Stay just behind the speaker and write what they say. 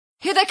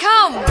Here they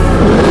come!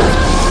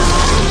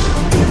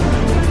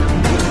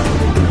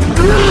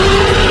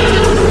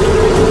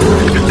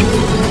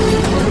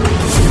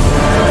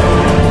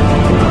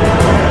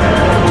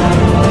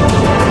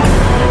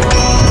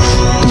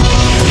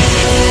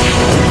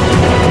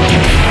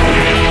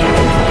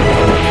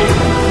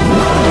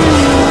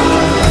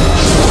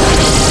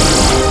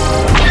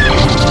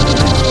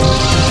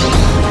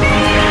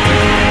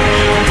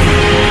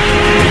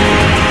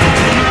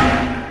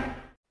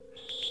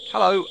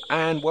 Hello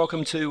and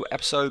welcome to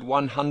episode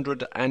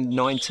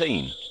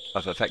 119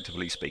 of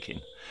Effectively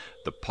Speaking,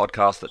 the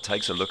podcast that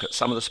takes a look at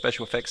some of the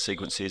special effects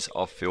sequences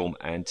of film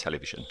and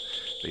television,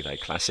 be they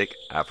classic,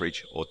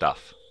 average or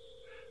duff.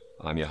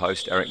 I'm your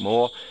host Eric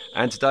Moore,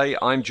 and today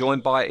I'm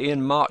joined by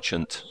Ian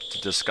Marchant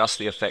to discuss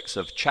the effects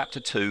of Chapter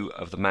 2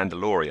 of The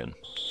Mandalorian.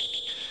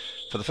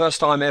 For the first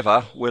time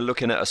ever, we're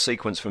looking at a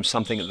sequence from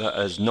something that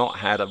has not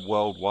had a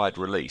worldwide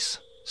release.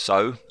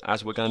 So,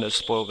 as we're going to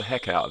spoil the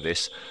heck out of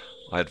this,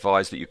 I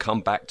advise that you come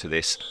back to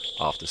this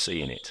after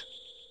seeing it.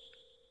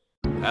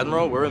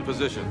 Admiral, we're in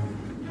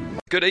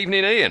position. Good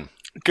evening, Ian.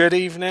 Good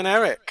evening,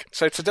 Eric.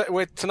 So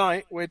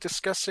tonight we're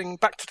discussing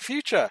Back to the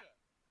Future.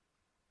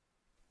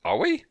 Are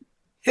we?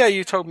 Yeah,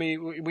 you told me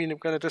we were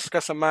going to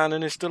discuss a man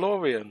and his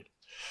DeLorean.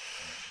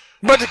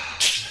 But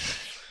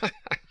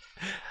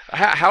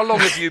how long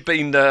have you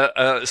been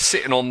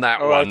sitting on that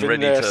one,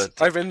 ready to?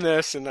 I've been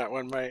nursing that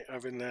one, mate.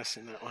 I've been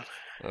nursing that one.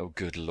 Oh,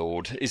 good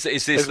Lord! Is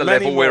this the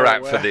level we're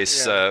at for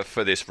this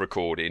for this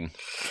recording?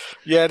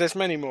 Yeah, there's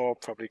many more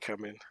probably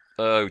coming.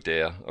 Oh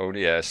dear. Oh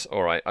yes.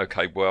 All right.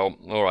 Okay. Well.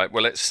 All right.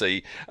 Well, let's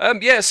see.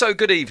 So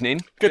good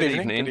evening. Good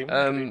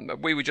evening.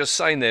 We were just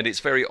saying that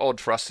it's very odd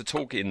for us to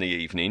talk in the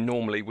evening.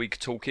 Normally, we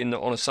could talk on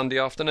a Sunday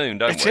afternoon,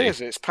 don't we? It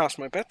is. It's past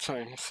my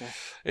bedtime. So.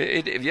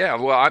 Yeah.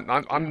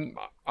 Well,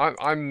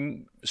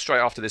 I'm straight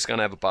after this going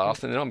to have a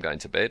bath, and then I'm going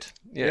to bed.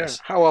 Yes.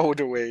 Yeah. How old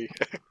are we?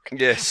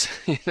 Yes.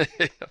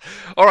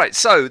 All right.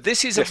 So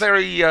this is a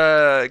very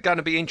going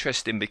to be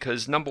interesting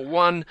because number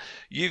one,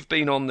 you've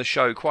been on the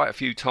show quite a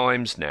few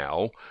times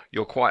now.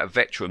 You're quite a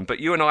veteran, but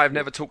you and I have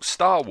never talked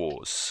Star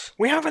Wars.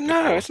 We haven't.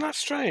 No, isn't that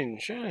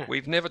strange? Yeah.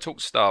 We've never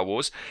talked Star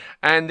Wars,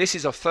 and this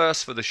is a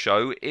first for the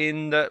show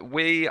in that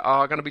we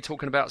are going to be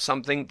talking about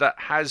something that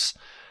has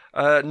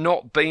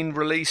not been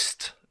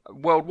released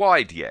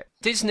worldwide yet.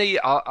 Disney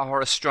are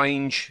a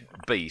strange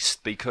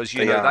beast because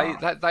they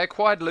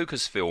acquired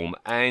Lucasfilm,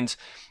 and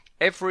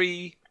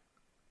it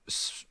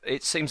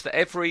seems that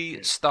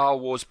every Star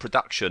Wars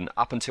production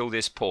up until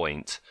this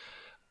point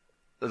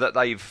that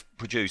they've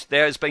produced,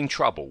 there has been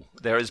trouble.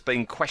 There has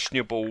been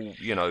questionable,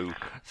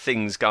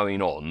 things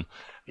going on.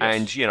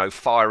 Yes. And,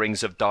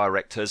 firings of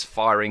directors,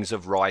 firings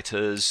of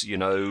writers,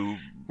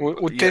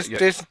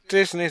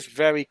 Disney's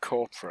very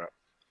corporate.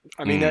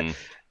 I mean,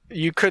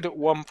 you could at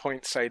one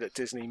point say that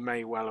Disney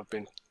may well have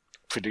been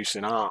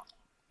producing art,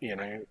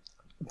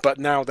 but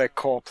now they're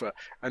corporate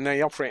and they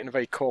operate in a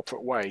very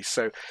corporate way.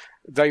 So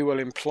they will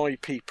employ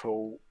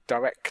people,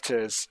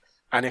 directors,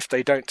 and if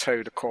they don't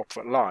toe the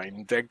corporate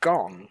line, they're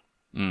gone.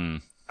 Now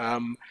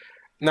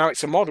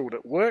it's a model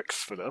that works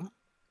for them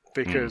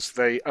because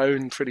they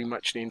own pretty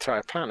much the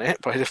entire planet.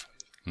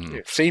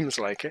 It seems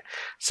like it.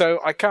 So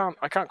I can't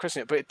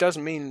question it, but it does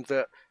mean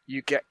that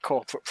you get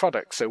corporate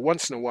products. So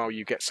once in a while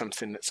you get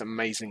something that's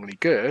amazingly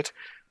good,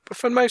 but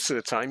for most of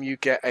the time you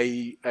get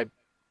a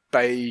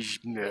beige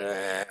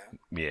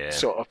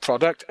sort of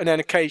product, and then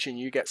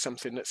occasionally you get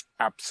something that's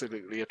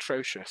absolutely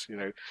atrocious.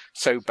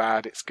 So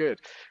bad it's good.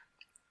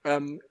 I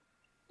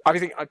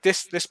think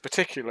this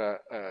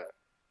particular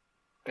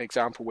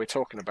example we're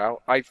talking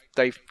about,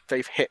 they've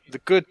hit the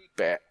good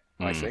bit,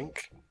 I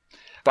think.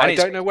 But I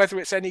don't know whether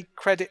it's any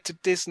credit to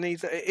Disney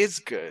that it is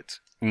good.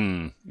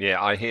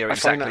 Yeah, I hear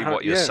exactly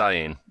what you're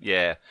saying.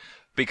 Yeah,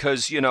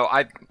 because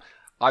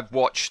I've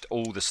watched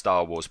all the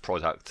Star Wars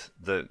product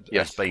that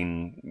has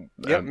been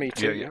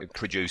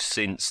produced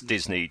since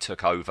Disney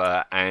took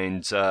over,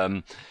 and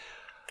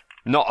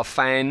not a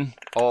fan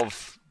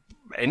of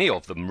any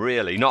of them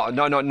really.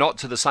 Not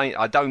to the same.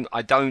 I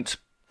don't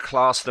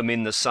class them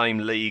in the same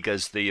league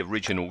as the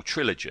original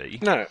trilogy.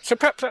 No, so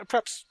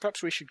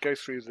perhaps we should go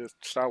through the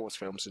Star Wars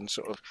films and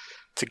sort of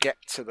to get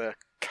to the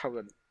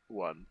current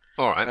one.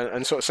 All right,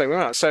 and sort of say,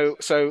 well, so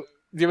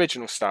the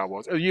original Star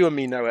Wars. You and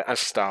me know it as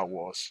Star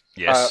Wars.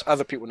 Yes.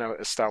 Other people know it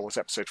as Star Wars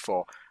Episode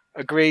 4.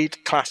 Agreed.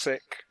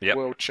 Classic. Yep.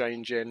 World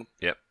changing.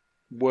 Yep.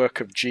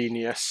 Work of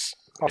genius,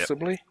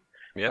 possibly.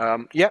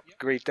 Yep. Yep.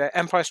 Agreed. There.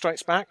 Empire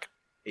Strikes Back.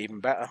 Even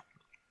better.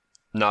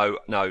 No.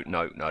 Do you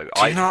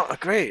not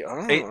agree?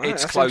 Oh,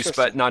 it's close,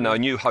 but no.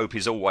 New Hope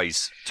is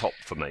always top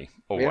for me.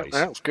 Always. Yeah,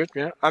 that was good.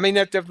 Yeah. I mean,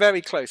 they're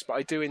very close, but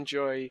I do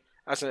enjoy.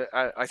 I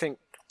think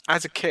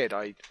as a kid,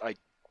 I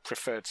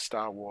preferred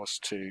Star Wars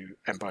to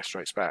Empire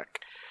Strikes Back.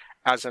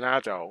 As an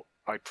adult,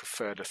 I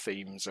prefer the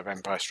themes of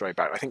Empire Strikes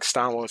Back. I think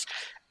Star Wars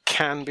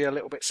can be a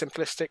little bit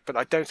simplistic, but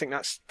I don't think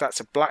that's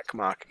a black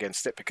mark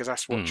against it because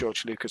that's what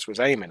George Lucas was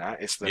aiming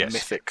at. It's the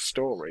mythic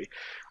story.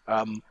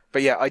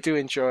 But yeah, I do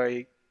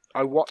enjoy.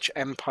 I watch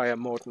Empire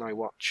more than I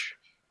watch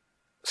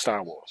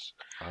Star Wars.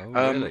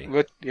 Oh,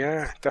 really?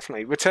 Yeah,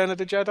 definitely. Return of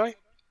the Jedi.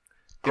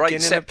 Great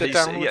Beginning set of the piece.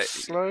 downward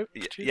slope. Do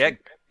you think?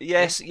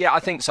 Yes, I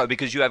think so,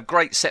 because you have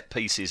great set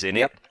pieces in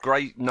Yep. it,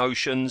 great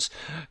notions,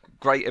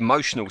 great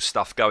emotional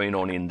stuff going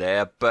on in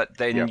there, but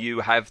then Yep. you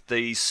have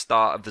the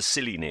start of the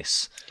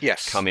silliness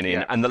coming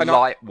in, Yeah. and the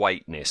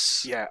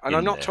lightweightness. Yeah, and in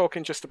I'm not there.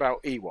 talking just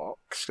about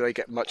Ewoks. They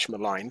get much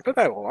maligned, but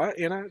they're all right.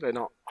 They're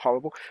not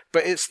horrible.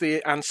 But it's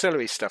the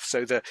ancillary stuff.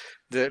 So the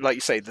like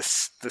you say, the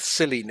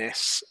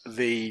silliness,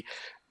 the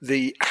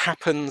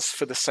happens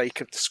for the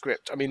sake of the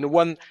script. I mean, the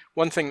one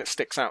thing that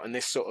sticks out, and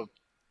this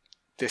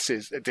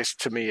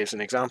to me is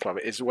an example of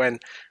it, is when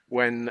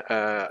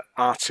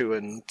R2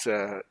 and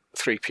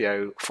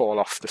 3PO fall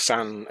off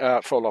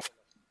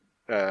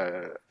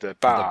the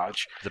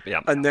barge,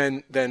 and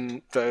then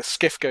the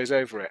skiff goes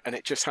over it, and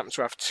it just happens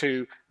to have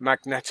two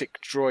magnetic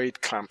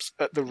droid clamps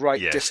at the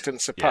right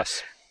distance apart.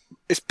 Yes.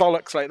 It's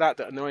bollocks like that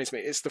annoys me.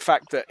 It's the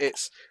fact that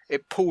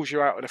it pulls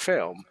you out of the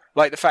film,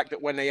 like the fact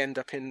that when they end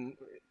up in,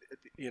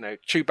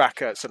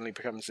 Chewbacca suddenly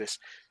becomes this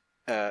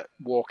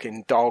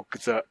walking dog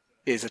that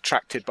is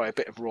attracted by a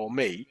bit of raw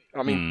meat.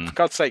 I mean, for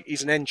God's sake,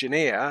 he's an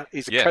engineer.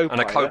 He's a co-pilot. And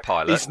a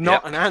co-pilot. He's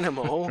not an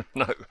animal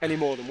No. any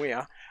more than we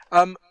are.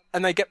 And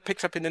they get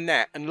picked up in the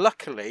net. And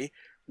luckily,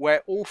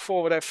 where all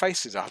four of their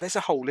faces are, there's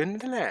a hole in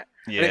the net.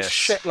 Yes. And it's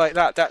shit like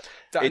that. That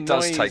it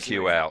does annoys take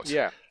you me. out.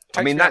 Yeah.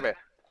 I mean,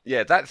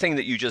 that thing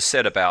that you just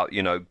said about,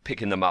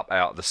 picking them up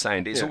out of the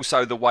sand, it's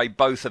also the way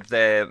both of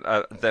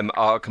them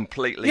are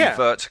completely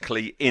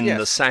vertically in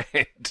the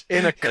sand.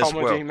 In a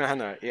comedy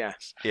manner,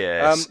 yes.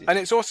 Yes. And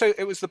it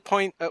was the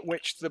point at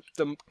which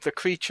the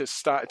creatures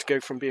started to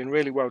go from being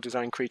really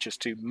well-designed creatures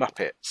to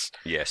Muppets.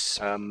 Yes.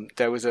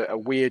 There was a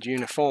weird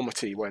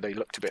uniformity where they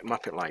looked a bit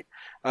Muppet-like.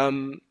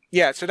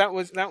 So that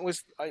was,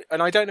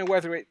 and I don't know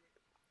whether it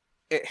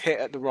hit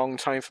at the wrong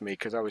time for me,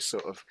 because I was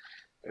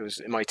it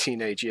was in my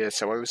teenage years,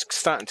 so I was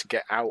starting to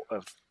get out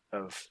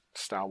of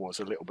Star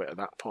Wars a little bit at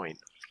that point.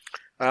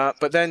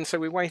 But then, so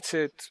we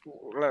waited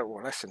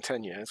less than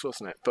 10 years,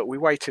 wasn't it? But we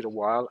waited a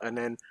while, and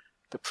then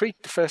the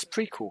first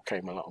prequel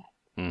came along,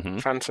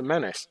 Phantom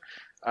Menace.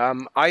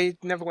 I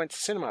never went to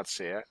cinema to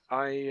see it.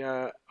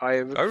 I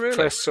really?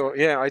 first saw.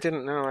 Yeah, I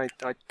didn't know.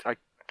 I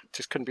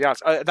just couldn't be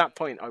asked. At that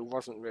point, I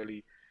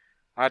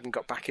hadn't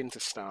got back into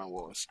Star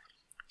Wars.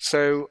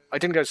 So I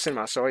didn't go to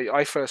cinema. So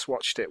I first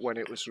watched it when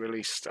it was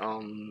released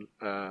on,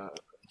 I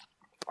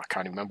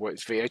can't even remember what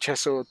it's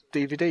VHS or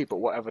DVD, but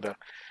whatever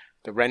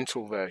the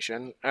rental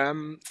version.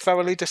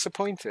 Thoroughly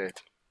disappointed.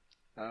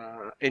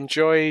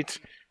 Enjoyed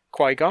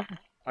Qui-Gon.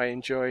 I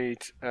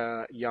enjoyed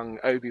young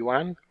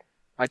Obi-Wan.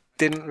 I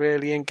didn't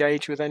really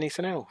engage with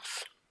anything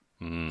else.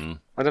 I don't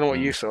know what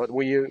you thought.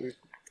 Were you...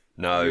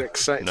 No.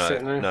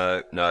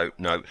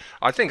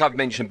 I think I've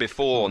mentioned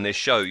before on this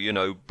show,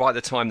 by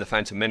the time The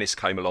Phantom Menace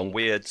came along,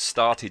 we had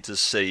started to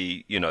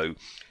see,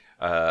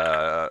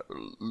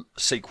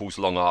 sequels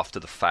long after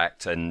the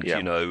fact, and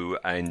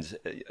and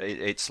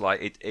it's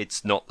like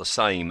it's not the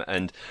same.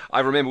 And I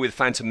remember with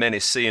Phantom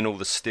Menace seeing all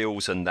the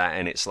stills and that,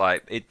 and it's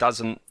like it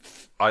doesn't.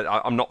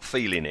 I'm not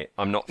feeling it.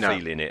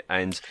 Feeling it.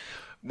 And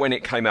when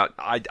it came out,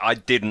 I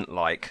didn't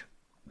like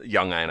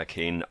young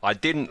Anakin. I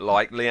didn't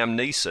like Liam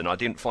Neeson. I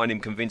didn't find him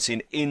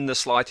convincing in the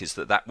slightest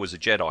that was a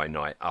Jedi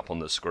Knight up on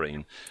the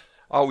screen.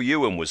 Oh,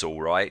 Ewan was all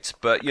right,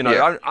 but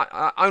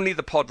only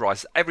the pod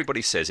race.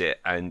 Everybody says it,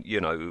 and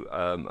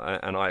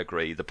and I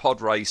agree. The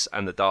pod race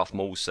and the Darth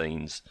Maul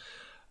scenes,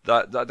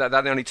 they're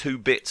the only two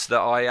bits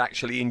that I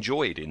actually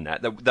enjoyed in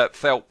that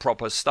felt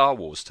proper Star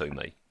Wars to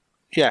me.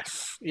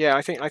 Yes, yeah,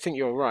 I think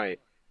you're right.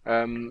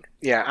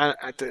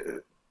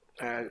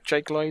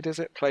 Jake Lloyd, is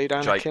it, played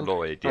Anakin? Jake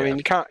Lloyd, yeah. I mean,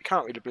 you can't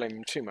really blame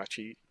him too much.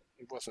 He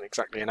wasn't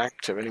exactly an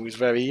actor, and he was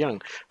very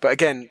young. But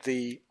again,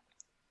 the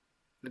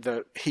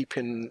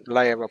heaping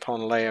layer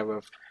upon layer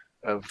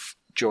of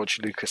George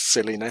Lucas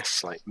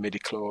silliness, like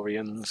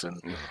midichlorians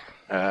and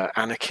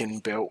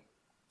Anakin built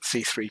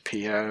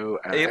C-3PO.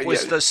 It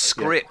was the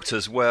script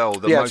as well.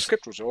 The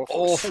script was awful.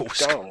 Awful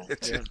so dull.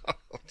 script.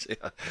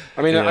 Yeah.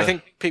 I mean, I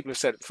think people have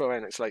said it before,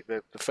 and it's like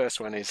the first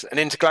one is an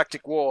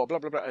intergalactic war, blah,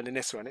 blah, blah, and in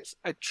this one it's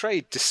a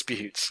trade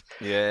dispute.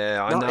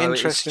 Yeah, I Not know.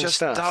 interesting It's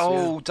just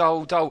stuff,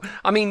 dull.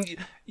 I mean,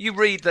 you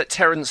read that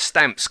Terrence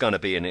Stamp's going to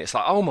be in it. It's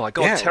like, oh my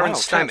God,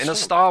 Terrence Stamp in a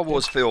Star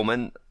Wars film,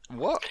 and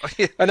what?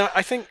 And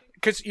I think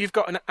because you've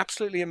got an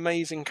absolutely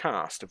amazing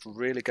cast of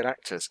really good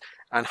actors,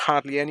 and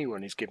hardly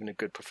anyone is given a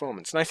good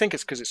performance. And I think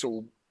it's because it's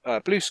all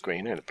blue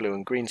screen, blue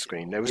and green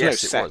screen. There was no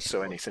sets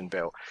or anything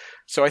built.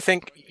 So I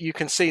think you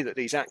can see that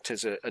these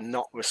actors are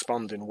not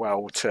responding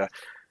well to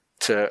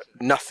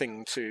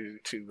nothing to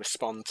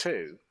respond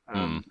to.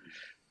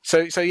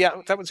 So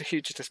that was a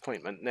huge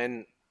disappointment. And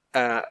then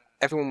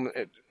everyone,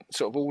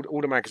 sort of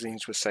all the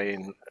magazines were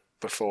saying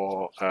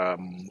before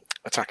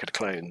Attack of the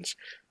Clones,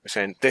 were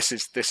saying this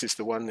is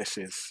the one.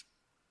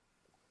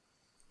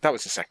 That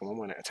was the second one,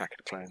 wasn't it? Attack of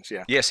the Clones,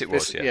 yeah. Yes, it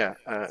was, yeah.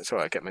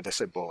 Sorry, they're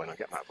so boring, I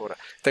get that bored.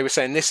 They were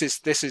saying this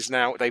is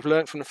now, they've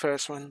learned from the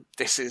first one,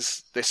 this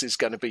is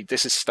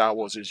Star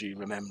Wars as you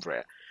remember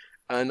it.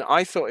 And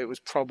I thought it was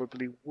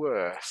probably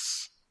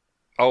worse.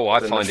 Oh, I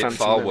than find the it Phantom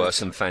far Menace. worse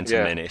than Phantom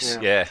Yeah, Menace.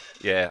 yeah.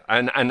 Yeah.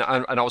 And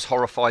I was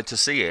horrified to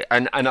see it.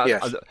 And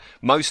Yes.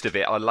 most of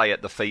it I lay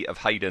at the feet of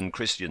Hayden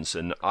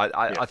Christensen. Yeah.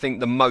 I think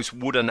the most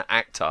wooden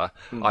actor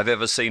I've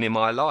ever seen in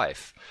my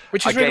life.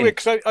 Which is Again, really weird,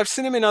 because I've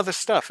seen him in other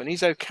stuff, and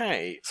he's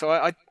okay.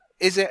 So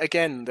is it,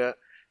 again, that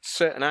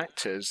certain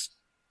actors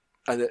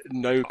are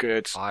no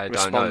good I don't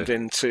know.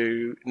 responding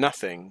to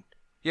nothing?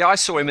 Yeah, I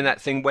saw him in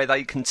that thing where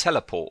they can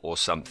teleport or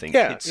something.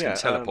 Yeah, Kids yeah, can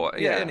teleport.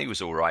 Yeah, and he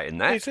was all right in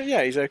that.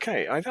 He's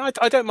okay.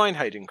 I don't mind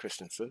Hayden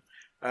Christensen.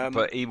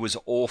 But he was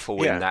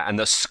awful yeah. in that, and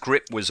the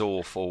script was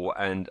awful,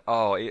 and it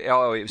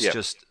was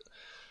just,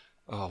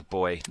 oh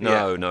boy,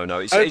 no.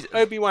 It's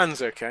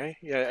Obi-Wan's okay.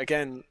 Yeah,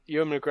 again,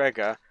 Ewan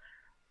McGregor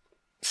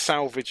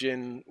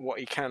salvaging what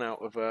he can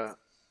out of a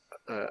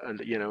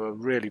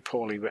really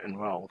poorly written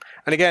role.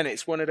 And again,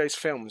 it's one of those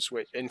films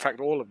which, in fact,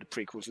 all of the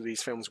prequels are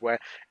these films where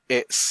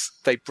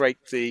they break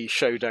the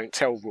show don't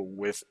tell rule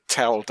with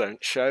tell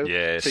don't show.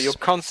 Yes. So you're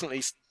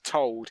constantly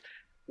told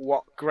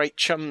what great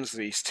chums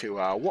these two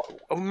are, what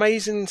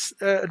amazing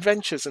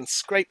adventures and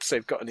scrapes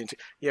they've gotten into.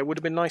 Yeah, it would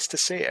have been nice to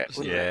see it,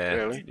 wouldn't it?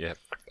 Really? Yeah.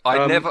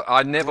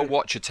 I never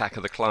watch Attack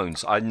of the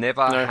Clones. I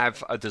never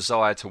have a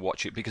desire to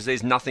watch it because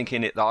there's nothing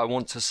in it that I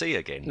want to see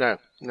again.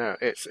 No,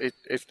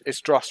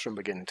 it's dross from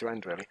beginning to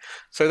end, really.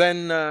 So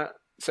then,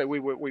 so we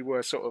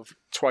were sort of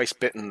twice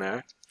bitten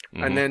there,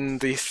 and then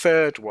the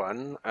third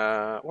one,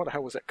 what the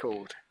hell was it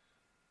called?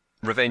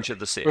 Revenge of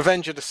the Sith.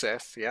 Revenge of the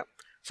Sith. Yeah.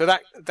 So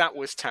that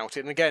was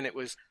touted, and again, it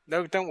was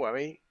no. Don't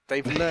worry,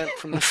 they've learnt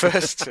from the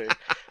first two.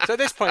 So at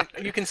this point,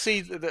 you can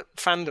see that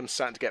fandom's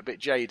starting to get a bit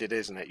jaded,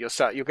 isn't it?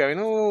 You're going,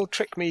 oh,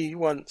 trick me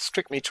once,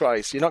 trick me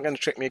twice. You're not going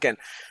to trick me again.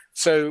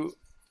 So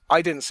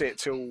I didn't see it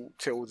till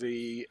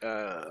the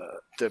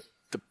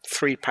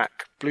 3-pack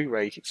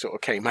Blu-ray sort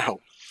of came out,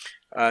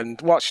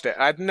 and watched it.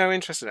 I had no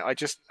interest in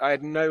it. I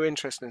had no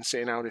interest in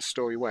seeing how this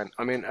story went.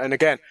 I mean, and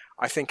again,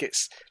 I think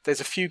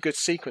there's a few good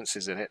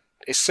sequences in it.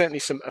 It's certainly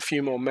a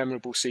few more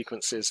memorable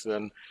sequences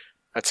than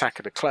Attack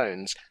of the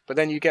Clones. But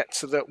then you get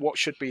to what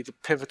should be the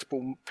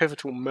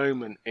pivotal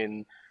moment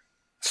in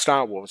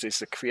Star Wars is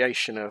the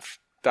creation of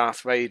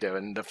Darth Vader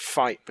and the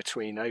fight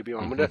between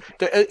Obi-Wan.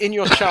 In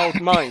your child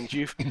mind,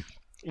 you've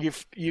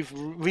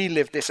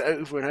relived this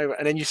over and over,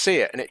 and then you see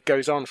it, and it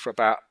goes on for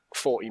about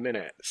 40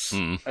 minutes,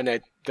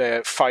 and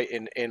they're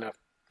fighting in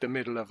the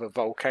middle of a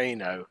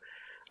volcano.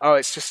 Oh,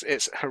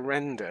 it's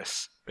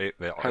horrendous.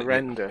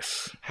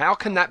 Horrendous. How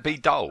can that be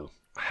dull?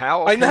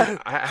 How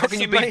can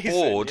you be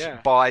bored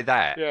by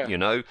that? Yeah. You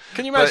know?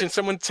 Can you imagine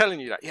someone telling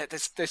you that? Yeah,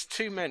 there's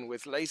two men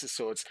with laser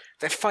swords.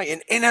 They're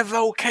fighting in a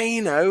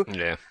volcano.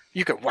 Yeah.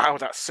 You go, wow,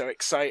 that's so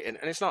exciting,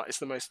 and it's not. It's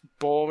the most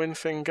boring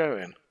thing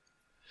going.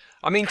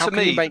 I mean, How to can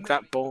me, you make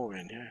that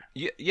boring?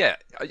 Yeah.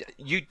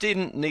 You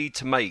didn't need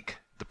to make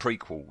the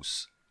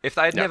prequels. If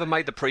they had never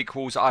made the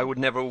prequels, I would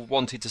never have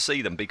wanted to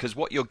see them, because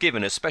what you're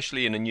given,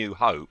 especially in A New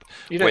Hope,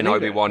 when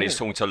Obi-Wan is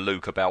talking to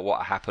Luke about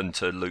what happened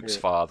to Luke's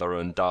father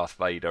and Darth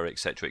Vader,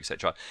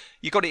 etc.,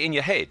 you got it in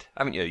your head,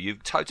 haven't you?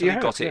 You've totally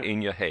got it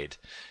in your head.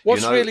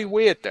 What's really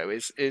weird, though,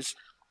 is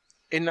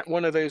in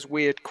one of those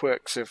weird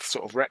quirks of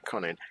sort of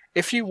retconning,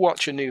 if you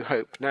watch A New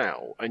Hope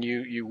now, and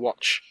you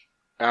watch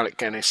Alec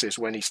Guinness's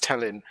when he's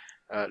telling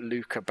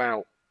Luke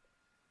about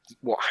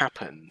what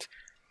happened,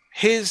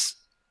 his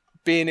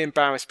being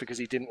embarrassed because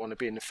he didn't want to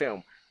be in the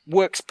film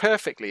works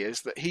perfectly,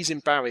 is that he's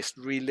embarrassed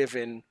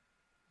reliving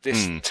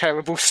this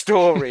terrible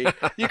story.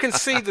 You can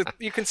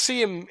see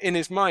him in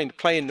his mind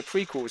playing the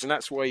prequels, and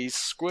that's why he's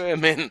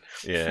squirming.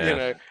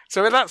 Yeah.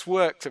 So that's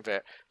worked a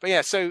bit. But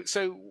yeah, so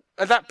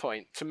at that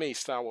point, to me,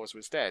 Star Wars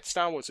was dead.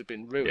 Star Wars had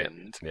been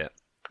ruined. Yeah.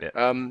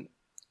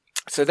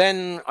 So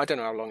then I don't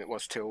know how long it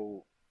was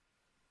till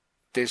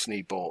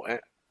Disney bought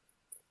it.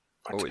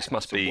 It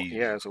must be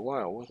it was a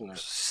while, wasn't it?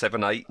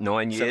 7, 8,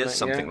 9 years,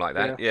 something like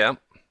that. Yeah.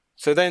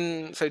 So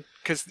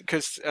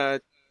because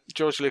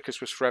George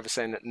Lucas was forever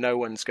saying that no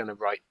one's going to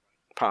write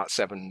Part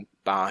 7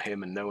 bar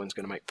him, and no one's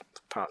going to make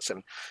Part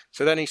 7.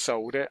 So then he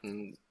sold it,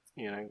 and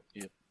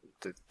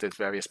there's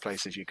various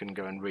places you can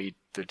go and read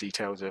the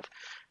details of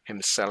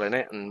him selling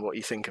it and what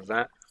you think of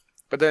that.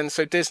 But then,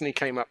 so Disney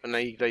came up, and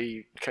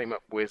they came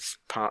up with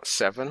Part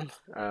 7,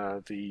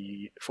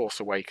 The Force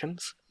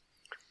Awakens,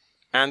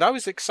 and I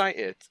was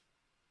excited.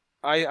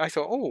 I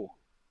thought, oh,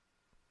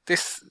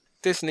 this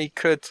Disney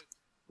could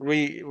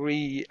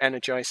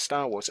re-energize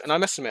Star Wars. And I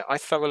must admit, I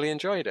thoroughly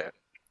enjoyed it.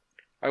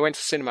 I went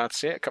to cinema to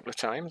see it a couple of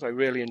times. I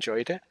really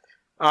enjoyed it.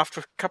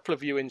 After a couple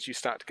of viewings, you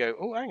start to go,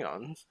 oh, hang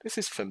on, this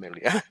is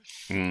familiar.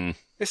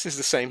 This is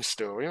the same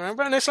story.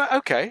 Remember? And it's like,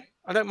 okay,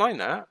 I don't mind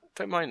that.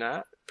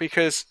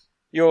 Because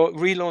you're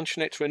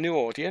relaunching it to a new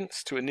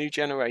audience, to a new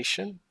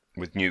generation.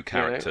 With new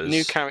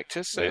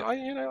characters. So,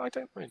 I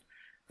don't mind.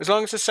 As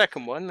long as the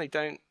second one, they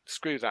don't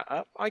screw that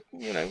up,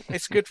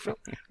 it's good for.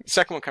 The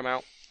second one come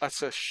out,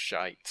 that's a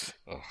shite.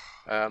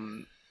 I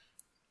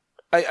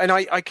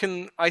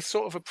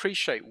sort of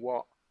appreciate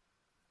what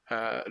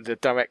the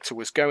director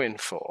was going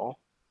for,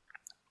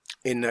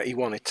 in that he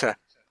wanted to.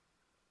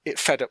 It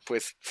fed up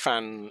with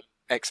fan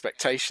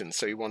expectations,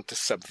 so you want to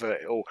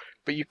subvert it all.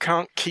 But you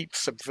can't keep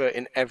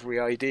subverting every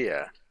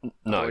idea.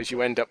 No. Otherwise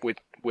you end up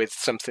with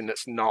something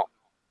that's not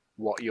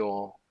what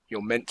you're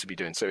meant to be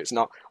doing. So it's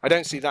not. I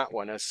don't see that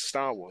one as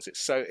Star Wars.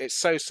 It's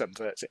so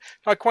subversive.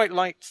 I quite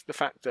liked the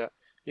fact that,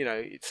 you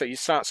know, so you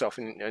starts off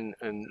and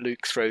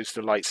Luke throws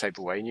the lightsaber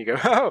away, and you go,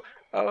 oh,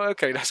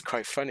 okay, that's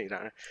quite funny,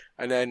 that.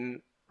 And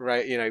then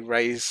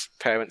Rey's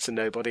parents are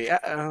nobody.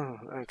 Oh,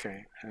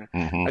 okay.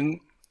 Mm-hmm. And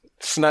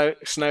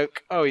Snoke,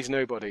 oh, he's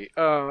nobody.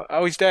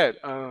 Oh, he's dead.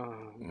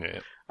 Oh,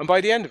 yeah. And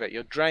by the end of it,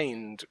 you're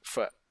drained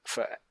for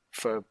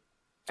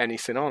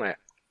anything on it.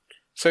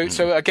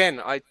 So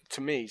again,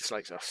 to me, it's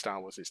like, oh, Star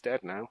Wars is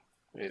dead now.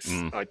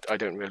 I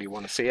don't really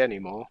want to see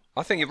anymore.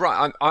 I think you're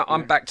right.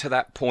 I'm back to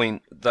that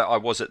point that I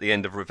was at the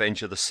end of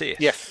Revenge of the Sith.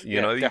 Yes,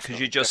 because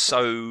you're just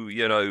so,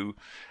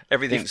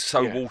 everything's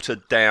so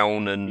watered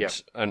down and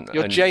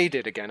you're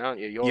jaded again,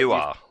 aren't you? You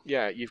are.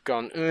 Yeah, you've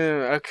gone.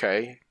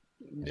 Okay.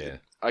 Yeah.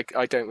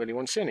 I don't really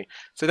want to see any.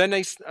 So then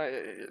I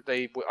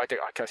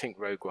think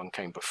Rogue One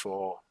came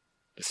before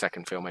the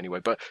second film anyway.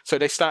 But so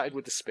they started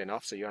with the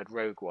spin-off. So you had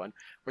Rogue One,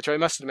 which I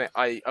must admit,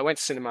 I went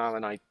to cinema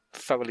and I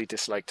thoroughly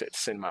disliked it at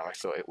cinema. I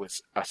thought it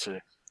was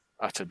utter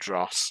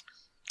dross.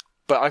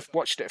 But I've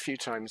watched it a few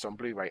times on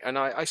Blu-ray, and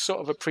I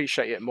sort of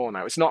appreciate it more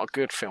now. It's not a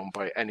good film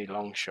by any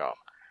long shot.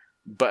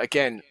 But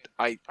again,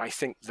 I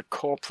think the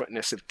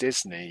corporateness of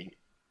Disney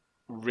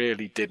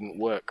really didn't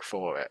work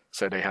for it.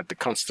 So they had the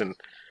constant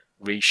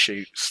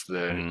reshoots,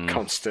 the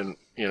constant,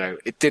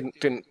 it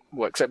didn't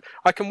work. So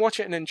I can watch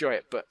it and enjoy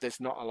it, but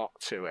there's not a lot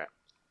to it.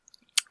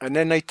 And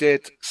then they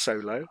did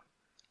Solo,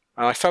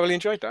 and I thoroughly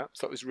enjoyed that.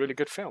 Thought it was a really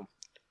good film.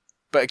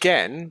 But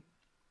again,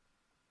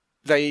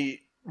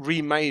 they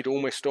remade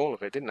almost all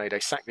of it, didn't they? They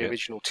sacked the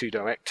original two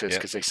directors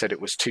because they said it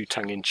was too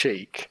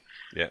tongue-in-cheek.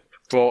 Yeah.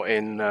 Brought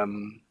in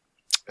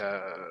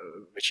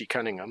Richie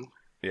Cunningham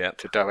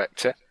to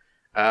direct it.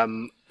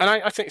 And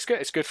I think it's good.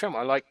 It's a good film.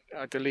 I like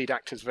the lead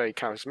actor's very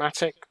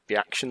charismatic. The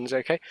action's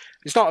okay.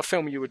 It's not a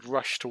film you would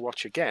rush to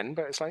watch again,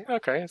 but it's like,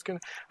 okay, it's good.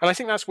 And I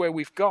think that's where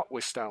we've got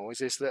with Star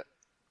Wars, is that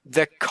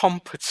they're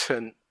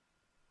competent,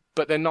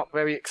 but they're not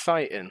very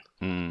exciting.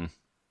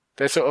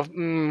 They're sort of,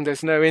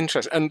 there's no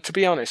interest. And to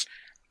be honest,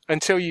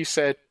 until you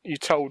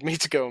told me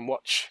to go and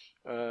watch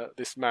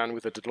this man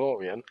with a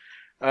DeLorean,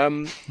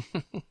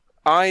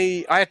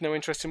 I had no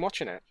interest in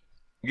watching it.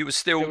 You were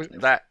still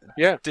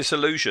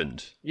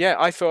disillusioned. Yeah,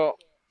 I thought,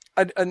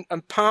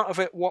 and part of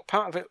it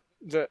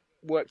that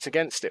worked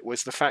against it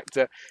was the fact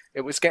that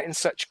it was getting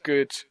such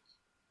good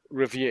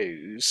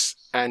reviews,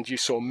 and you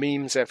saw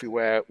memes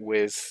everywhere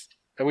with.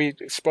 Are we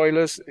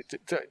spoilers?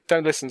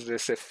 Don't listen to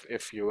this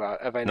if you are.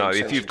 No,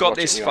 if you've got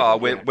this far,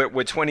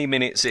 we're 20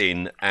 minutes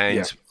in,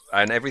 and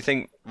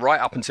everything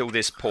right up until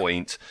this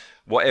point,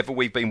 whatever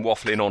we've been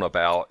waffling on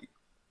about.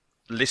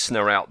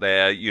 Listener out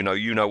there, you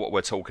know what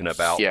we're talking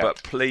about. Yeah.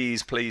 But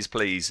please,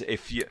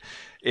 if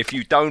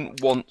you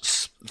don't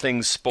want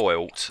things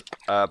spoilt,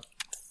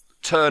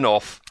 turn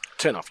off.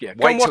 Yeah.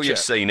 Wait till you've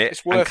seen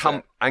it,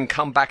 and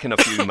come back in a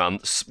few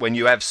months when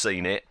you have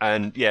seen it.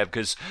 And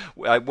because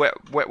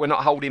we're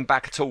not holding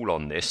back at all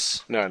on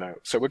this. No.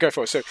 So we'll go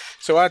for it.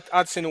 So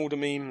I'd seen all the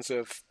memes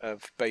of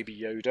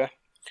Baby Yoda,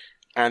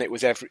 and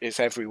it's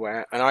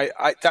everywhere, and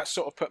I that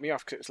sort of put me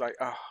off because it was like,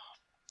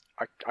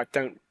 I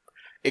don't.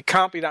 It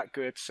can't be that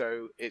good,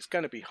 so it's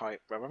going to be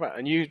hype. Blah, blah, blah.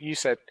 And you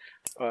said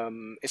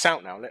it's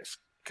out now.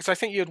 Because I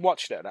think you had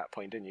watched it at that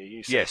point, didn't you?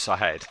 You said, yes, I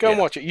had. Go and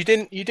watch it. You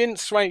didn't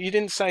sway. You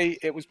didn't say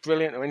it was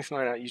brilliant or anything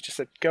like that. You just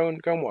said go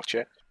and watch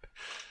it.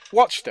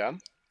 Watched them,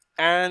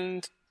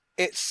 and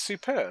it's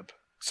superb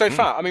so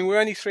far. I mean, we're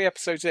only 3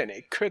 episodes in.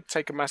 It could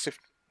take a massive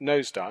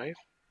nosedive.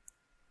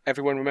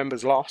 Everyone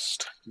remembers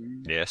Lost.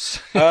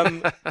 Yes.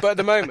 But at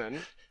the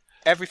moment.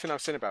 Everything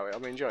I've seen about it,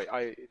 I'm enjoying.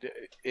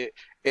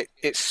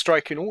 It's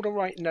striking all the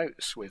right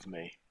notes with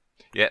me.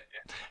 Yeah,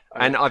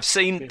 and I've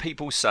seen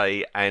people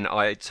say, and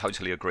I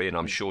totally agree, and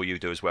I'm sure you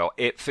do as well.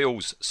 It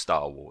feels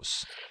Star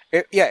Wars.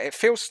 It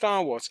feels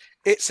Star Wars.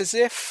 It's as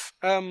if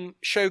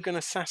Shogun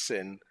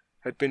Assassin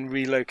had been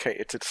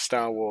relocated to the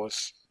Star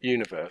Wars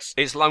universe.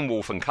 It's Lone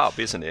Wolf and Cub,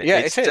 isn't it? Yeah,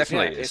 it is.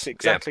 Definitely is. It's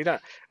exactly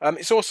that.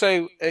 It's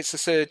a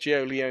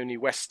Sergio Leone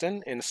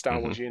Western in the Star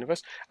Wars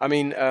universe. I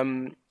mean,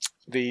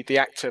 the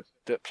actor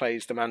that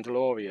plays the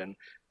Mandalorian,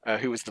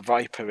 who was the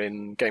Viper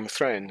in Game of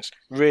Thrones,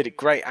 really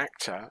great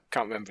actor.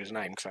 Can't remember his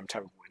name because I'm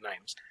terrible with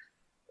names.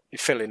 You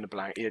fill in the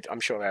blank. I'm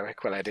sure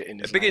Eric will edit in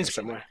his name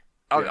somewhere.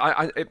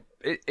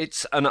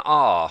 It's an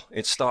R.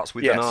 It starts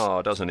with an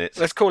R, doesn't it?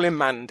 Let's call him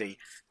Mandy.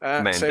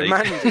 Mandy. So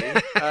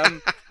Mandy.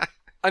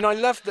 And I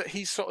love that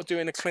he's sort of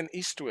doing a Clint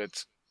Eastwood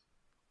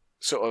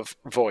sort of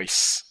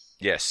voice.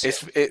 Yes.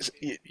 It's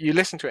you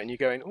listen to it and you're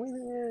going,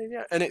 oh,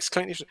 yeah, and it's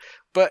Clint Eastwood.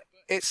 But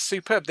it's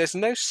superb. There's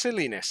no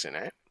silliness in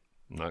it.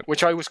 No.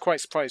 Which I was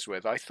quite surprised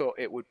with. I thought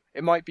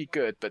it might be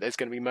good, but there's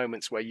going to be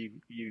moments where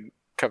you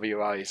cover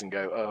your eyes and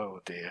go,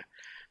 oh dear.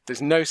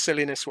 There's no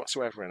silliness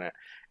whatsoever in it.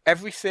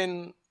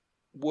 Everything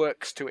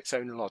works to its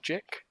own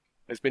logic.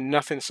 There's been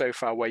nothing so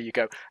far where you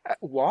go,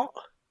 what?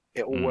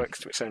 It all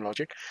works to its own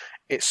logic.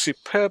 It's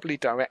superbly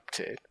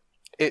directed.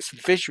 it's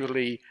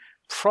visually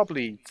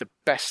probably the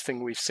best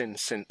thing we've seen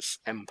since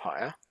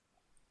Empire.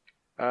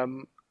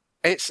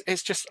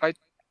 It's just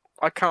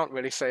I can't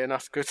really say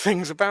enough good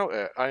things about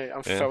it.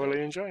 I'm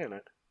thoroughly enjoying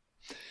it.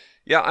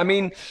 Yeah, I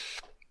mean,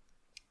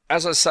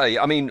 as I say,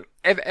 I mean,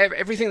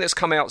 everything that's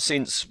come out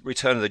since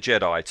Return of the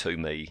Jedi to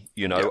me,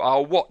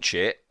 I'll watch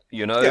it,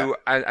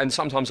 and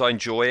sometimes I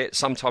enjoy it,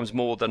 sometimes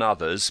more than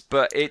others,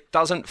 but it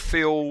doesn't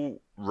feel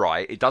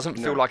right. It doesn't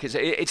feel like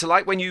it's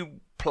like when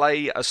you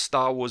play a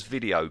Star Wars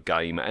video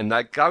game and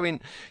they're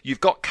you've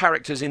got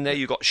characters in there,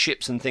 you've got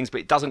ships and things,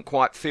 but it doesn't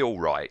quite feel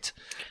right.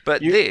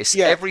 But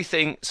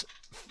everything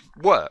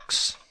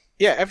works.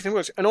 Yeah, everything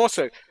works. And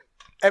also,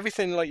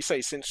 everything, like you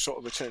say, since sort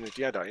of Return of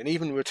the Jedi, and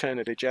even Return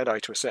of the Jedi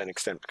to a certain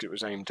extent, because it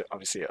was aimed,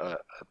 obviously,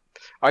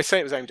 I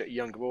say it was aimed at a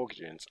younger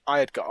audience. I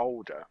had got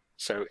older,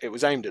 so it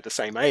was aimed at the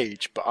same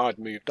age, but I'd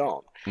moved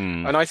on.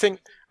 And I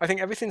think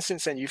everything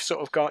since then, you've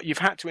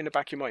had to, in the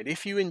back of your mind,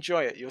 if you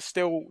enjoy it,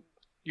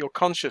 you're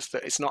conscious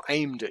that it's not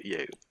aimed at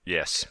you.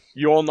 Yes.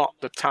 You're not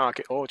the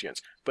target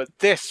audience. But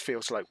this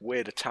feels like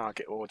we're the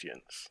target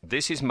audience.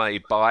 This is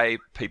made by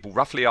people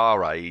roughly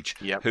our age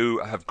who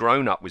have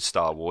grown up with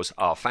Star Wars,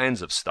 are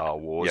fans of Star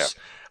Wars,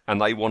 and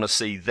they want to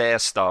see their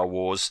Star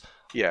Wars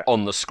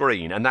on the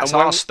screen. And that's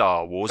our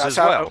Star Wars as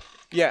well.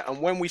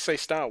 And when we say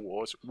Star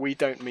Wars, we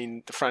don't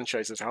mean the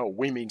franchise as a whole.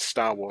 We mean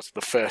Star Wars, the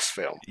first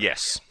film.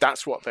 Yes.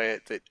 That's what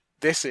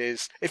this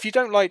is. If you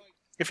don't like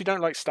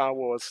Star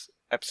Wars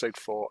Episode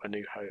 4, A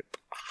New Hope.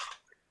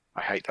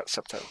 I hate that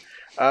subtitle.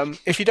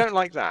 If you don't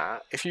like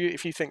that, if you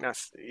think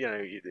that's,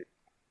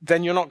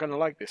 then you're not going to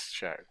like this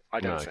show, I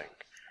don't think.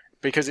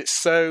 Because it's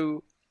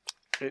so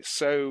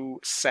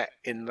set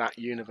in that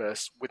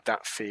universe with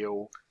that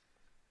feel.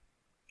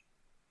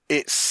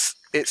 It's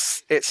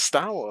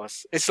Star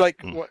Wars. It's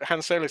like what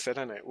Han Solo said,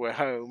 isn't it? We're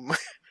home.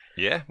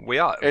 Yeah, we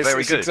are.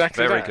 Very good.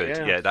 Exactly very that,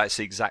 good. Yeah, that's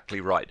exactly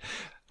right.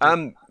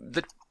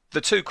 The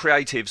two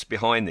creatives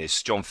behind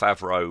this, Jon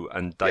Favreau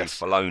and Dave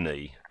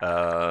Filoni,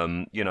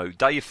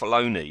 Dave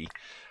Filoni,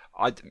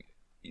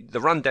 the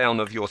rundown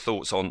of your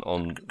thoughts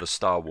on the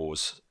Star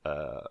Wars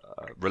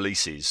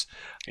releases,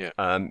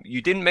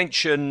 you didn't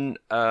mention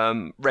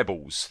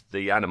Rebels,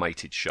 the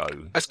animated show.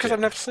 That's because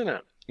I've never seen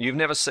it. You've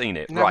never seen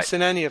it, Never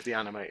seen any of the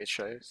animated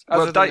shows,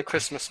 other than the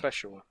Christmas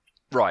special.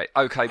 Right,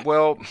 okay,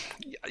 well,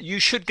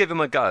 you should give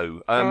them a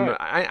go.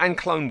 And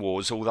Clone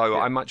Wars, although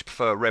I much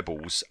prefer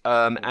Rebels.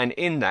 And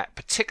in that,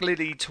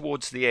 particularly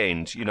towards the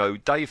end,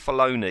 Dave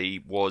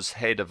Filoni was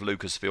head of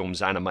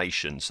Lucasfilm's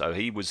animation, so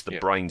he was the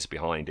brains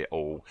behind it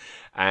all.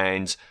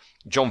 And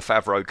Jon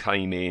Favreau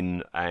came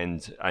in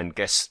and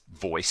guest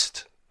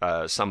voiced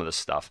some of the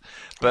stuff.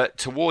 But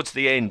towards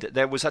the end,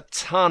 there was a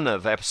ton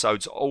of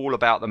episodes all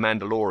about the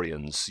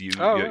Mandalorians.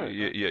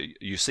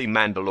 You see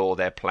Mandalore,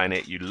 their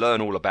planet. You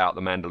learn all about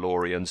the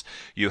Mandalorians.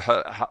 You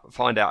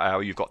find out how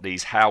you've got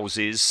these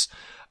houses.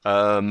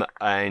 And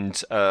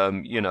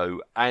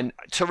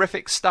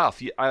terrific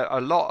stuff.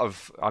 A lot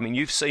of,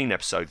 you've seen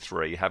episode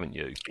 3, haven't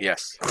you?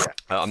 Yes.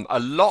 A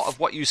lot of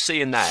what you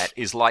see in that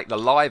is like the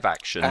live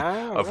action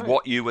of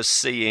what you were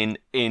seeing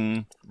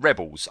in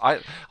Rebels.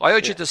 I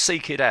urge you to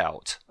seek it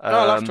out.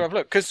 I'll have to have a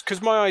look,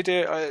 because my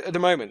idea at the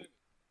moment,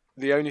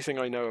 the only thing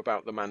I know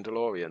about the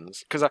Mandalorians,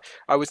 because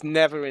I was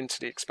never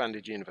into the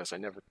expanded universe. I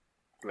never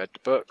read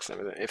the books.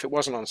 If it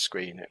wasn't on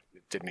screen, it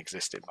didn't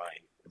exist in my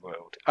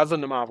world, other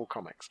than the Marvel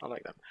comics. I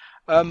like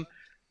them.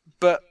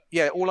 But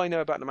yeah, all I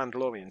know about the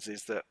Mandalorians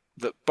is that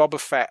Boba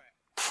Fett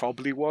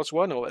probably was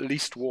one, or at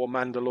least wore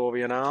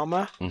Mandalorian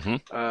armor.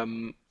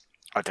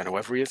 I don't know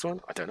whether he is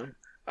one. I don't know.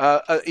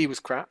 He was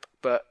crap,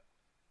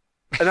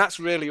 and that's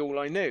really all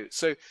I knew.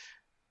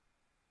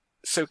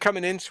 So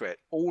coming into it,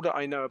 all that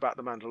I know about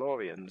the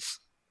Mandalorians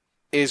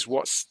is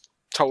what's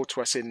told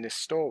to us in this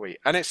story,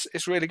 and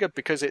it's really good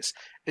because it's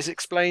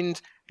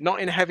explained not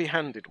in a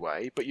heavy-handed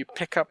way, but you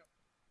pick up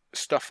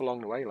stuff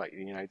along the way, like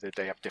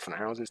they have different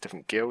houses,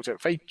 different guilds. They're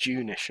very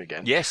Dune-ish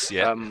again. Yes,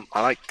 yeah.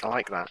 I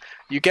like that.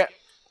 You get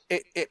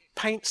it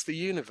paints the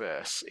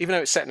universe, even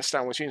though it's set in a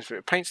Star Wars universe.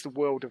 It paints the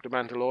world of the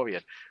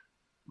Mandalorian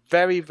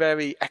very,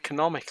 very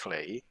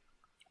economically,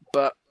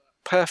 but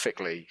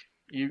perfectly.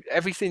 You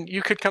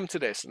could come to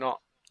this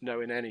not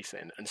knowing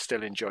anything and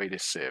still enjoy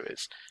this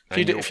series.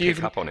 You'll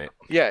pick up on it.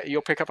 Yeah,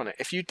 you'll pick up on it.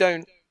 If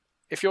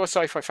you're a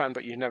sci-fi fan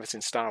but you've never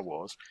seen Star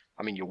Wars,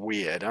 you're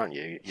weird, aren't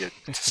you?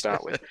 To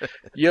start with,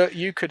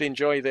 you could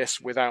enjoy this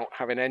without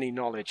having any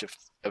knowledge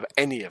of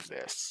any of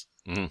this,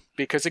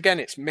 because again,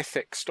 it's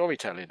mythic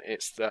storytelling.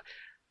 It's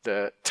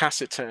the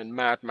taciturn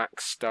Mad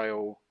Max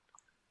style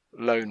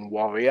lone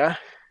warrior,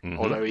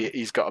 although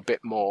he's got a bit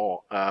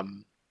more.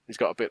 He's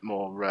got a bit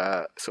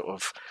more sort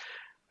of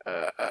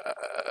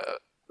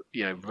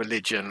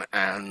religion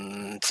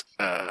and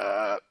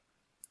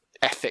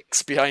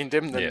ethics behind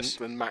him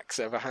than Max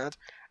ever had.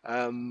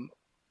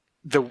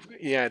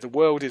 The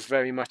world is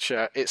very much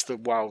it's the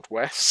Wild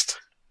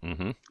West,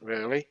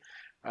 really.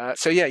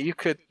 So yeah, you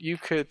could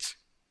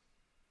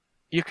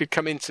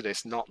come into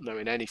this not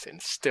knowing anything,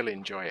 still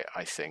enjoy it,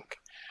 I think.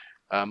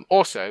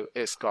 Also,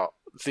 it's got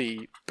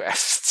the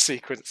best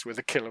sequence with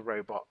a killer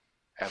robot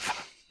ever.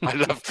 I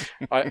love.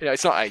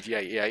 It's not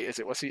IG-88, is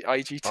it? What's the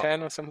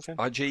IG-10 or something?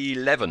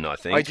 IG-11, I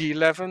think.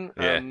 IG-11.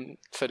 Yeah.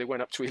 So they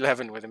went up to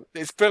 11 with him.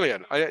 It's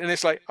brilliant, and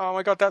it's like, oh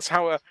my god, that's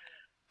how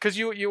because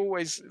you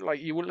always like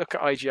you will look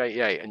at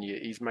IG-88 and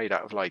he's made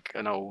out of like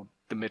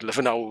the middle of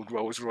an old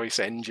Rolls-Royce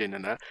engine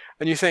and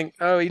you think,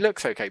 oh, he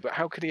looks okay, but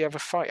how could he ever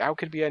fight? How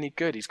could he be any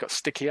good? He's got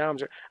sticky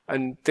arms,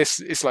 and this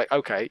is like,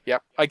 okay, yeah,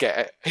 I get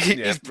it.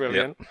 He's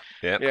brilliant.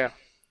 Yeah.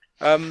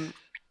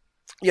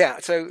 Yeah.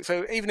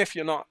 So even if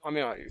you're not,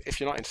 if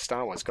you're not into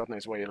Star Wars, God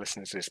knows why you're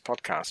listening to this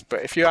podcast.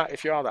 But if you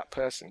are that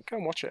person, go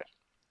and watch it.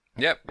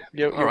 Yep.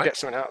 You'll get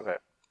something out of it.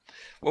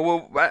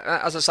 Well,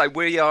 as I say,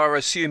 we are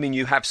assuming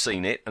you have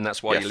seen it, and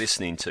that's why you're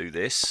listening to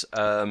this.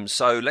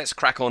 So let's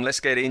crack on. Let's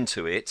get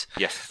into it.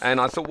 Yes. And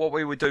I thought what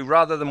we would do,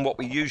 rather than what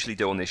we usually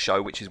do on this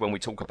show, which is when we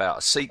talk about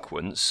a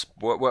sequence,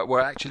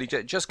 we're actually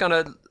just going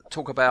to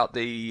talk about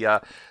the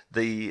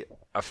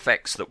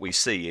effects that we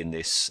see in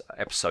this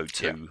episode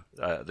 2,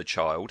 The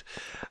Child.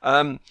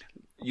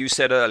 You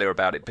said earlier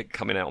about it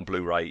coming out on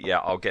Blu-ray. Yeah,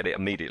 I'll get it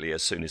immediately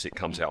as soon as it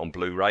comes out on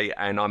Blu-ray.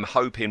 And I'm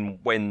hoping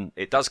when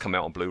it does come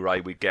out on Blu-ray,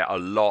 we get a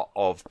lot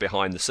of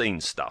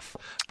behind-the-scenes stuff.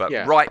 But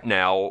right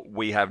now,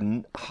 we have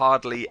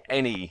hardly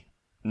any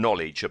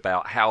knowledge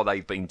about how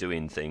they've been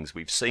doing things.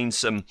 We've seen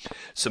some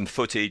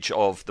footage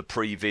of the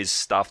previs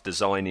stuff,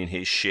 designing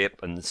his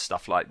ship and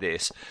stuff like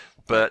this.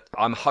 But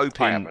I'm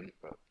hoping... I haven't,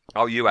 but...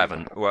 Oh, you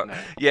haven't? Well, no.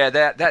 Yeah,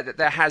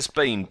 there has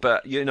been,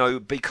 but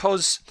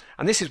because,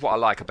 and this is what I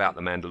like about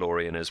The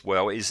Mandalorian as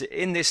well, is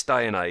in this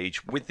day and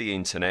age with the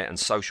internet and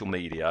social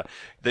media,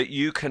 that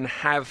you can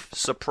have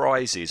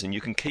surprises and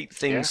you can keep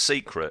things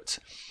secret,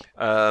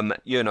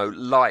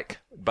 like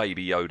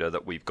Baby Yoda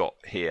that we've got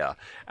here.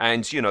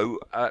 And,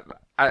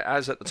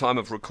 as at the time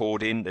of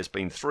recording, there's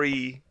been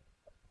 3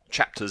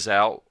 chapters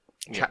out.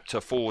 Chapter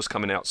 4's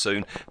coming out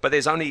soon, but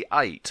there's only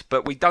 8.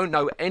 But we don't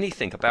know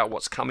anything about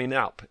what's coming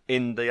up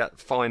in the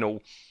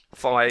final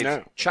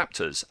 5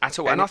 chapters at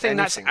all. And I think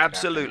that's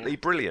absolutely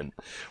brilliant.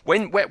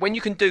 When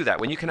you can do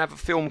that, when you can have a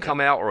film come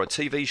out or a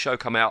TV show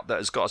come out that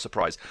has got a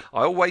surprise.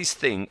 I always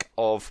think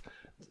of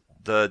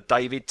the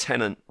David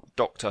Tennant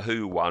Doctor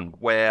Who one,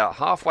 where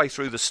halfway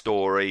through the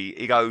story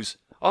he goes,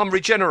 I'm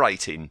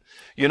regenerating,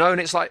 and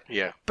it's like,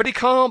 but he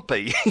can't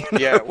be.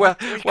 We're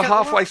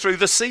halfway through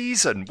the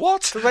season.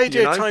 What? The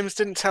Radio Times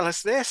didn't tell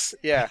us this.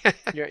 Yeah,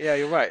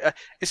 you're right.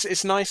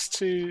 It's nice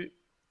to.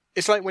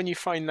 It's like when you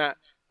find that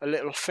a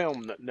little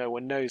film that no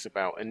one knows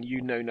about, and you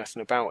know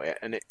nothing about it,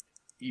 and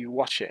you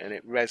watch it and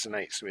it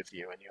resonates with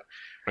you,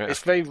 and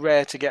it's very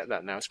rare to get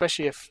that now,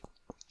 especially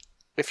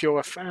if you're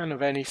a fan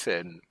of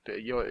anything.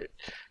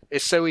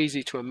 It's so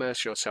easy to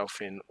immerse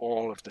yourself in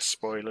all of the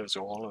spoilers,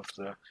 all of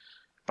the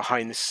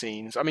behind the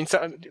scenes. I mean,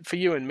 so for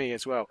you and me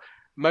as well,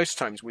 most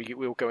times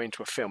we'll go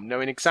into a film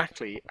knowing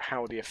exactly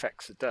how the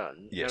effects are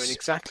done, knowing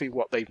exactly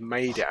what they've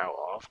made it out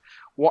of,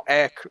 what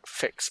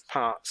airfix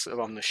parts are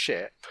on the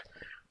ship.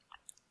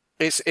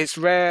 It's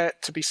rare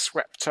to be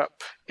swept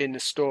up in the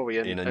story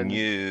and in a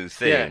new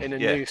thing. Yeah, in a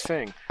new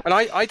thing. And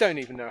I don't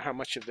even know how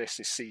much of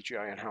this is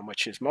CGI and how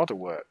much is model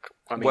work.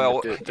 I mean,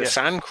 the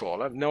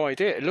sandcrawler, I have no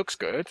idea. It looks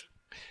good.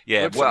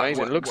 Yeah, it looks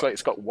amazing. It looks like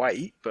it's got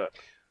weight, but...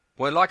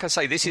 Well, like I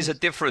say, this is a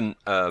different,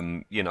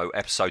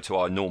 episode to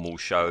our normal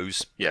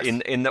shows. Yes.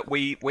 In that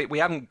we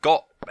haven't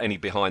got any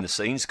behind the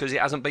scenes because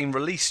it hasn't been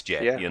released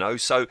yet.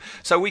 So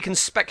we can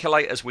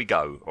speculate as we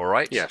go. All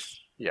right. Yes.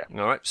 Yeah.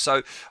 All right.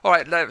 So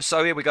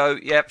So here we go.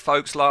 Yeah,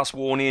 folks. Last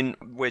warning.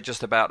 We're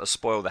just about to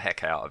spoil the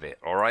heck out of it.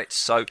 All right.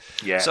 So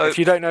yeah. So if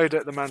you don't know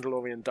that the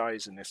Mandalorian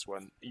dies in this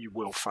one, you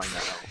will find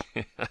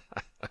that out.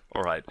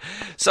 All right.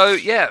 So,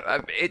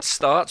 it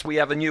starts. We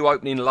have a new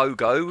opening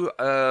logo.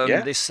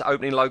 This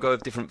opening logo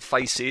of different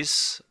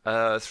faces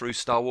through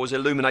Star Wars,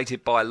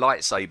 illuminated by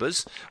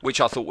lightsabers,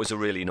 which I thought was a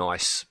really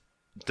nice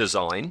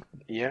design.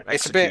 Yeah.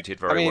 Executed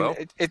very well.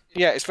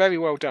 It's very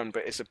well done,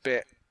 but it's a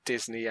bit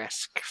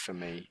Disney-esque for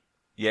me.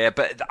 Yeah,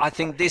 but I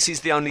think this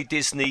is the only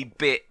Disney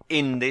bit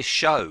in this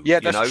show.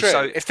 Yeah, that's true.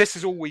 So if this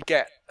is all we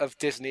get of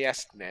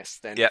Disney-esqueness,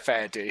 then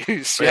fair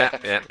dues.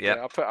 Yeah.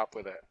 I'll put up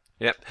with it.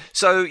 Yep.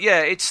 So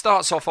it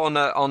starts off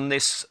on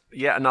this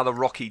yet another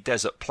rocky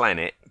desert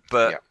planet,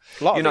 but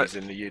a lot of these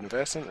in the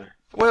universe, aren't there?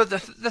 Well, the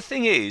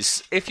thing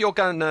is, if you're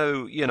going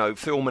to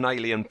film an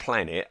alien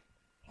planet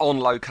on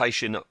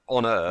location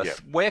on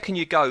Earth, where can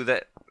you go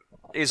that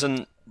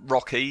isn't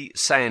rocky,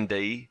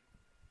 sandy,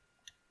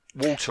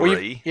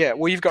 watery?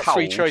 Well, you've got cold?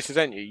 3 choices,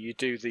 haven't you? You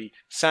do the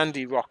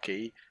sandy,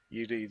 rocky,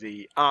 you do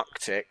the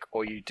Arctic,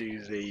 or you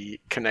do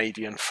the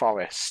Canadian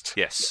forest.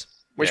 Yes.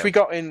 Which we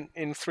got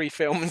in 3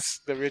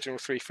 films, the original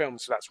 3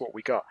 films, so that's what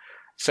we got.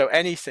 So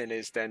anything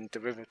is then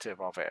derivative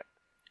of it.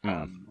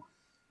 I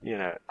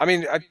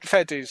mean,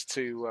 fair dues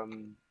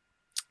to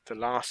the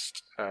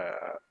last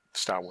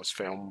Star Wars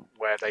film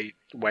where they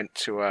went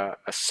to a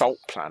salt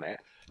planet.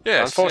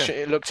 Yes.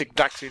 Unfortunately, it looked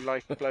exactly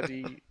like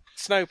bloody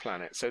snow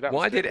planet. So that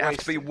why was a did bit it have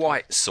to be wasted.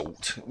 white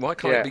salt? Why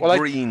can't Yeah, it be well,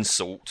 green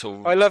salt?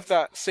 Or I love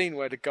that scene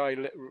where the guy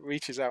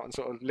reaches out and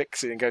sort of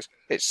licks it and goes,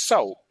 "It's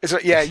salt." It's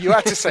like, yeah, you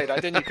had to say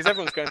that, didn't you? Because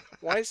everyone's going,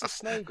 "Why is the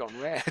snow gone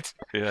red?"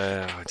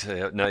 yeah, I tell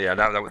you, no, yeah,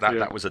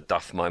 that was a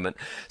duff moment.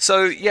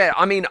 So yeah,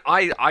 I mean,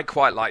 I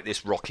quite like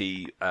this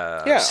rocky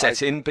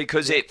setting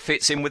because it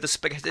fits in with the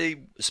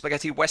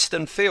spaghetti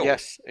western feel.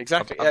 Yes,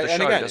 exactly. Of the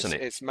and show, again, doesn't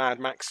it? it's Mad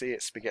Maxy,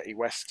 it's spaghetti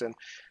western.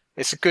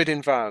 It's a good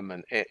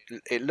environment.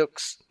 It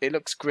looks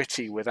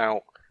gritty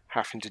without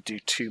having to do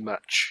too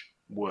much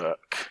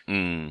work.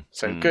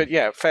 So good,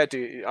 yeah, fair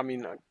do. I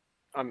mean,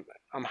 I'm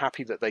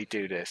happy that they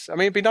do this. I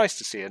mean, it'd be nice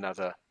to see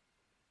another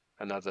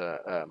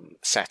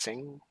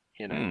setting.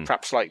 You know,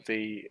 perhaps like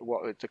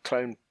where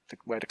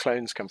the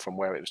clones come from,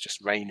 where it was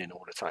just raining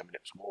all the time and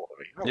it was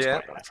watery. That was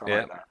quite nice. I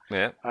like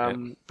that. Yeah.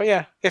 But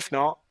yeah, if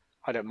not,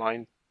 I don't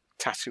mind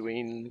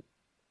Tatooine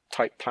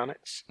type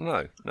planets.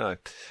 No.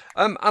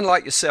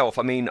 Unlike yourself,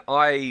 I mean,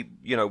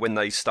 when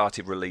they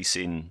started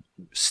releasing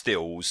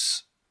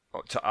stills,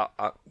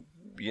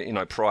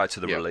 prior to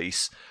the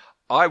release,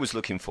 I was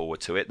looking forward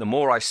to it. The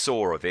more I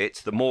saw of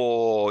it, the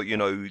more,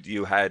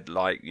 you had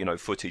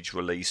footage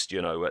released,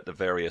 at the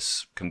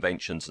various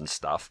conventions and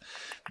stuff.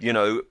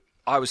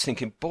 I was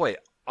thinking, boy,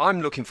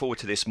 I'm looking forward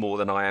to this more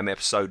than I am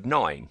episode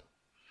 9.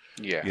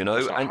 Yeah,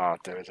 it's not hard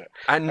though, is it?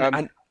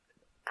 And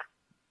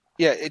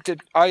yeah, it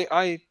did.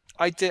 I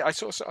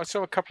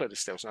saw a couple of the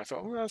stills and I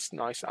thought, oh, that's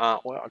nice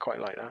artwork. I quite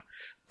like that.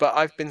 But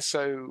I've been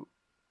so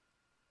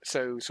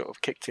sort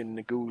of kicked in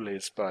the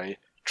ghoulies by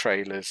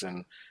trailers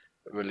and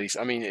release.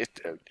 I mean,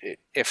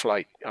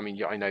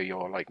 I know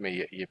you're like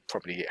me. You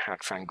probably had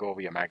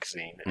Fangoria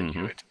magazine,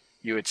 and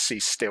you would see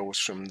stills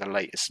from the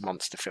latest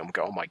monster film.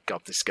 Go, oh my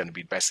god, this is going to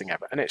be the best thing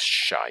ever, and it's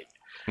shite.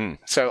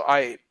 So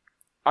I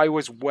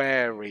was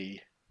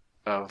wary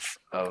of.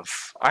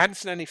 I hadn't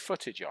seen any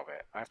footage of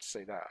it. I have to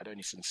say that I'd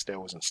only seen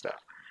stills and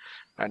stuff.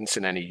 I hadn't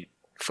seen any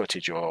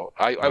footage,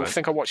 I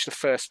think I watched the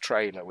first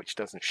trailer, which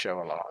doesn't show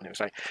a lot, and it was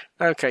like,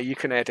 okay, you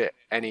can edit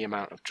any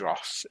amount of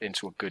dross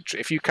into a good.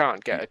 If you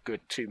can't get a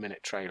good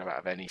 2-minute trailer out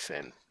of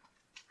anything,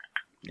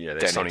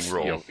 there's something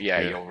wrong.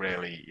 You're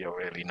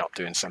really not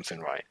doing something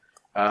right.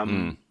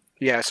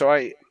 Yeah, so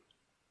I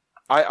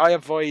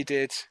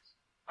avoided.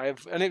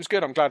 And it was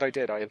good. I'm glad I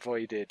did. I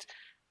avoided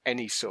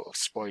any sort of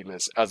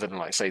spoilers other than,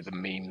 like, say, the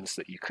memes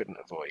that you couldn't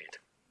avoid.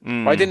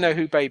 I didn't know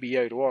who Baby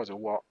Yoda was or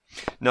what.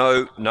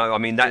 No. I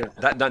mean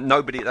that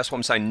nobody. That's what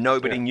I'm saying.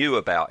 Nobody knew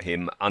about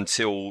him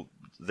until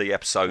the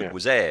episode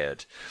was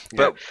aired.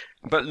 But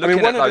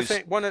looking at those,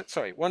 one of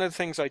the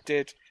things I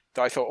did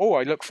that I thought,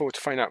 I look forward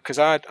to finding out, because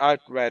I'd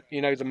read, the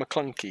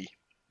McClunky.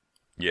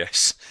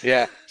 Yes.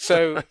 Yeah.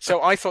 So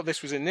I thought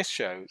this was in this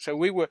show. So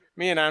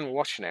me and Anne were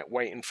watching it,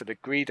 waiting for the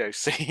Greedo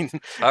scene.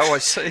 Oh, I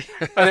see.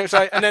 And it was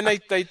like, and then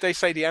they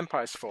say the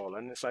Empire's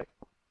fallen. It's like,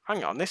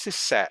 hang on, this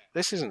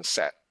isn't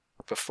set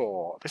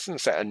before. This isn't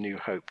set a New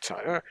Hope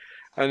time.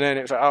 And then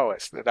it was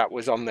like, that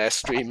was on their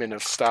streaming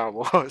of Star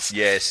Wars.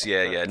 Yes,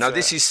 yeah. No,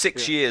 this is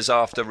 6 years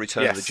after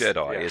Return of the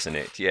Jedi, isn't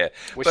it? Yeah.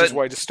 Which is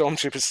why the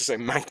Stormtroopers are so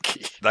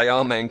manky. They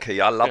are manky.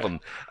 I love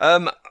them.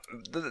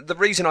 The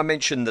reason I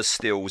mentioned the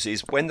stills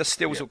is when the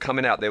stills were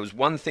coming out, there was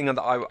one thing that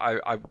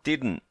I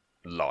didn't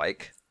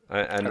like,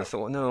 and I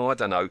thought, no, I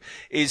don't know,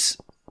 is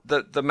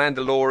that the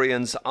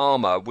Mandalorian's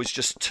armor was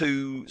just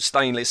too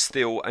stainless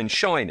steel and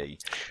shiny.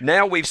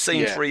 Now we've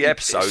seen 3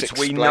 episodes,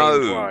 we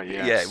know,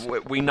 why,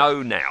 we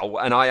know now,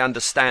 and I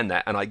understand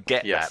that, and I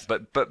get that.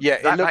 But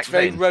it looked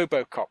very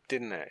RoboCop,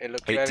 didn't it? It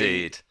looked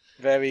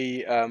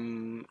very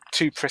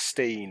too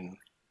pristine.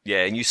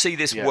 Yeah, and you see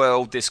this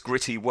world, this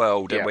gritty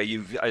world, where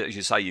as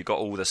you say, you've got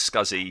all the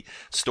scuzzy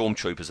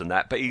stormtroopers and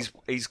that, but he's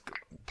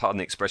pardon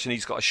the expression,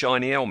 he's got a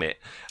shiny helmet.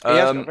 He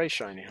has got a very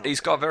shiny helmet. He's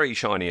got a very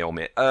shiny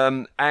helmet.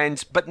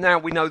 But now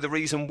we know the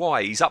reason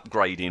why. He's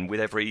upgrading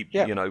with every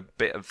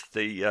bit of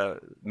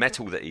the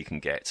metal that he can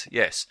get.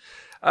 Yes.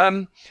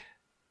 And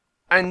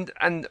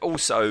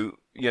also,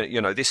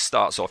 this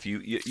starts off,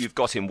 you've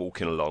got him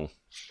walking along.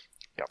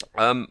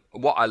 Yep.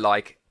 What I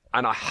like,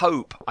 and I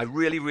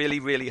really, really,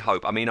 really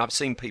hope. I mean, I've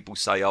seen people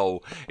say,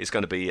 it's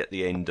going to be at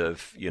the end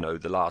of,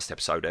 the last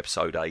episode,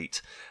 episode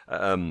 8.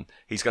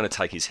 He's going to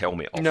take his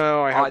helmet off.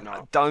 No, I hope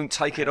not. Don't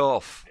take it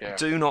off. Yeah.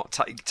 Do not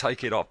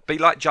take it off. Be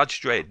like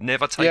Judge Dredd.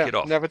 Never take it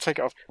off. Never take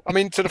it off. I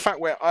mean, to the fact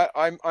where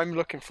I'm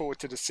looking forward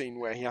to the scene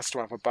where he has to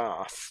have a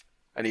bath,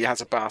 and he has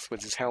a bath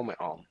with his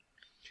helmet on.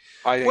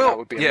 I think that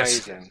would be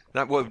amazing.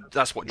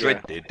 That's what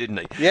Dredd did, didn't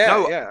he?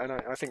 Yeah, and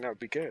I think that would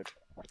be good.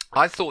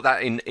 I thought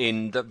that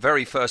in the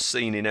very first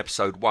scene in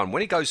episode 1, when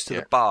he goes to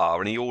the bar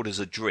and he orders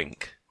a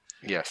drink.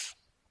 Yes.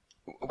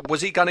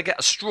 Was he going to get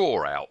a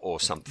straw out or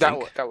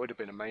something? That would have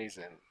been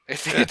amazing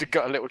if he had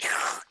got a little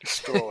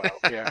straw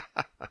out. Yeah.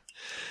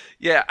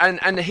 Yeah,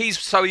 and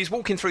he's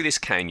walking through this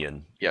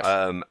canyon. Yes.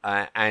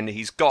 And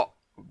he's got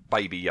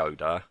Baby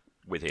Yoda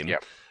with him.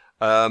 Yep.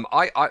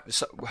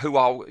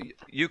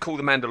 You call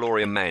the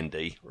Mandalorian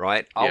Mandy,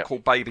 right? I'll call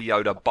Baby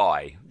Yoda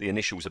Bai. The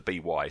initials are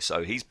BY,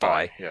 so he's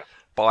Bai. Yeah.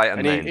 Bai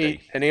and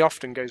Mandy. He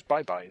often goes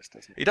bye-byes,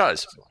 doesn't he? He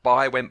does.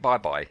 Bai went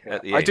bye-bye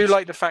at the end. I do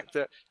like the fact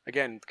that,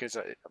 again, because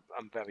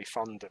I'm very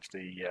fond of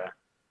the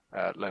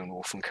Lone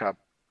Wolf and Cub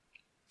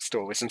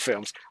stories and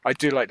films, I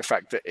do like the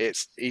fact that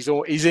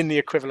he's in the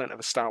equivalent of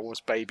a Star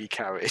Wars baby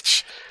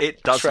carriage.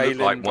 It does look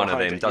like one of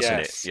them, doesn't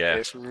it? Yeah,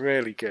 it's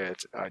really good.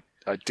 I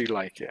do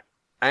like it.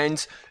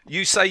 And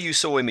you say you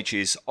saw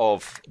images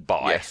of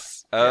Bai.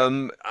 Yes.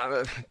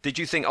 Did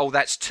you think,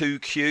 that's too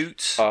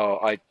cute? Oh,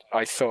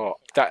 I thought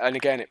that, and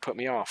again, it put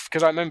me off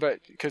because I remember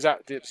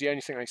that was the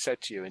only thing I said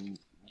to you, and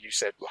you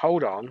said,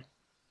 "Hold on,"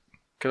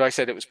 because I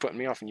said it was putting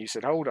me off, and you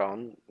said, "Hold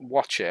on,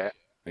 watch it.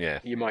 Yeah,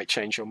 you might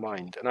change your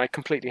mind," and I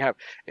completely have.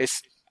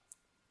 It's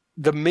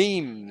the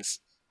memes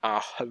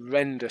are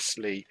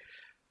horrendously.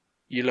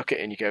 You look at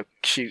it and you go,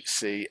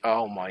 cutesy.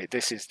 Oh my,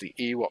 this is the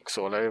Ewoks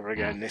all over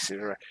again. This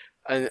is.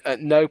 And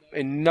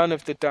in none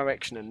of the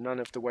direction and none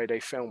of the way they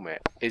film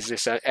it is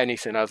this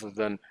anything other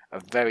than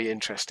a very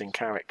interesting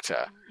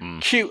character.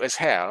 Cute as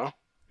hell.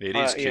 It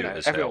is cute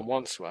as hell. Everyone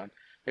wants one.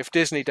 If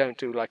Disney don't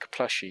do like a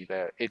plushie,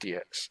 they're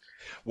idiots.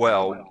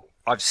 Well,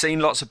 I've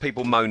seen lots of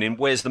people moaning,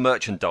 where's the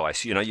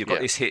merchandise? You've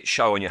got this hit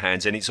show on your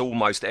hands, and it's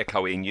almost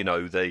echoing,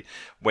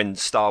 when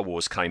Star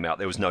Wars came out,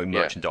 there was no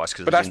merchandise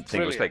because they didn't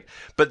think it was big.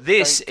 But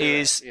this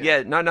is,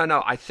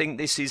 no. I think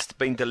this is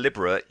been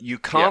deliberate. You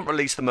can't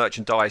release the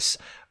merchandise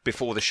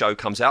before the show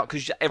comes out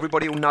because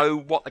everybody will know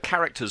what the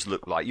characters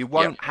look like. You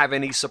won't have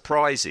any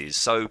surprises.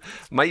 So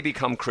maybe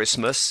come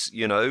Christmas,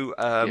 you're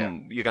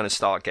going to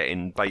start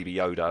getting Baby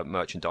Yoda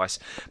merchandise.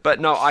 But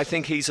no, I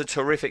think he's a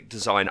terrific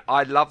design.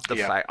 I love the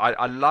fact,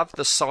 I love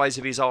the size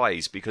of his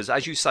eyes because,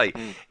 as you say,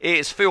 it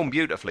is filmed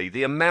beautifully.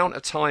 The amount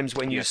of times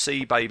when you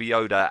see Baby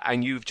Yoda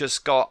and you've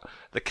just got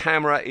the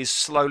camera is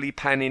slowly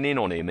panning in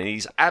on him and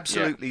he's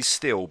absolutely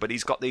still, but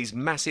he's got these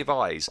massive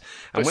eyes.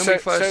 And when we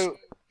first...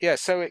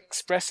 so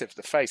expressive,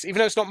 the face, even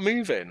though it's not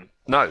moving.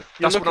 No,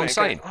 that's what I'm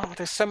saying. Going,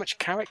 there's so much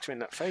character in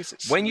that face.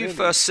 When you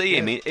first see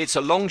him, it's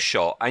a long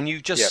shot, and you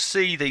just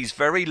see these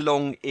very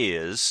long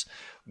ears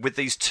with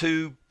these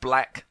two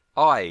black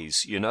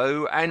eyes,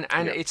 and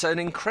it's an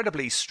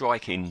incredibly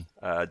striking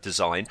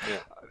design.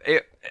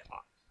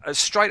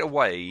 Straight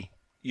away,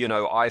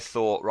 I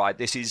thought, right,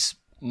 this is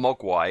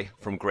Mogwai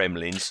from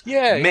Gremlins,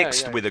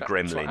 mixed with a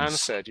gremlin. Anne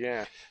said,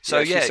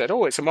 So she said,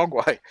 "Oh, it's a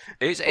Mogwai."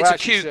 It's a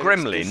cute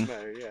gremlin,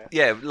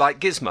 Gizmo,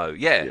 like Gizmo,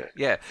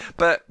 yeah.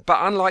 But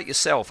unlike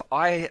yourself,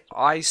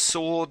 I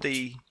saw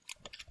the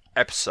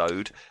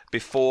episode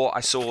before I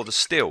saw the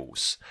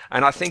stills,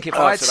 and I think if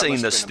I'd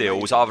seen the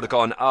stills, I would have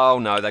gone, "Oh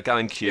no, they're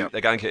going cute.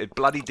 They're going cute.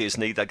 Bloody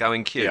Disney, they're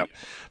going cute."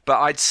 But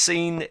I'd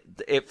seen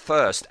it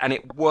first, and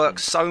it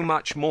works so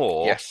much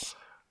more. Yes.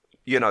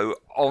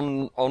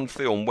 On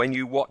film when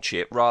you watch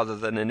it rather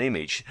than an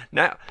image.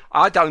 Now,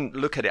 I don't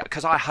look at it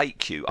because I hate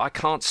cute. I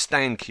can't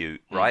stand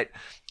cute, right?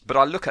 But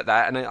I look at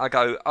that and I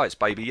go, oh, it's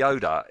Baby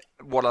Yoda.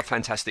 What a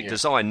fantastic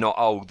design. Not,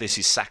 oh, this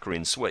is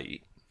saccharine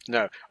sweet.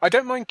 No, I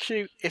don't mind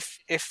cute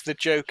if the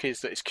joke is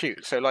that it's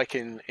cute. So like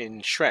in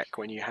Shrek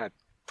when you had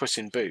Puss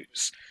in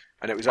Boots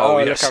and it was,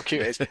 look how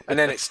cute it is. And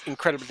then it's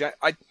incredibly...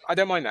 I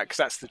don't mind that because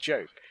that's the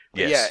joke.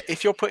 Yes. Yeah,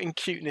 if you're putting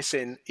cuteness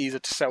in either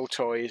to sell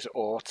toys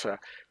or to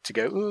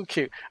go, ooh,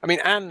 cute. I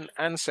mean,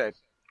 Anne said,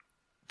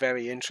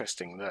 very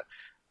interesting, that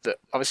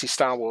obviously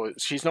Star Wars,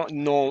 she's not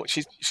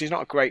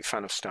a great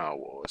fan of Star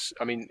Wars.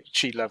 I mean,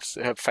 she loves,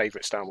 her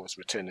favourite Star Wars,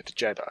 Return of the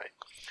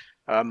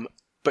Jedi.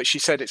 But she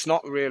said it's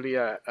not really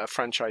a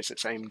franchise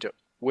that's aimed at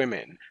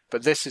women,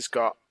 but this has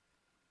got,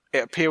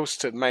 it appeals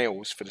to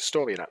males for the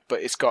story,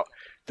 but it's got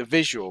the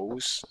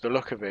visuals, the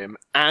look of him,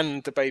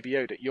 and the Baby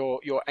Yoda.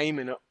 You're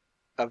aiming at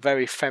a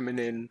very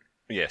feminine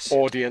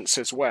audience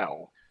as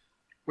well,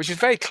 which is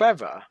very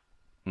clever.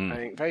 I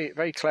think very,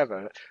 very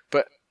clever.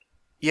 But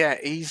yeah,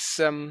 he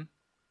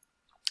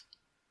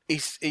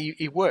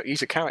works.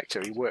 He's a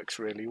character. He works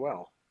really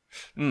well.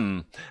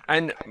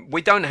 And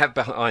we don't have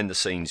behind the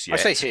scenes yet.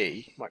 I say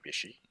he, might be a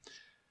she.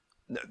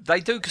 They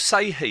do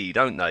say he,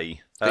 don't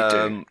they? They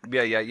do.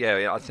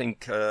 Yeah. I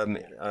think.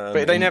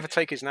 But they never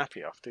take his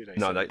nappy off, do they?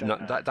 No,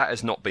 that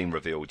has not been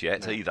revealed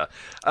yet either.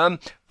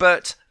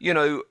 But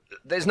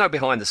there's no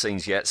behind the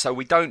scenes yet, so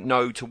we don't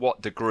know to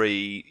what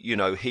degree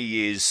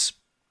he is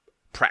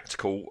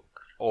practical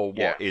or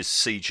what is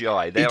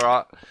CGI.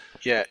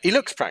 He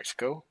looks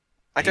practical.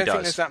 I don't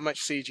think there's that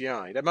much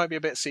CGI. There might be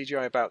a bit of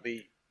CGI about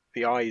the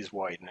eyes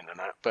widening and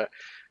that, but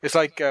it's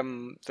like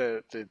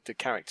the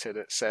character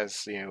that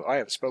says, I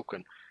have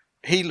spoken.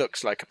 He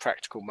looks like a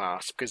practical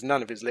mask because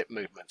none of his lip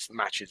movements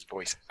match his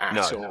voice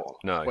at all.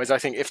 No. Whereas I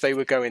think if they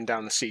were going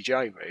down the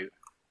CGI route,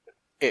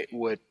 it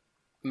would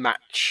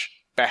match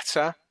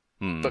better.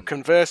 But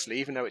conversely,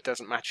 even though it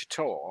doesn't match at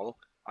all,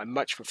 I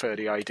much prefer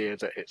the idea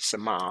that it's a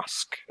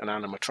mask, an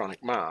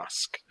animatronic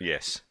mask.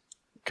 Yes.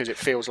 Because it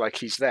feels like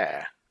he's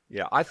there.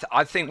 Yeah,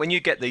 I think when you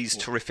get these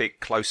terrific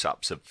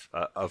close-ups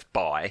of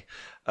Bai,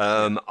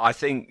 I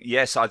think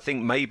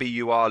maybe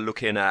you are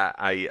looking at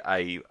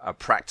a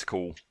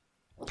practical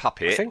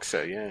puppet. I think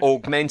so, yeah.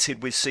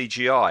 Augmented with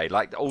CGI,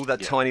 like all the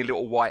tiny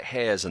little white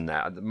hairs and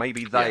that.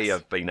 Maybe they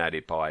have been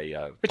added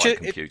by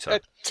computer.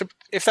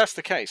 If that's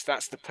the case,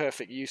 that's the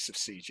perfect use of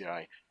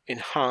CGI.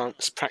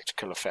 Enhance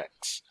practical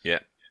effects. Yeah.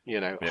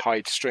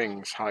 Hide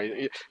strings,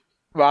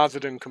 rather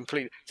than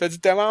complete. So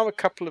there are a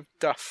couple of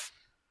duff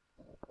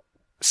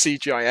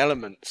CGI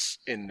elements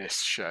in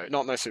this show,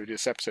 not necessarily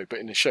this episode, but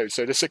in the show.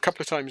 So there's a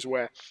couple of times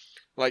where,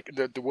 like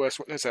the worst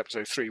one, there's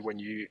episode 3 when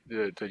you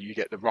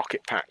get the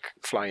rocket pack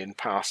flying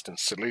past and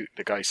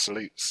the guy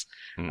salutes.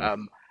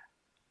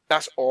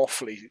 That's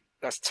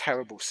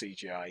terrible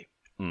CGI.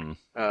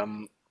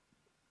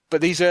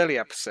 But these early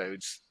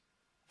episodes,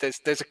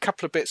 there's a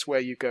couple of bits where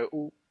you go,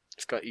 oh,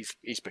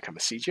 he's become a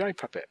CGI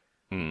puppet.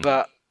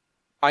 But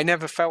I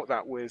never felt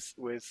that with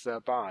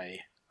Bai.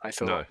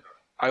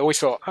 I always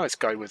thought, it's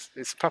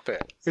a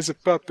puppet. It's a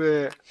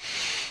puppet.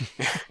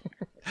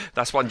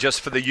 That's one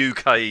just for the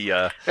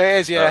UK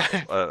it is,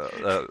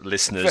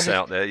 listeners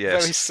out there.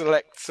 Yes, very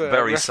select.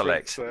 Very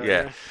select.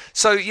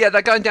 So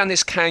they're going down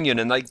this canyon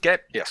and they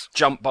get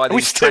jumped by these.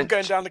 We're still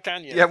going down the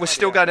canyon. Yeah, we're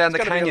still going down the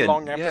canyon. canyon. Be a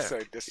long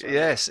episode. This one.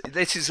 Yes,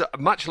 this is a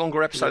much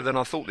longer episode than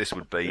I thought this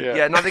would be.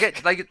 Yeah, no,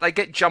 they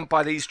get jumped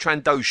by these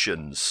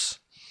Trandoshans.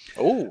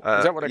 Oh, is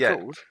that what they're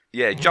called?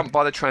 Yeah, jumped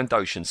by the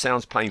Trandoshans.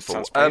 Sounds painful.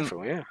 Sounds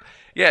painful. Yeah.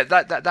 Yeah,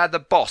 they're the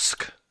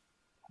Bosk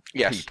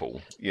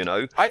people,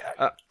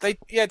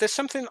 there's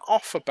something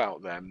off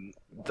about them.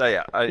 They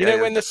are.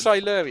 When the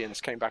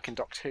Silurians came back in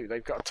Doctor Who,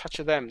 they've got a touch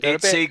of them.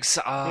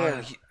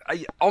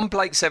 On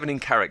Blake Seven in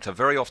character,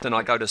 very often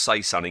I go to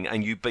say something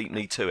and you beat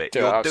me to it.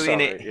 You're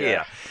doing it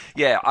here.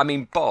 Yeah, I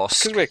mean,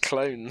 Bosk... Because we're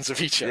clones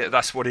of each other. Yeah,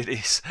 that's what it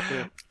is.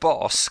 Yeah.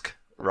 Bosk,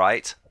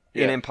 right,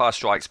 in Empire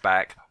Strikes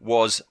Back,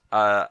 was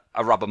a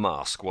rubber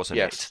mask, wasn't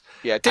it?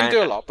 Yeah, it didn't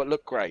do a lot, but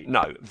looked great.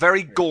 No,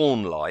 very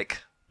Gorn-like.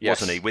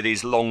 Wasn't he, with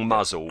his long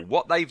muzzle?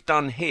 What they've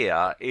done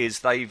here is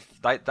they've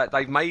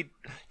made,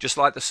 just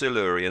like the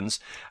Silurians,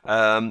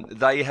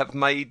 they have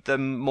made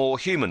them more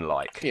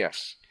human-like.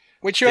 Yes,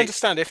 which you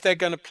understand if they're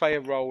going to play a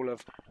role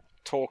of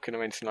talking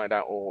or anything like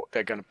that, or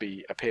they're going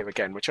to appear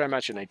again, which I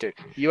imagine they do.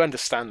 You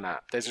understand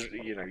that there's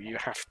you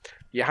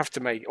have to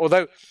make.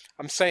 Although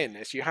I'm saying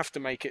this, you have to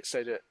make it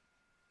so that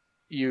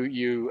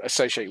you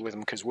associate with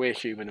them because we're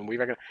human and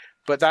we're.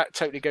 But that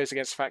totally goes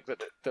against the fact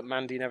that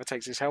Mandy never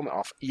takes his helmet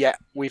off. Yet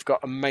we've got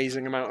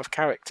amazing amount of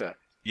character.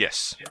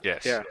 Yes.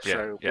 Weird.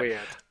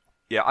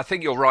 Yeah, I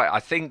think you're right. I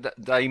think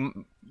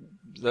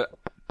that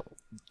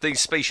these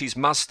species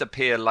must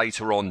appear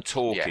later on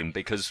talking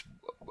because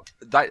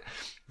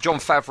Jon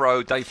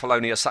Favreau, Dave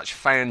Filoni are such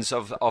fans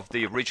of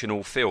the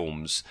original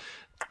films.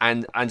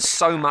 And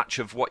so much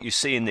of what you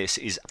see in this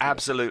is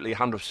absolutely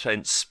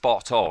 100%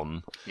 spot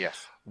on.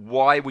 Yes.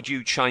 Why would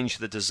you change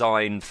the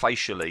design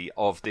facially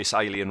of this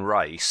alien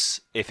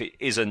race if it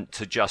isn't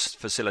to just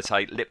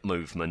facilitate lip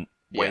movement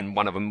when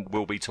one of them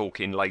will be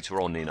talking later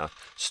on in a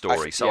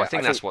story? I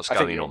think that's what's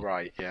going on.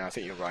 Right. Yeah, I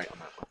think you're right on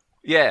that one.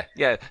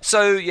 Yeah.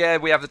 So,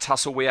 we have the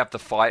tussle, we have the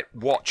fight,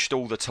 watched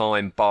all the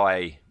time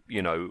by...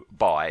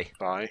 Bye.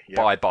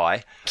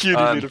 Cutie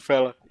little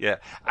fella. Yeah.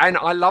 And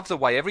I love the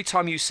way every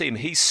time you see him,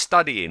 he's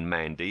studying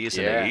Mandy,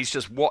 isn't he? He's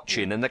just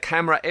watching. And the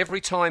camera,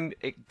 every time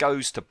it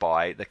goes to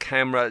Bye, the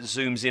camera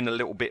zooms in a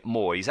little bit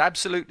more. He's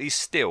absolutely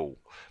still,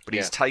 but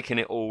he's taking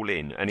it all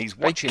in. And he's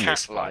watching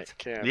this fight.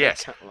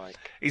 Yes.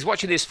 He's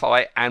watching this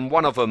fight, and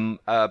one of them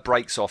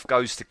breaks off,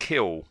 goes to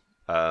kill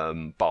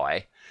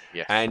Bye.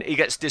 Yes. And he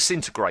gets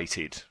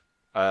disintegrated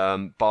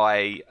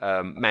by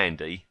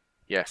Mandy.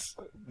 Yes,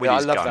 I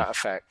love that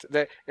effect.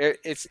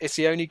 It's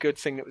the only good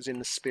thing that was in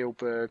the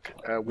Spielberg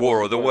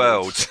War of the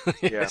Worlds.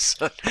 Yes,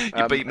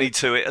 you beat me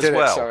to it as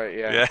well. Sorry,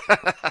 yeah.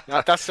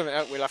 No, that's something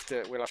we'll have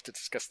to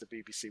discuss the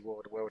BBC War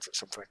of the Worlds at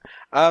some point.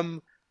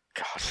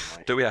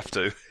 God, do we have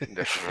to?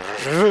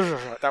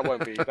 That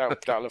won't be.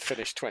 That'll have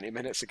finished 20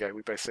 minutes ago.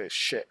 We both say it's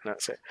shit, and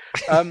that's it.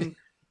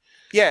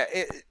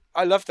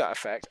 I love that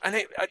effect, and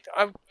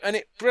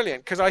it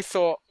brilliant because I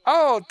thought,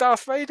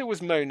 Darth Vader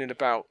was moaning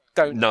about.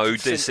 No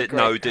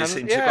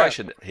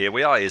disintegration. Here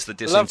we are. Is the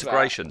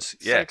disintegrations?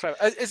 So clever.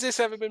 Has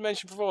this ever been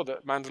mentioned before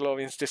that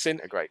Mandalorians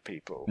disintegrate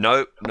people?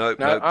 No. Oh,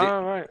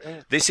 right.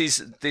 Yeah. This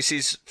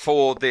is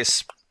for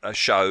this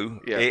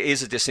show. Yeah. It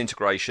is a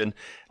disintegration.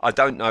 I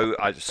don't know.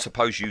 I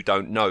suppose you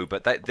don't know,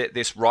 but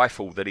this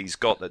rifle that he's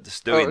got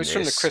that's doing this. It was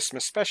from the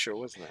Christmas special,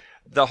 wasn't it?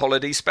 The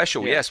holiday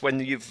special, yes. When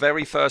the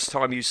very first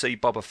time you see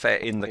Boba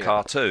Fett in the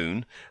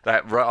cartoon,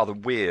 that rather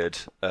weird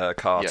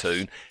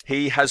cartoon,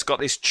 he has got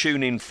this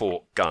tuning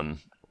fork gun.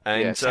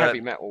 And, it's a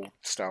heavy metal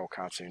style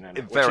cartoon, isn't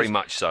it? Very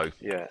much so.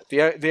 Yeah.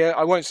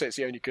 I won't say it's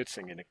the only good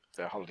thing in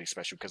the holiday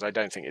special because I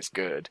don't think it's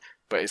good,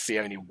 but it's the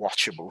only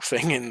watchable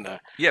thing in the.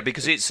 Yeah,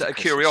 because it's a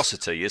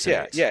curiosity, isn't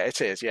it? Yeah, it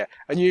is. Yeah,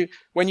 and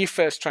when you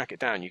first track it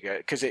down, you go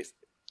because it's.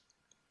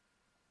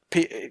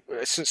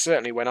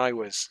 Certainly, when I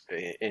was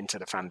into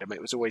the fandom,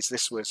 it was always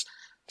this was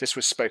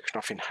spoken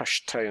of in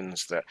hushed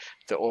tones that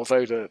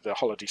although the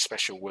holiday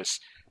special was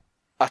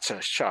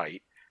utter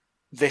shite.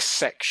 This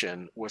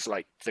section was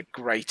like the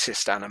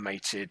greatest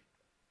animated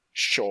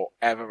short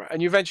ever.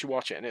 And you eventually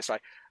watch it and it's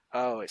like,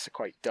 oh, it's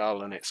quite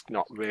dull and it's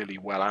not really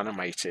well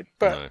animated,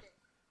 but No.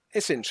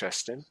 it's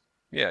interesting.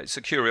 Yeah, it's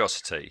a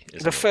curiosity,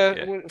 isn't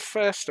The it?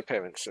 first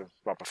appearance of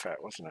Boba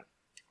Fett, wasn't it?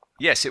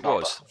 Yes, it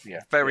was.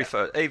 Yeah, Very yeah.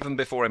 first, even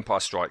before Empire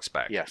Strikes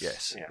Back.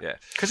 Yes, Yeah.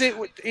 Because it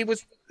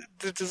was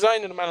the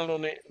design of the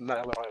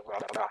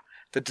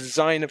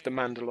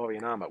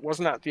Mandalorian armor.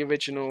 Wasn't that the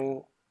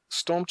original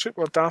Stormtrooper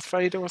or Darth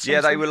Vader or something?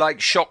 Yeah, they were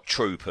like shock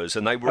troopers,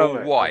 and they were all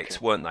right, white,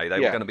 okay. weren't they? They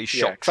were going to be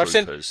shock 'Cause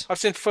troopers. I've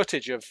seen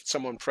footage of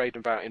someone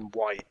parading about in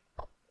white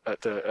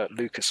at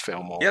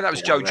Lucasfilm. Yeah, that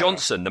was or Joe whatever.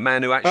 Johnson, the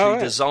man who actually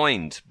right.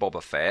 designed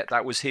Boba Fett.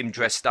 That was him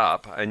dressed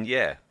up, and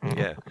yeah.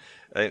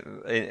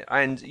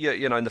 And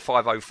you know, in the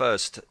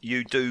 501st,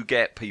 you do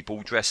get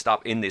people dressed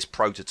up in this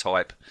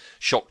prototype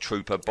shock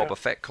trooper Boba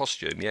Fett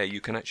costume. Yeah,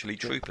 you can actually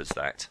troop as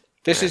that.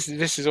 This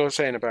is all I'm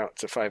saying about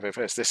the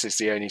 501st. This is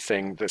the only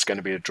thing that's going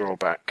to be a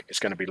drawback. It's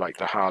going to be like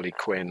the Harley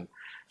Quinn.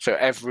 So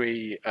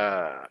every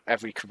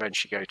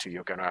convention you go to,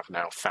 you're going to have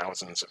now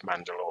thousands of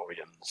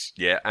Mandalorians.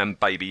 Yeah, and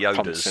Baby Yodas.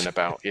 Pouncing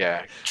about,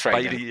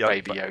 training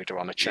Baby Yoda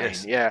on a chain.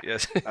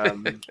 Yes.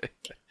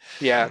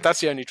 Yeah, that's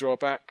the only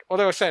drawback.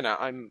 Although I was saying that,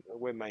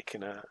 we're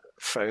making a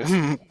faux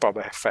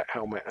Boba Fett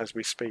helmet as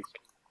we speak.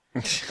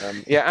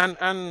 And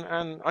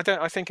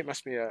I think it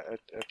must be a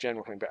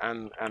general thing, but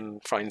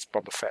Anne finds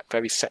Boba Fett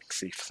very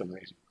sexy for some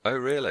reason. Oh,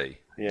 really?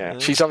 Yeah,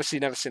 she's obviously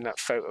never seen that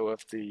photo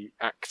of the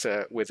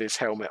actor with his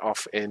helmet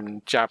off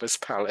in Jabba's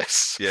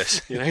palace.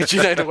 Yes. Do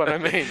you know what I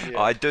mean? Yeah.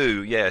 I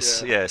do.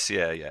 Yes.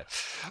 Yeah.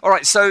 All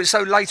right. So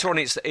later on,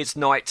 it's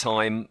night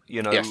time.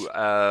 You know, Yes.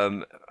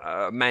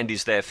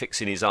 Mandy's there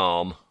fixing his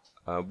arm,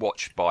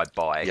 watched by.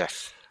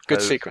 Yes.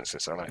 Good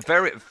sequences, I like.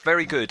 Very,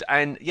 very good,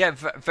 and yeah,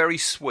 very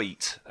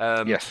sweet.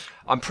 Yes.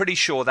 I'm pretty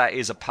sure that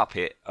is a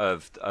puppet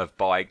of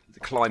Bai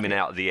climbing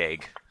out of the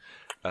egg.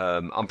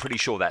 I'm pretty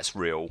sure that's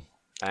real.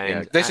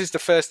 And this is the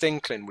first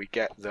inkling we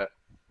get that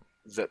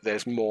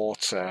there's more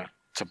to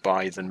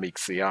Bai than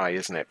meets the eye,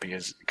 isn't it?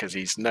 Because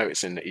he's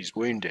noticing that he's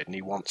wounded and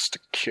he wants to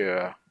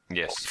cure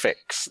or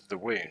fix the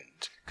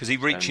wound. Because he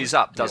reaches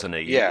up, doesn't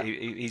he? Yeah.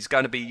 He's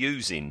going to be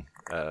using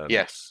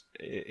yes.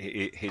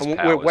 his and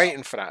powers. we're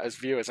waiting for that as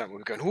viewers, aren't we?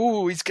 We're going,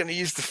 ooh, he's going to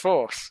use the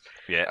Force.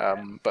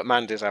 Yeah. But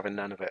Mandy's having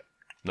none of it.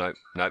 No.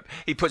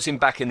 He puts him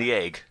back in the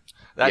egg.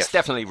 That's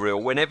definitely real.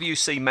 Whenever you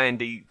see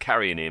Mandy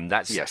carrying him,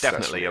 that's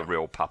definitely a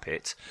real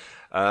puppet.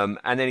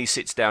 And then he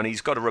sits down.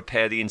 He's got to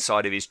repair the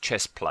inside of his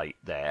chest plate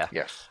there.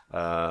 Yes.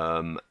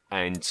 And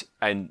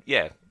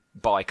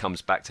Bai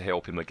comes back to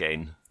help him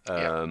again.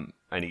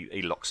 And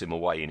he locks him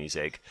away in his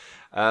egg.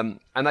 And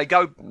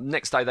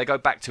next day they go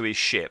back to his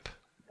ship.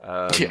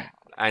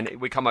 And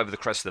we come over the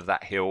crest of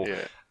that hill.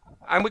 Yeah.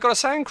 And we've got a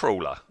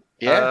sandcrawler.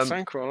 Yeah,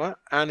 sandcrawler.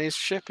 And his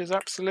ship is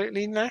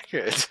absolutely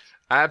knackered.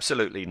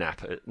 Absolutely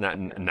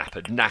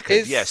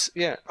knackered. Yes.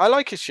 Yeah, I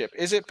like his ship.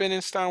 Is it been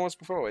in Star Wars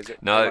before? Is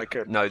it? No.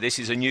 This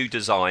is a new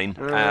design.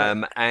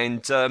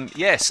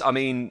 Yes, I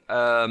mean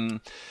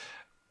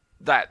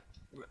that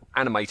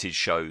animated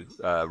show,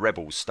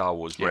 Rebels, Star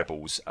Wars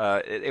Rebels.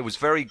 It was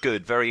very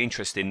good, very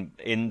interesting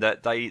in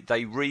that they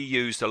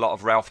reused a lot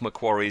of Ralph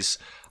McQuarrie's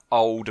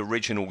old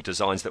original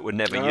designs that were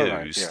never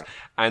used,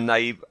 and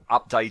they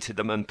updated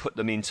them and put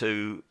them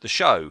into the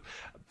show.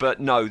 But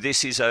no,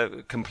 this is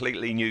a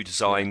completely new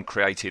design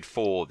created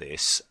for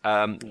this,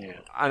 and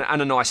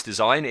a nice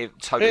design. It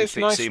totally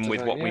fits in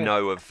with what we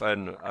know of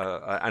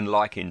and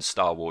like in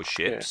Star Wars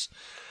ships.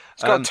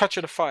 It's got a touch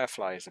of the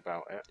Fireflies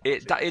about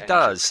it. It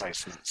does.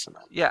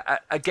 Yeah.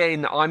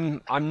 Again,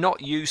 I'm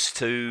not used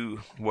to.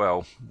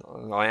 Well,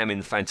 I am in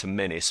the Phantom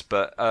Menace,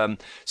 but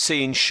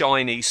seeing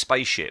shiny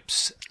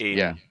spaceships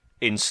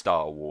in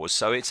Star Wars,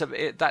 so that's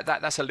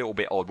a little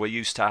bit odd. We're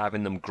used to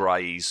having them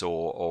greys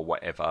or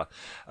whatever.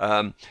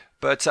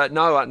 But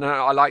no,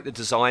 I like the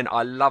design.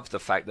 I love the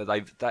fact that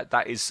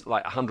that is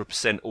like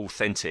 100%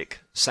 authentic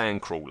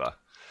sandcrawler.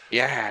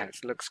 Yeah, it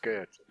looks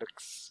good.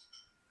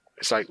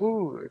 It's like,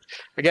 ooh,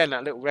 again,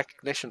 that little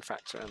recognition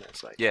factor, and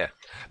it's like,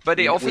 but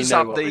it offers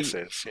up but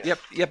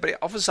it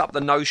offers up the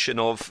notion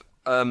of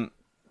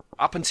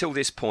up until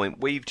this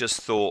point, we've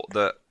just thought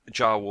that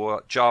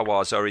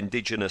Jawas are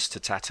indigenous to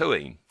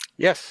Tatooine.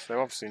 Yes, they're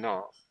obviously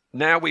not.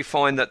 Now we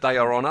find that they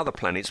are on other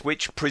planets,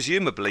 which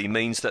presumably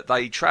means that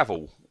they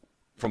travel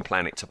from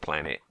planet to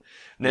planet.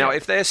 Now,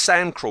 if their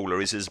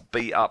sandcrawler is as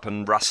beat up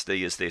and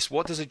rusty as this,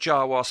 what does a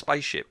Jawa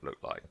spaceship look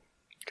like?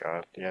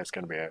 God, it's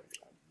going to be a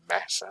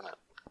mess, isn't it?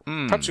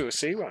 Perhaps we'll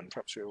see one.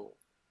 Perhaps we'll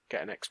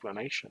get an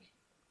explanation.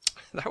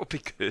 That would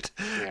be good.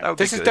 Yeah.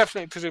 This is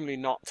definitely, presumably,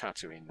 not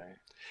Tatooine, though.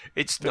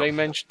 It's not.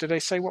 Did they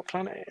say what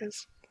planet it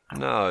is?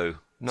 No.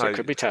 So it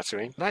could be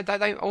Tatooine.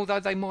 Although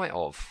they might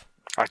have.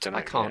 I don't know.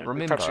 I can't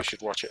remember. Perhaps we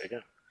should watch it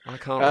again. I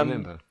can't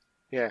remember.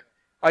 Yeah,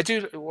 I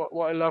do.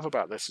 What I love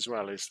about this as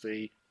well is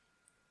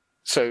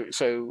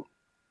so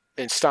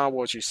in Star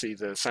Wars you see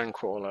the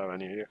sandcrawler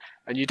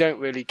and you don't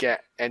really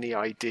get any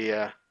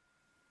idea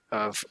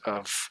of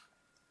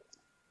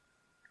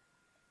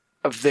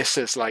of this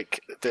as like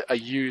a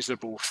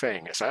usable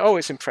thing. It's like, oh,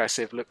 it's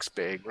impressive, looks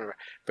big,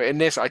 but in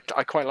this, I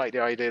quite like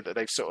the idea that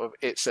they've sort of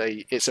it's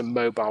a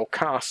mobile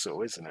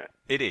castle, isn't it?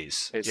 It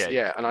is.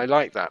 Yeah, and I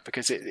like that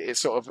because it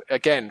sort of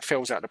again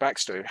fills out the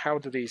backstory. How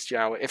do these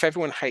Jawas? If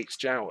everyone hates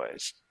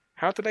Jawas,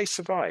 how do they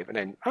survive? And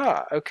then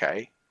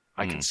okay,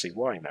 I can see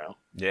why now.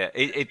 Yeah,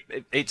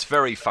 it's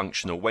very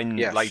functional. When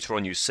later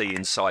on you see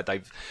inside,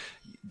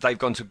 they've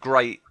gone to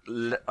great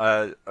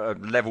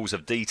levels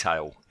of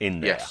detail in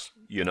there. Yes.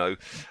 You know,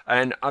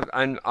 and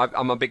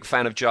I'm a big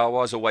fan of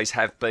Jawas, always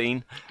have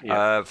been.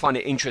 Yeah. Find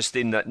it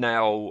interesting that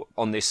now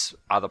on this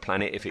other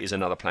planet, if it is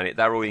another planet,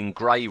 they're all in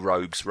grey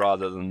robes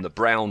rather than the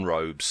brown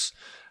robes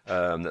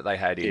that they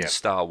had in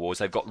Star Wars.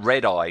 They've got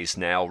red eyes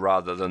now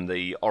rather than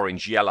the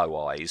orange-yellow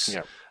eyes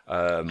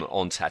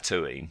on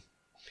Tatooine.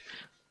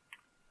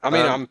 I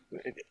mean,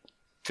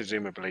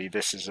 presumably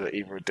this is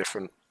either a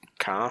different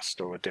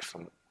cast or a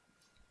different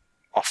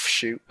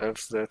offshoot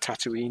of the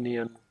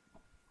Tatooinean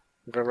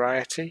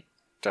variety.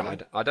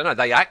 I don't know.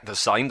 They act the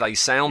same. They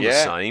sound the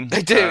same.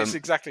 They do. It's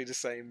exactly the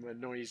same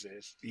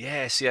noises.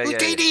 Yes,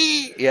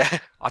 Yeah.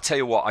 I tell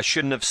you what, I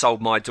shouldn't have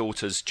sold my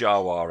daughter's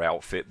Jawa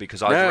outfit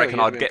because I reckon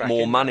I'd get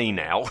more money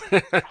now.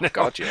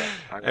 God, yeah.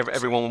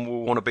 Everyone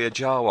will want to be a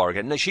Jawa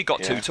again. No, she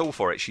got too tall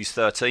for it. She's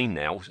 13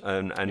 now,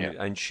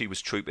 and she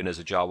was trooping as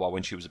a Jawa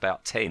when she was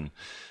about 10.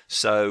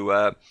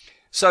 So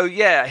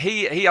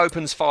he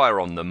opens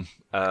fire on them.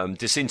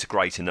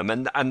 Disintegrating them,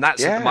 and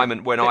that's at the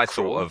moment when I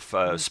thought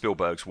of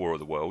Spielberg's War of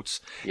the Worlds.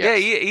 Yes.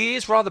 Yeah, he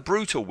is rather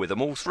brutal with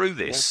them all through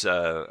this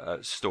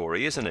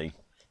story, isn't he?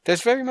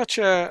 There's very much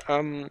a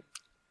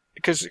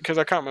because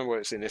I can't remember whether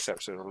it's in this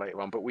episode or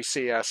later on, but we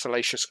see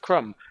Salacious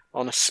Crumb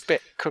on a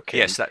spit cooking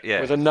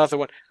with another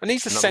one, and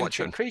these are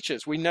sentient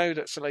creatures. We know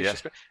that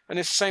Salacious, and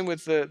it's the same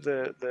with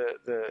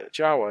the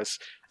Jawas.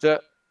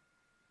 That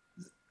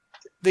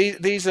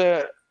these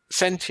are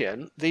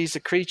sentient, these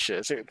are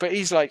creatures, but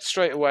he's like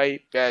straight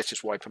away, let's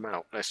just wipe them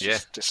out, let's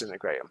just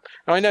disintegrate them.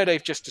 Now I know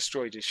they've just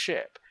destroyed his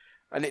ship,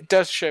 and it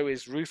does show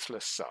his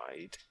ruthless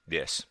side.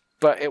 Yes,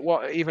 but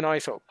even I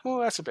thought,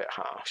 that's a bit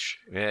harsh.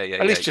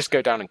 At least just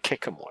go down and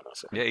kick him one or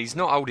something. Yeah, he's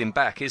not holding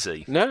back, is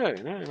he? No,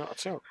 not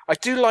at all. I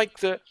do like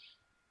that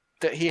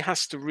he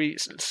has to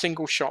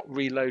single shot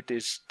reload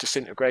his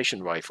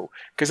disintegration rifle,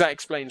 because that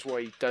explains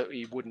why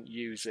he wouldn't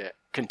use it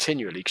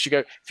continually. Because you go,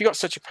 if you got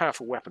such a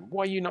powerful weapon,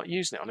 why are you not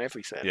using it on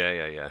everything?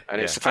 Yeah.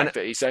 And it's the fact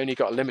that he's only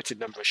got a limited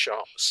number of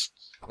shots.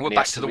 We're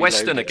back to the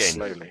Western again.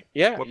 Slowly.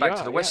 Yeah, we're back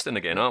to the Western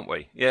again, aren't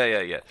we?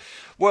 Yeah.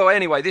 Well,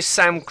 anyway, this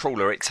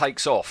sandcrawler, it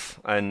takes off,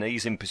 and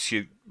he's in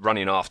pursuit,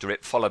 running after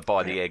it, followed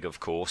by the egg, of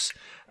course.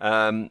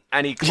 And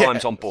he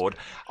climbs on board.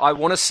 I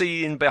want to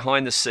see in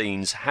behind the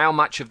scenes how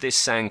much of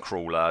this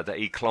sandcrawler that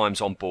he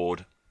climbs on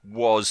board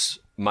was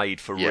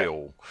made for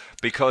real,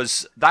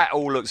 because that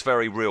all looks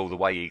very real, the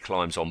way he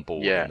climbs on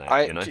board. Yeah, and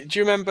that, you know? Do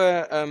you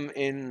remember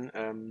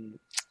in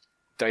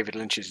David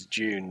Lynch's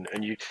Dune,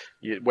 and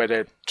where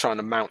they're trying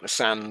to mount the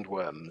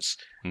sandworms,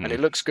 and it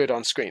looks good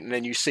on screen, and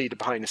then you see the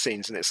behind the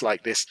scenes, and it's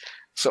like this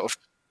sort of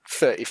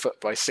 30-foot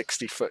by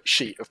 60-foot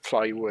sheet of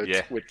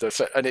plywood with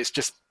and it's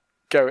just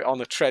go on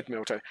a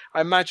treadmill.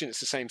 I imagine it's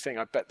the same thing.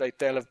 I bet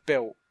they'll have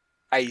built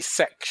a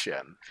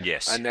section.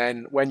 Yes. And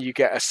then when you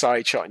get a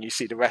side shot and you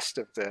see the rest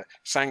of the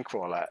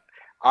sandcrawler,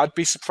 I'd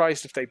be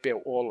surprised if they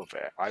built all of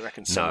it. I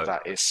reckon some of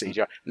that is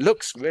CGI.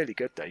 Looks really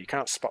good though. You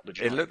can't spot the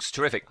giant. It looks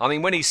terrific. I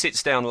mean, when he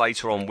sits down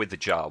later on with the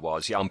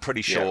Jawas, I'm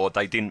pretty sure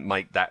they didn't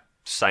make that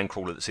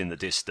sandcrawler that's in the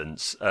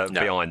distance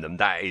behind them.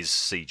 That is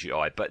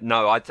CGI. But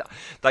no,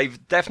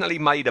 they've definitely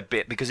made a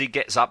bit, because he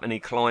gets up and he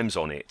climbs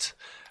on it.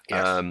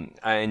 Yes.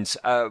 And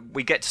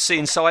we get to see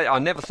inside. I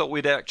never thought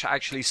we'd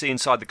actually see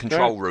inside the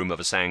control room of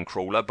a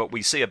sandcrawler, but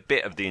we see a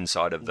bit of the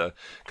inside of the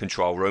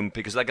control room,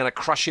 because they're going to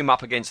crush him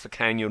up against the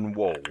canyon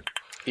wall.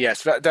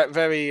 Yes, that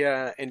very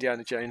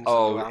Indiana Jones.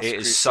 Oh, it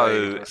is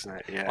so.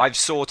 Wasn't it? Yeah. I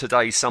saw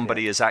today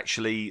somebody has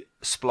actually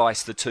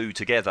spliced the two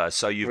together.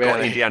 So you've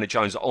got Indiana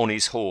Jones on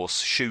his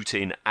horse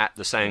shooting at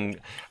the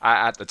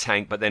at the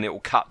tank, but then it will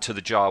cut to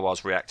the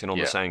Jawas reacting on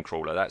the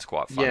sandcrawler. That's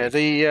quite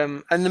funny. Yeah,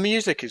 and the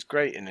music is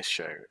great in this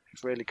show.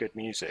 It's really good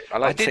music.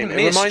 I didn't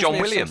miss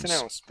John Williams.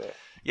 Else, but...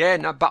 Yeah,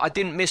 no, but I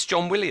didn't miss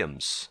John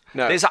Williams.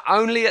 No, there's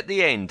only at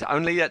the end,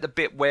 only at the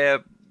bit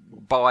where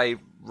Bai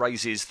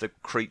raises the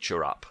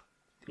creature up.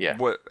 Yeah,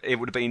 it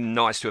would have been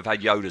nice to have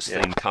had Yoda's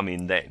theme come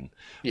in then.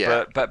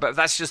 Yeah, but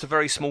that's just a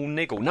very small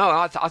niggle. No,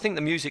 I think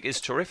the music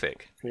is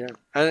terrific. Yeah,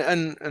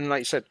 and like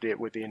you said,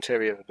 with the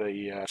interior of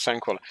the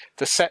Sandcrawler,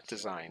 the set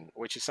design,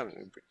 which is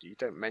something you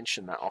don't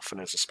mention that often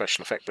as a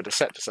special effect, but the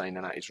set design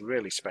in that is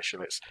really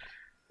special.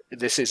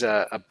 This is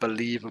a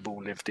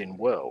believable lived-in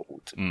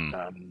world.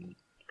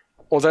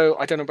 Although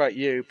I don't know about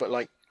you, but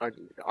like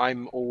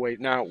I'm always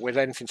now with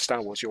anything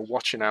Star Wars, you're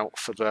watching out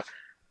for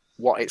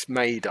what it's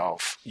made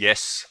of.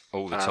 Yes,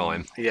 all the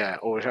time. Yeah,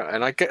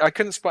 and I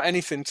couldn't spot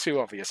anything too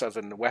obvious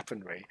other than the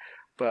weaponry.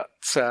 But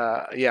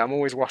I'm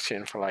always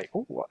watching for like,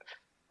 what?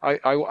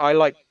 I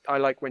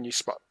like when you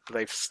spot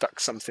they've stuck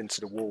something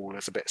to the wall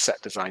as a bit of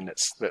set design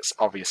that's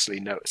obviously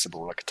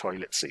noticeable, like a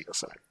toilet seat or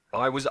something.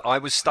 I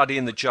was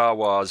studying the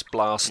Jawas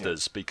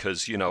blasters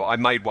because I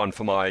made one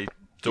for my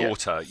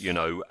daughter,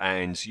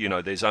 and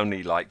there's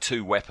only like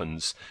 2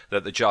 weapons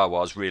that the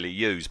Jawas really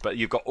use, but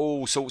you've got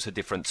all sorts of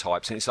different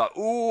types, and it's like,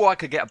 oh, I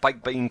could get a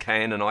baked bean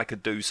can and I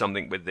could do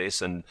something with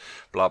this and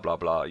blah blah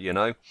blah,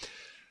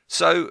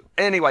 So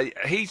anyway,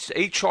 he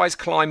tries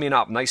climbing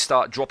up and they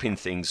start dropping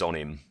things on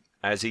him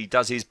as he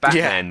does his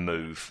Batman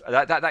move.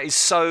 That is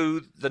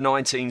so the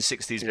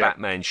 1960s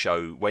Batman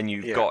show when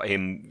you've got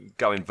him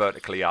going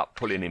vertically up,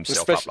 pulling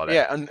himself up like that.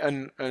 Yeah,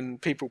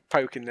 and people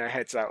poking their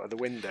heads out of the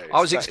windows.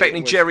 I was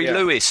expecting Jerry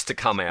Lewis to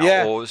come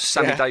out or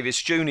Sammy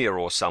Davis Jr.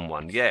 or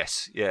someone.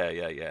 Yes,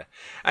 yeah.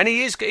 And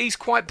he's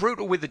quite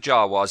brutal with the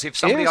Jawas. If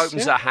somebody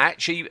opens a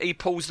hatch, he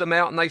pulls them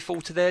out and they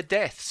fall to their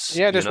deaths.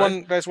 Yeah,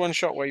 there's one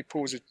shot where he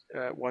pulls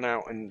one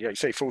out and you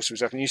say he falls to his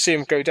death, and you see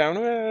him go down,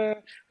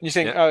 and you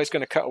think, oh, it's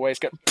going to cut away. It's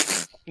going.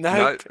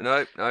 No.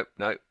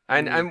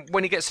 And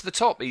when he gets to the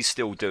top, he's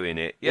still doing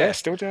it. Yeah,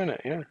 still doing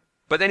it. Yeah.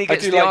 But then he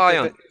gets the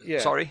iron.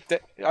 Sorry,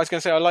 I was going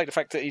to say I like the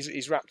fact that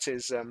he's wrapped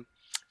his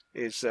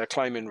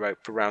climbing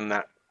rope around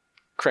that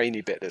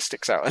craney bit that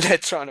sticks out, and they're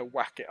trying to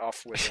whack it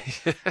off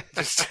with it.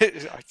 I just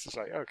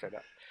like, okay,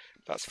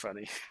 that's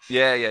funny.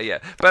 Yeah.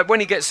 But when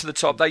he gets to the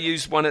top, they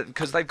use one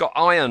because they've got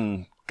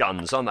iron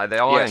guns, aren't they?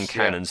 They're iron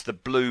cannons, the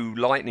blue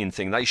lightning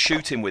thing. They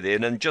shoot him with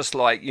it, and just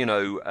like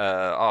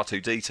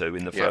R2-D2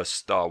 in the first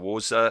Star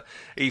Wars,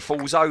 he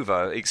falls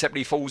over. Except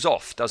he falls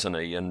off, doesn't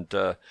he? And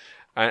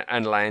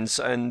lands.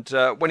 And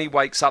when he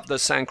wakes up, the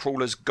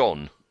sandcrawler's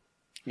gone.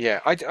 Yeah,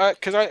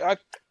 because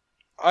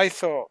I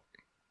thought,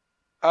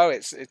 oh,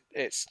 it's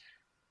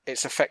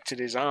affected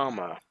his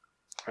armor,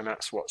 and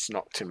that's what's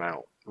knocked him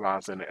out,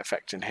 rather than it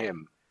affecting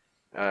him.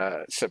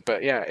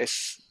 But yeah,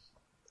 it's.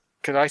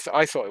 Because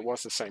I thought it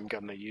was the same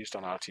gun they used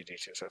on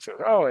R2-D2, so I thought,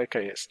 oh,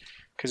 okay, it's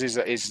because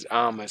his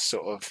armor's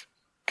sort of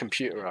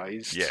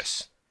computerized.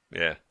 Yes,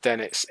 yeah. Then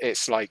it's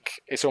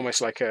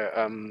almost like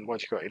a what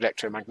do you call it,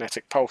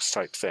 electromagnetic pulse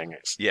type thing.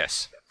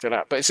 Yes.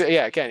 But it's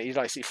again,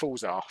 he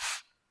falls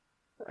off,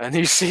 and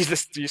you see the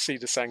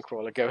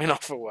sandcrawler going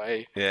off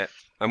away. Yeah,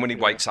 and when he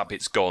wakes up,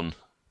 it's gone.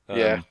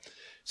 Yeah.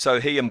 So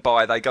he and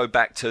Bai, they go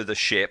back to the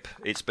ship.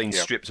 It's been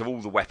stripped of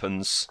all the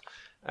weapons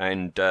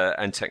and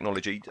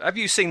technology. Have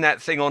you seen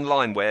that thing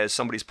online where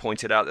somebody's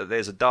pointed out that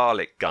there's a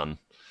Dalek gun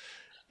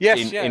in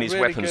his really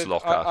weapons good.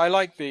 locker? I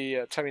like the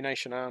Terry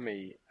Nation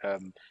Army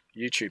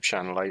YouTube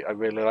channel. I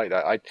really like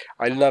that.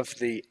 I love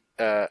the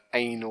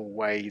anal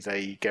way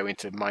they go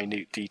into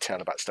minute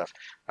detail about stuff,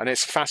 and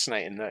it's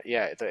fascinating that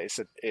it's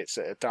a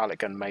Dalek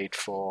gun made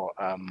for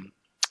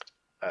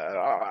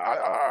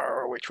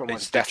which one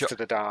was Death to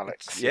the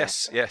Daleks?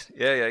 Yes,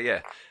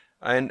 yeah,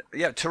 and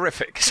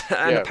terrific.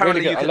 And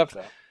apparently really I love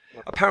that.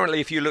 Apparently,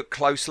 if you look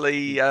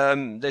closely,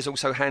 there's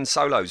also Han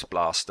Solo's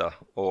blaster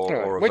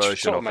or a which version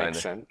sort of makes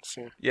it. sense.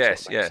 Yeah.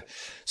 Yes, yeah.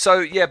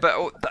 So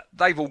but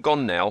they've all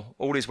gone now.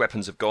 All his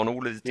weapons have gone.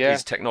 All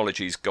his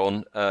technology's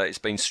gone. It's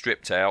been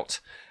stripped out,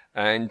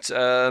 and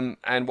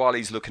while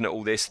he's looking at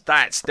all this,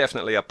 that's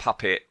definitely a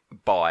puppet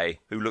Bai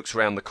who looks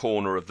around the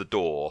corner of the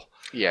door.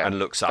 Yeah, and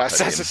looks up at him.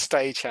 That's a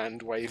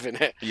stagehand waving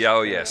it. Yeah,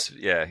 oh yes,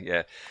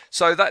 yeah.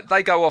 So that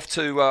they go off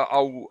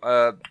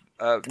to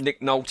Nick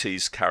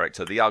Nolte's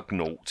character, the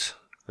Ugnaught,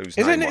 whose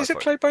name is it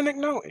played by Nick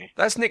Nolte?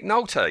 That's Nick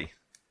Nolte.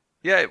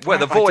 Yeah, well,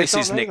 the voice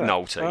is Nick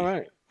Nolte. Oh,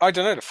 right. I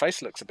don't know. The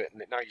face looks a bit.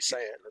 Now you say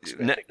it, looks a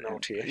bit Nick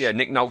Nolte-ish. Yeah,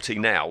 Nick Nolte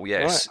now.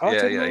 Yes. Right.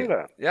 I didn't know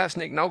that. Yeah, it's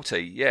Nick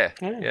Nolte. Yeah.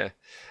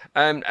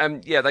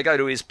 They go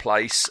to his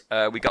place.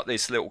 We got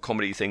this little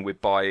comedy thing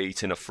with Bai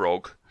eating a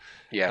frog.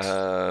 Yes.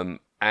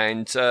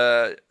 And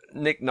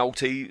Nick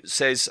Nolte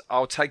says,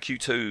 "I'll take you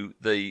to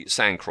the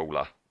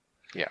Sandcrawler."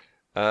 Yeah.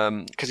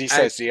 Because he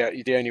says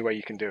the only way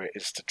you can do it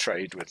is to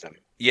trade with them.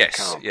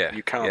 Yes.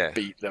 You can't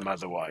beat them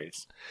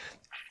otherwise.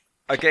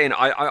 Again,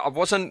 I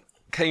wasn't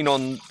keen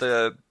on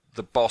the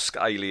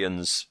Bosk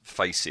aliens'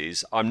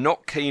 faces. I'm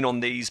not keen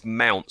on these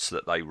mounts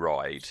that they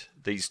ride.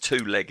 These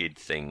 2-legged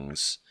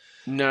things.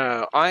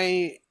 No,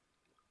 I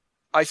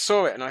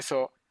saw it and I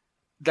thought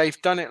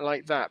they've done it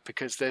like that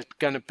because there's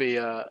going to be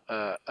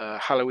a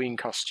Halloween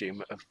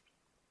costume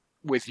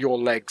with your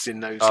legs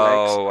in those legs.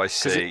 Oh, I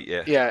see.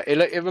 Yeah,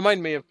 it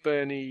reminded me of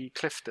Bernie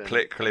Clifton.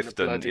 Clifton,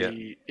 the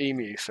bloody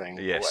emu thing.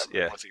 Yes,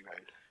 yeah.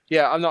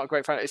 Yeah, I'm not a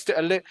great fan. It's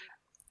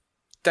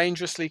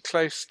dangerously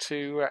close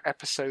to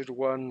episode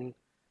 1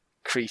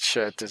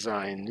 creature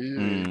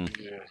design.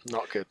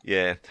 Not good.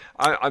 Yeah,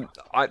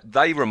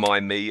 they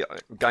remind me.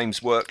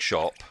 Games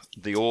Workshop,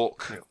 the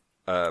orc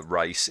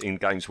race in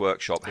Games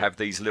Workshop have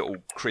these little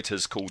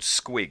critters called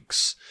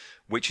squigs,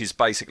 which is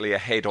basically a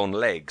head on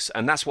legs,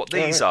 and that's what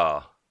these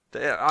are.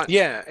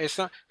 It's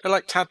not. They're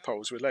like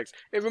tadpoles with legs.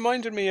 It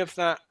reminded me of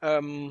that.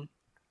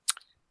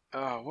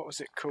 What was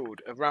it called?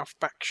 A Ralph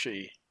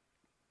Bakshi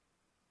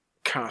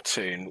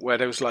cartoon where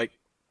there was like.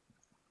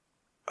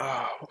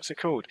 What was it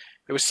called?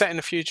 It was set in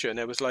the future, and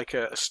there was like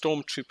a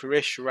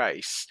stormtrooper-ish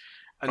race,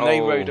 and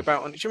they rode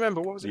about on. Do you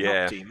remember what was it?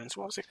 Yeah. Not demons.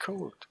 What was it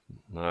called?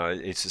 No,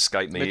 it's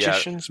escaped me.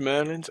 Magicians,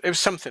 Merlins. It was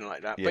something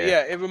like that. Yeah. But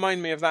yeah, it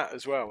reminded me of that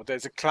as well.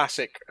 There's a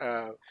classic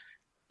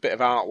bit of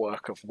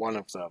artwork of one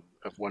of them,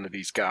 of one of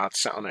these guards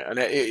sat on it,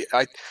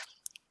 and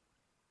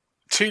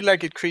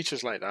two-legged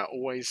creatures like that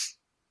always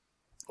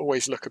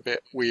look a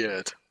bit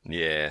weird.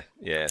 Yeah.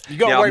 You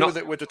got away with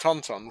it with the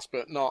Tauntauns,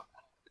 but not.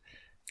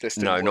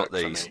 No, not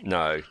these.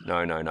 No.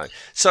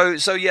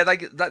 So yeah,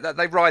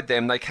 they ride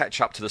them. They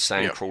catch up to the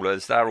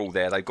sandcrawlers. They're all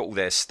there. They've got all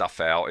their stuff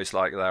out. It's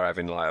like they're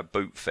having like a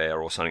boot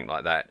fair or something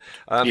like that.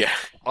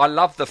 I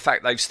love the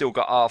fact they've still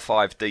got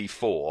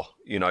R5D4.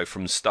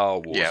 From Star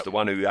Wars, the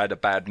one who had a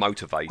bad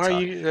motivator.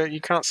 Well, you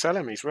can't sell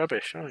him. He's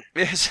rubbish, aren't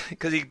you? Yes,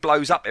 because he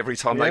blows up every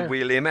time they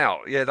wheel him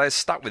out. Yeah, they're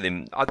stuck with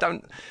him.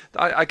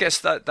 I guess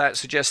that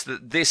suggests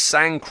that this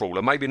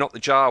sandcrawler, maybe not the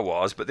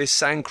Jawas, but this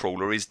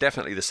sandcrawler is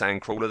definitely the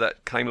sandcrawler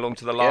that came along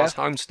to the last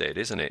homestead,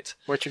 isn't it?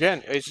 Which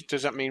again,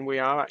 does that mean we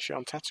are actually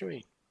on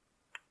Tatooine?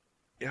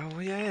 Oh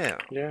yeah.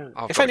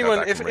 If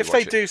anyone, if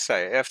they do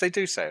say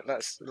it,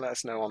 let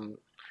us know on.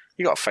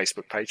 You got a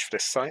Facebook page for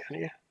this site,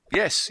 haven't you?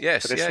 Yes. Yeah.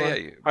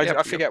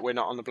 I forget we're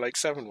not on the Blake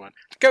 7 one.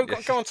 Go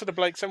on to the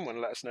Blake 7 one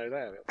and let us know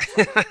there.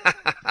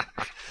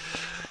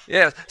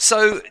 Yeah,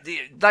 so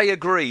they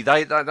agree.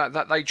 They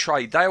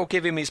trade. They'll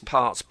give him his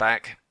parts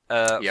back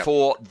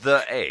for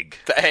the egg.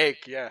 The egg,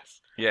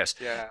 yes. Yes.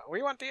 Yeah,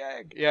 we want the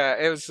egg. Yeah,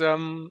 it was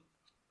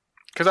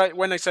because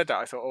when they said that,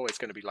 I thought, it's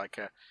going to be like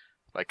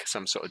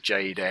some sort of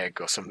jade egg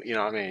or something. You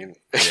know what I mean?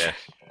 Yeah.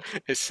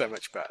 It's so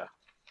much better.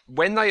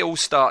 When they all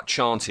start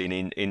chanting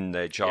in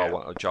their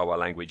Jawa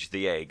language,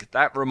 the egg,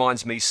 that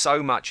reminds me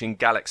so much in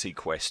Galaxy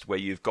Quest, where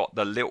you've got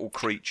the little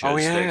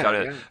creatures,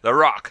 the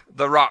rock,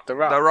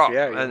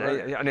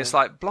 and it's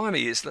like,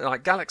 blimey, it's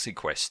like Galaxy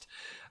Quest.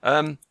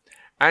 And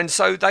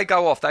so they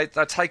go off, they're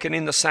taken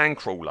in the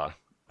sandcrawler,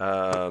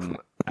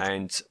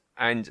 and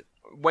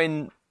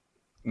when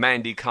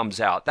Mandy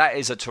comes out, that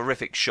is a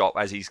terrific shot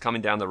as he's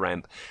coming down the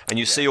ramp, and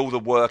you see all the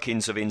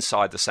workings of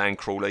inside the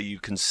sandcrawler. You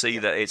can see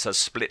that it's a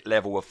split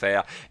level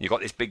affair. You've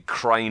got this big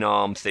crane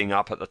arm thing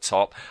up at the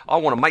top. I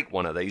want to make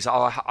one of these.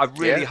 I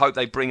really hope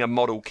they bring a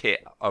model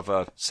kit of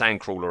a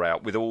sandcrawler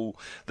out with all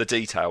the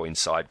detail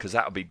inside, because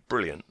that would be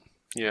brilliant.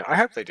 Yeah, I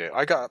hope they do.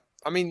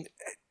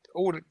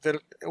 All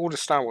the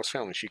Star Wars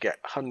films, you get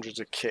hundreds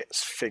of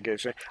kits,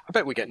 figures. I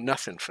bet we get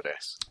nothing for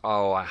this.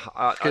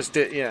 Because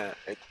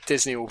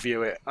Disney will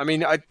view it. I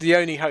mean, the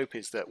only hope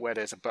is that where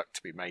there's a buck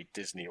to be made,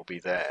 Disney will be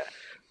there.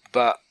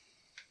 But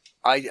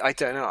I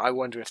don't know. I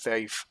wonder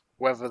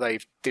whether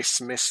they've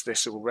dismissed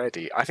this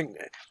already. I think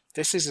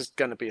this is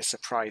going to be a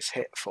surprise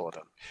hit for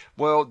them.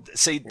 Well,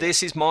 see,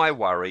 this is my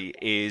worry: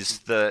 is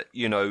that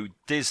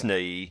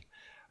Disney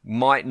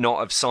might not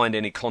have signed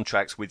any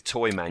contracts with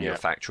toy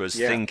manufacturers,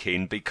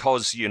 thinking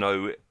because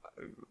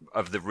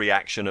of the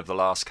reaction of the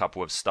last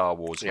couple of Star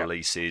Wars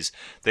releases,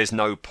 there's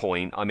no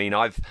point. I mean,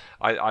 I've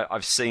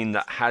seen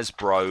that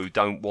Hasbro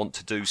don't want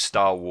to do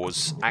Star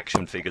Wars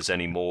action figures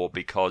anymore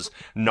because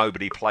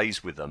nobody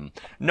plays with them.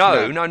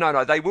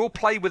 No. They will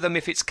play with them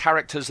if it's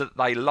characters that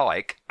they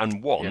like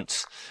and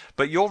want,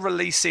 but you're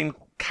releasing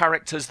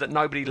characters that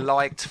nobody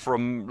liked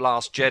from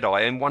Last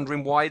Jedi and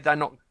wondering why they're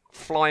not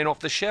flying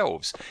off the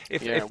shelves.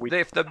 If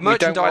the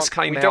merchandise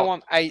came out, we don't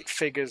want 8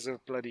 figures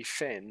of bloody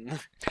Finn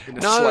in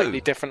a slightly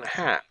different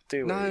hat,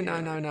 do we?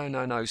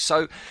 No.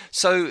 So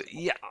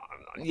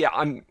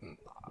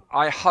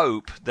I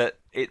hope that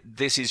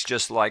this is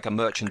just like a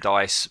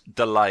merchandise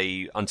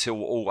delay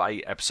until all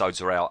 8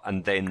 episodes are out,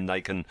 and then they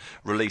can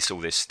release all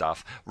this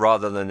stuff,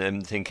 rather than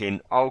them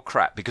thinking, oh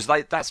crap, because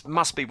that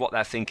must be what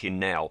they're thinking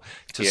now.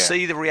 To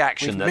see the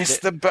reaction, we've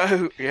missed the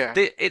boat. Yeah,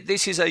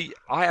 this is I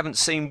haven't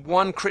seen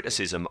one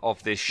criticism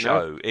of this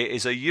show. It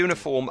is a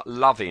uniform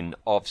loving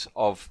of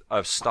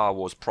Star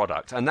Wars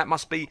product, and that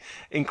must be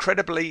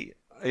incredibly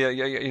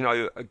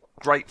a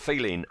great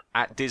feeling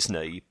at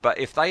Disney. But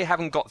if they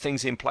haven't got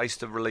things in place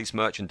to release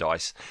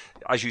merchandise,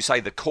 as you say,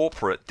 the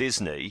corporate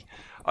Disney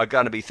are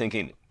going to be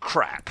thinking,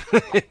 crap.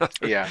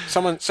 Yeah,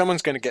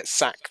 someone's going to get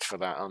sacked for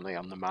that, aren't they,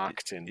 on the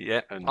marketing?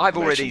 Yeah, I've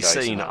already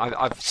seen.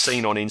 I've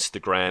seen on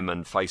Instagram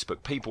and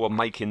Facebook, people are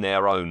making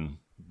their own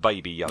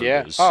baby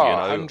Yodas.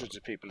 Yeah, hundreds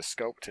of people are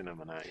sculpting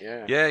them and that.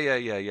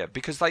 Yeah.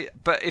 Because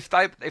but if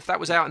that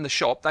was out in the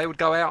shop, they would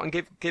go out and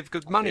give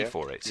good money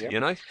for it.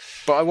 Yeah.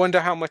 But I wonder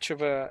how much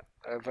of a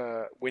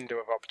window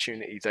of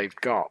opportunity they've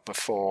got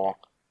before,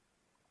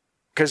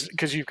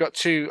 because you've got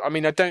 2. I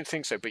mean, I don't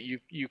think so, but you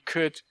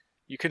could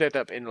end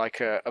up in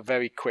like a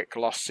very quick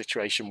loss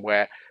situation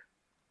where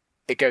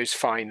it goes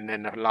fine, and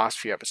then the last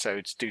few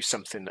episodes do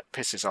something that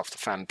pisses off the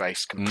fan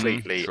base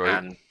completely,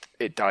 and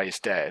it dies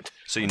dead.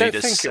 So you need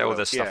to sell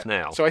the stuff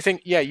now. So I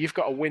think, you've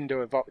got a window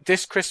of...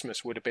 This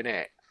Christmas would have been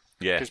it.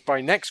 Yeah. Because by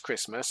next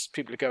Christmas,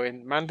 people are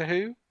going, Manda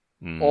who?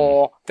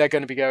 Or they're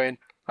going to be going,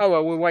 oh,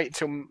 well, we'll wait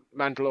till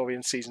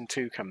Mandalorian Season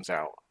 2 comes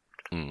out.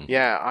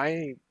 Yeah,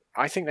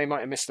 I think they might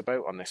have missed the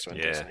boat on this one.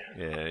 Yeah,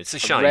 it's a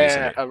shame,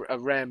 isn't it? A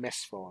rare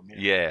miss for them.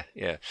 Yeah.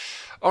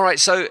 All right,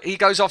 so he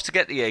goes off to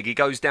get the egg. He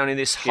goes down in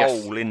this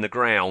hole in the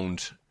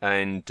ground,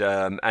 and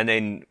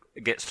then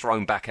gets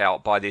thrown back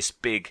out by this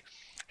big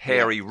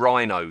hairy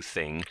rhino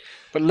thing.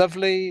 But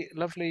lovely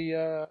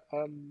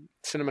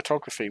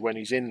cinematography when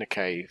he's in the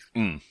cave.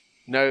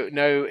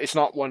 No, it's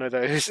not one of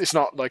those. It's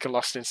not like a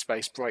Lost in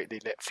Space, brightly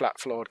lit,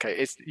 flat-floored cave.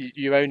 It's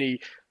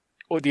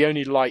the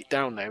only light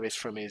down there is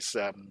from his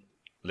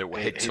little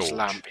head torch. His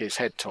lamp, his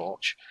head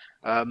torch.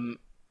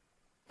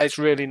 It's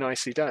really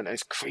nicely done.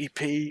 It's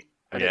creepy,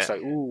 and it's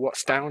like, ooh,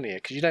 what's down here?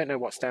 Because you don't know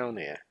what's down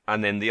here.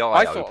 And then the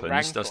eye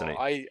opens, doesn't it?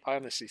 I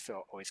honestly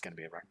thought, he's going to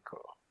be a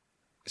Rancor.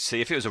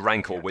 See, if it was a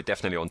Rancor, we're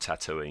definitely on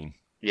Tatooine.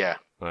 Yeah,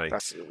 right.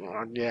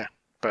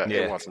 But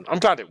it wasn't. I'm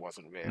glad it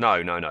wasn't, really.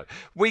 No.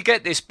 We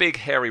get this big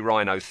hairy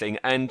rhino thing,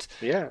 and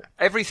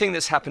everything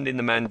that's happened in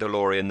The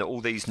Mandalorian, all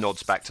these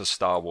nods back to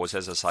Star Wars,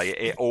 as I say,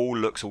 it all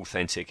looks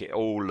authentic. It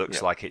all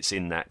looks like it's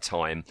in that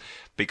time,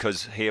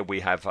 because here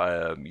we have,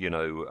 an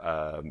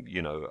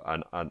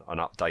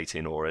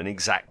updating or an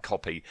exact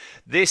copy.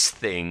 This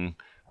thing,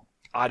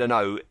 I don't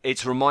know,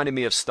 it's reminding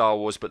me of Star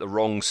Wars, but the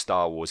wrong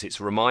Star Wars. It's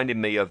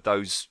reminding me of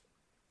those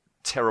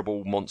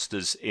terrible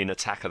monsters in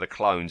Attack of the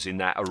Clones in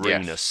that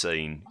arena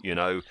scene,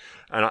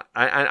 and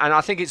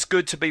I think it's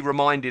good to be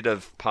reminded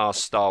of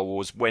past Star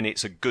Wars when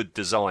it's a good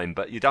design,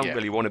 but you don't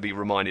really want to be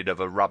reminded of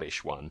a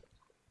rubbish one.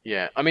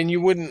 Yeah, I mean, you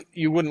wouldn't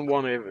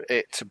want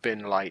it to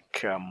been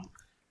like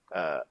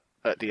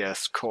at the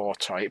Earth's core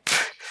type.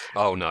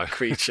 Oh no,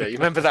 creature. You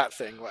remember that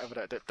thing, whatever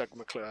that Doug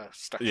McClure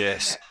stuck in the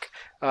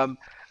neck.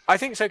 I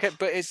think it's okay,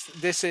 but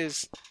this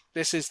is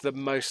the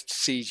most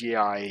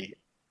CGI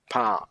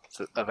part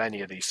of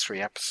any of these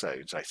 3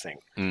 episodes, I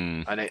think.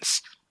 And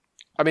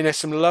there's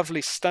some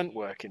lovely stunt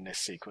work in this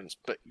sequence,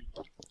 but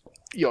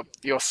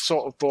you're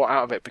sort of brought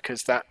out of it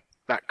because that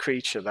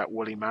creature, that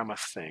woolly mammoth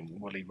thing,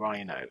 woolly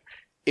rhino,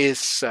 is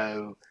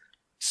so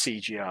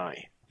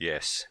CGI.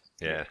 Yes,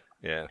 yeah.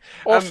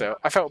 Also,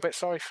 I felt a bit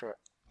sorry for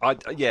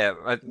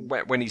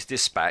it. When he's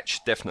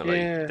dispatched,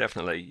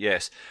 definitely,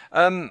 yes.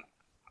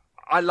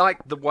 I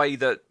like the way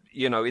that,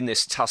 in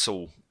this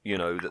tussle,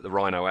 that the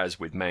rhino has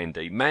with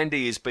Mandy.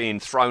 Mandy is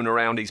being thrown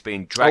around. He's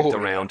being dragged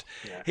around.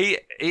 Yeah.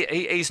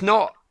 He's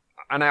not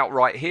an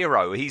outright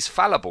hero. He's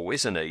fallible,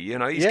 isn't he?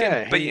 He's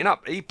getting beaten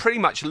up. He pretty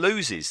much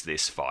loses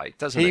this fight,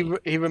 doesn't he?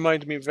 He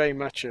reminded me very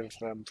much of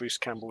Bruce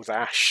Campbell's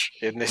Ash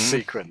in this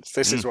sequence.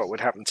 This is what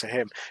would happen to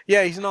him.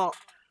 Yeah, he's not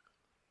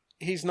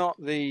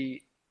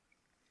the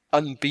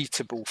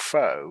unbeatable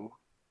foe,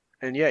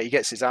 and he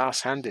gets his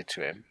ass handed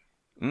to him.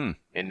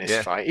 In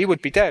this fight, he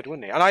would be dead,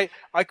 wouldn't he? And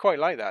I quite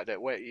like that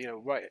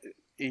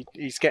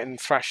he's getting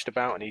thrashed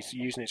about and he's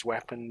using his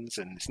weapons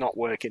and it's not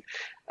working,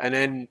 and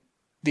then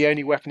the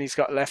only weapon he's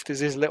got left is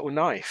his little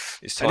knife,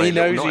 and he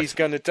knows he's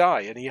going to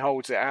die and he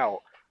holds it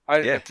out.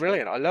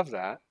 Brilliant. I love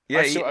that.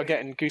 I'm sort of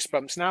getting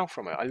goosebumps now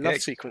from it. I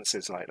love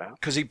sequences like that.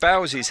 Because he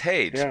bows his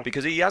head,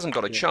 because he hasn't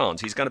got a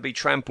chance. He's going to be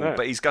trampled,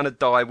 but he's going to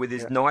die with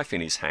his knife in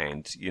his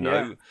hand,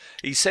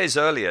 He says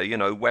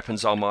earlier,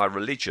 weapons are my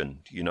religion,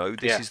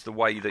 this is the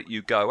way that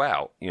you go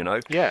out,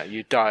 Yeah,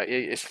 you die.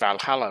 It's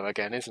Valhalla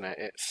again, isn't it?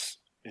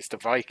 It's the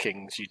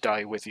Vikings. You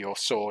die with your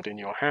sword in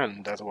your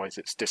hand, otherwise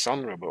it's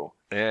dishonourable.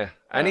 Yeah,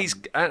 and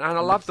and I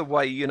love the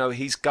way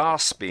he's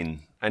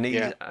gasping and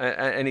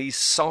he's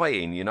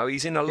sighing.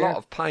 He's in a lot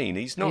of pain.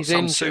 He's not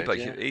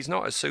He's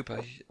not a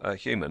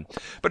superhuman.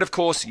 But of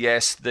course,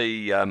 yes,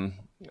 the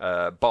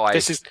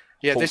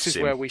This is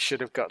where we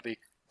should have got the.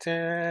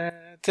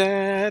 That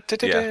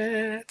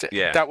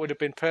would have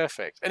been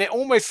perfect, and it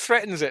almost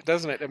threatens it,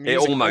 doesn't it? The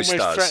music almost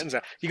does. Threatens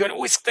it. You go,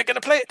 they're going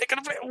to play it. They're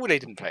going to play it. Oh, they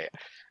didn't play it.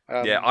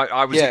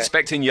 I was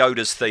expecting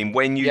Yoda's theme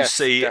when you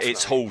see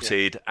it's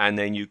halted, and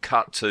then you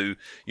cut to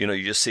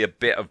you just see a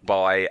bit of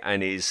Bai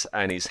and his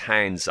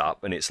hands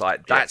up, and it's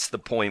like that's the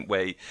point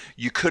where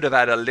you could have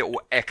had a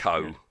little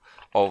echo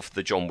of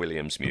the John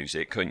Williams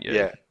music, couldn't you?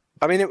 Yeah,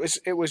 I mean it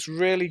was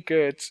really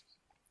good.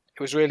 It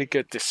was really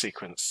good, this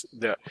sequence,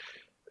 that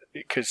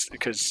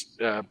because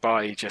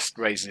Bai just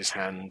raises his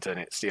hand and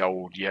it's the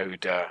old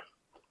Yoda,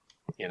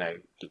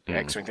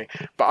 X-Wing thing.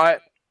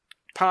 But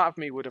part of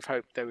me would have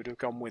hoped they would have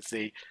gone with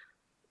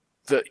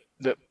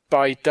that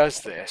Bai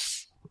does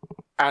this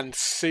and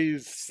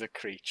soothes the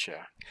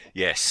creature.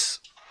 Yes.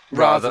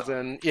 Rather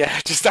than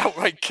just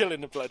outright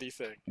killing the bloody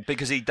thing.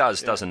 Because he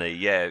does, doesn't he?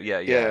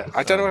 Yeah.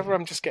 I don't know whether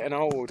I'm just getting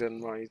old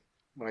and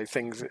my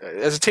things.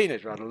 As a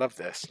teenager, I'd love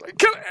this. Like,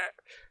 kill it!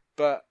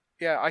 But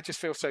I just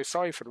feel so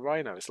sorry for the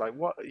rhino. It's like,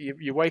 what?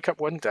 You wake up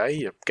one day,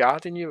 you're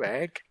guarding your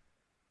egg.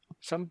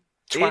 Some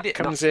twat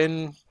comes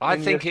in. I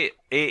think it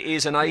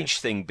is an age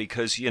thing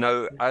because,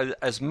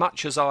 as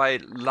much as I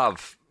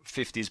love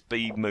 50s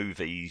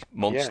B-movie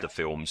monster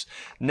films,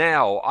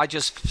 now I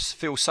just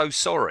feel so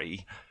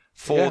sorry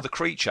for the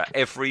creature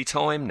every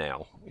time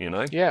now,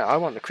 Yeah, I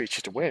want the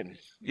creature to win.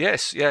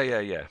 Yes,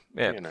 yeah.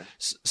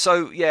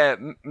 So,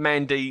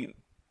 Mandy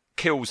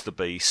kills the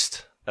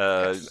beast.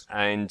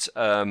 And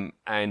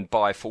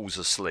Bai falls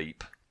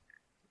asleep.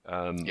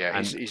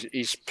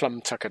 He's plumb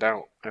tuckered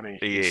out.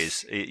 He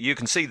is. You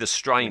can see the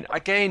strain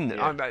again.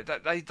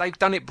 They've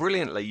done it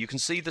brilliantly. You can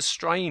see the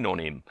strain on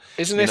him.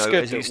 Isn't this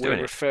good that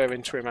we're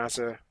referring to him as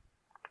a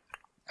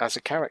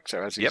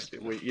character?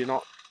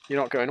 We're you're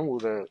not going, oh,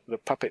 the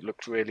puppet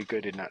looked really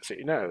good in that. So,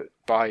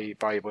 Bai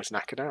was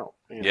knackered out.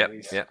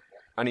 Yep.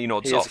 And he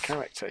nods he off. He is a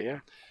character, yeah.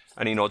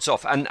 And he nods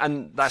off.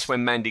 And that's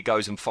when Mandy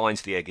goes and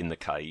finds the egg in the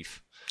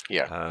cave.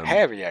 Yeah,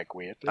 hairy egg,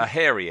 weirdly. A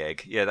hairy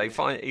egg. Yeah,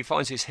 he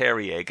finds this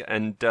hairy egg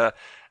and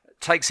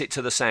takes it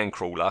to the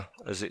sandcrawler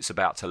as it's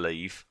about to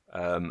leave.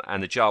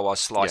 And the Jawas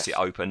slice it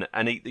open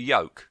and eat the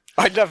yolk.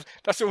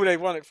 That's all they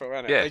want it for,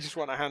 isn't it? Yeah. They just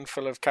want a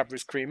handful of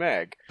Cadbury's cream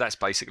egg. That's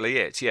basically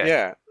it, yeah.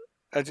 Yeah.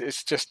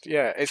 It's just,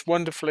 it's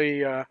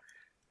wonderfully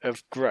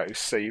of gross.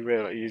 So you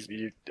realize,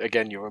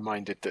 you're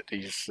reminded that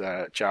these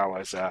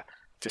Jawas are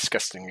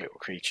disgusting little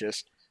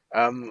creatures.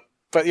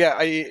 But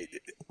yeah,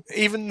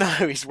 even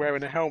though he's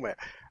wearing a helmet,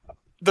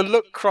 the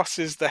look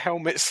crosses the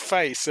helmet's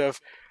face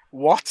of,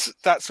 what?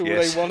 That's all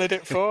they wanted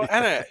it for?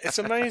 Isn't it? It's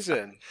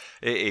amazing.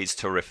 It is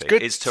terrific.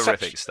 It's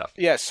terrific stuff.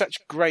 Yeah, such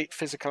great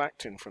physical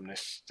acting from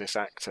this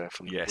actor.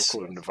 We'll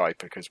call him the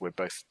Viper because we're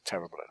both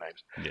terrible at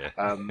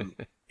names.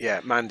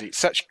 Yeah. Mandy.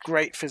 Such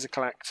great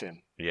physical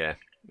acting. Yeah.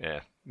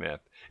 It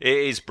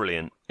is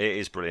brilliant.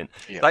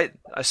 Yeah.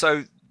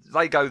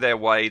 They go their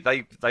way.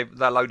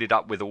 They're loaded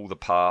up with all the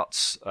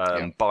parts.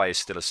 Bai is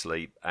still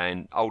asleep,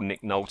 and old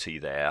Nick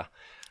Nolte there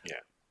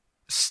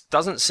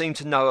doesn't seem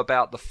to know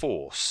about the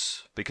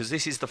Force, because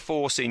this is the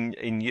Force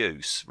in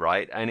use,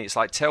 right? And it's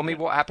like, tell me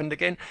what happened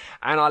again.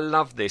 And I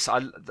love this.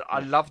 I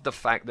love the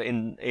fact that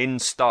in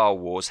Star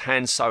Wars,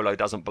 Han Solo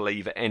doesn't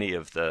believe any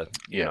of the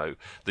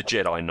the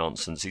Jedi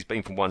nonsense. He's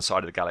been from one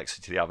side of the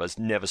galaxy to the other, has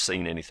never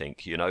seen anything.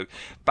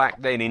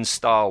 Back then in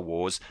Star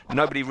Wars,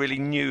 nobody really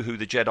knew who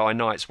the Jedi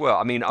Knights were.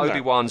 I mean,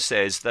 Obi-Wan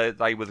says that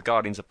they were the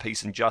guardians of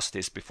peace and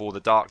justice before the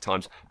Dark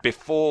Times,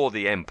 before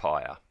the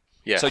Empire.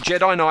 Yeah. So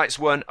Jedi Knights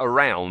weren't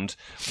around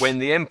when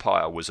the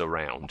Empire was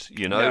around,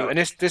 No, and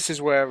this is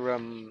where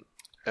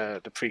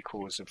the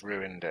prequels have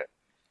ruined it,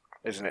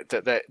 isn't it?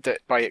 That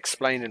by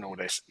explaining all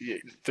this,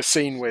 the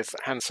scene with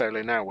Han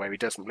Solo now where he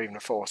doesn't believe in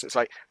the Force, it's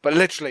like, but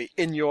literally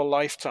in your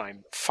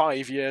lifetime,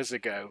 5 years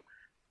ago,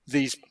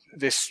 these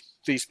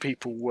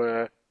people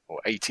were, or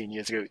 18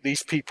 years ago,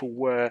 these people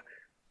were.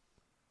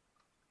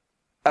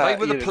 They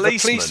were the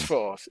policemen. The police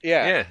force,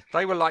 Yeah,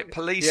 they were like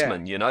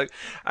policemen,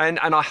 and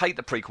I hate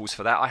the prequels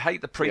for that. I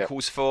hate the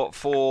prequels for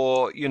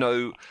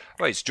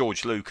well, it's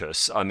George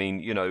Lucas. I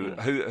mean,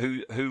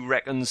 who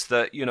reckons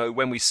that,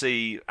 when we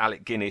see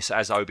Alec Guinness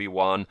as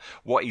Obi-Wan,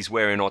 what he's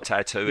wearing on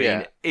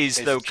Tatooine is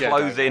the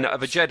clothing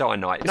of a Jedi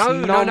Knight.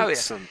 No.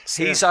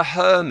 He's a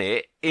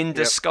hermit in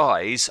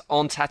disguise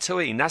on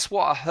Tatooine. That's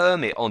what a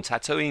hermit on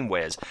Tatooine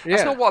wears.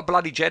 That's not what a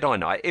bloody Jedi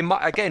Knight.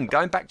 Again,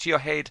 going back to your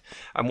head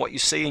and what you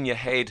see in your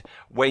head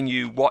when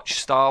you watch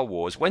Star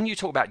Wars, when you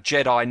talk about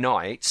Jedi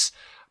Knights,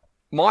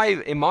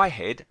 in my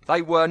head,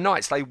 they were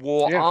knights. They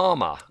wore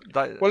armor.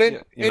 In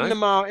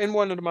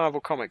one of the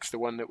Marvel comics, the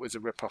one that was a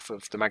rip-off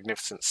of the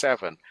Magnificent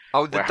Seven.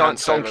 Oh, the Don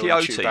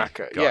Quixote guy.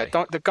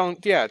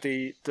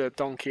 The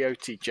Don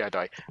Quixote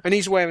Jedi, and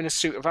he's wearing a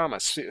suit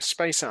of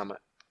space armor.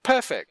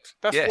 Perfect.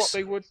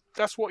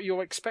 That's what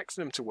you're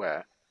expecting them to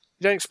wear.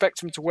 You don't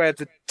expect them to wear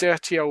the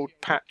dirty old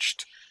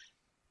patched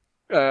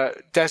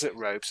desert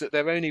robes that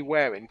they're only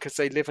wearing because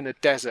they live in a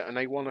desert and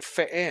they want to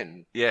fit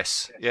in.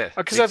 Yes, yeah.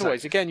 Because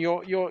otherwise, again,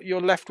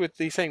 you're left with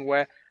the thing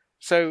where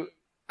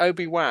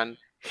Obi-Wan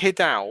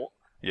hid out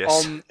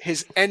on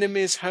his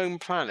enemy's home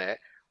planet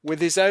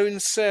with his own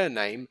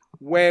surname,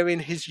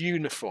 wearing his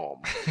uniform.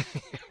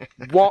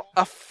 What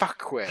a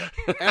fuckwit!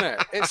 Isn't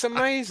it? It's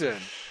amazing.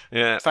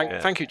 Yeah.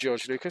 Thank you,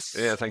 George Lucas.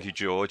 Yeah, thank you,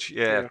 George.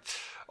 Yeah.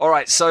 All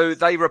right, so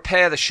they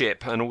repair the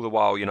ship, and all the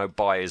while,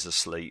 Bai is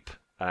asleep.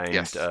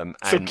 And, so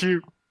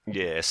cute.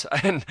 Yes,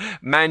 and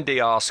Mandy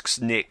asks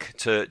Nick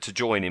to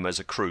join him as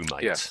a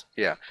crewmate. Yes,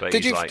 yeah. But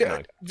he's like,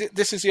 no.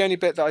 This is the only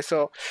bit that I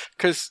thought,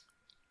 because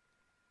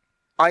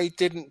I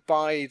didn't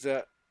buy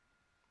that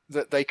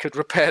they could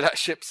repair that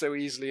ship so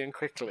easily and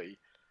quickly.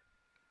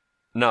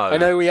 No, I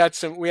know we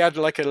had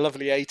like a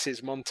lovely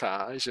 80s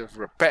montage of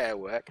repair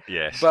work.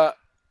 Yes, but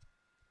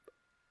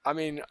I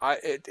mean,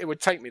 it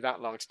would take me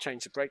that long to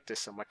change the brake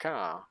disc on my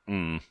car,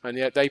 and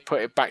yet they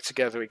put it back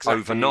together exactly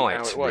overnight,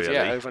 how it was. really?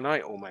 Yeah,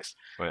 overnight almost.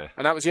 Yeah.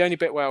 And that was the only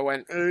bit where I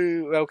went,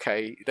 "Oh,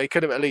 okay." They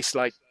could have at least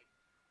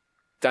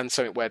done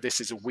something where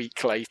this is a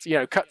week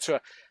later. Cut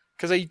to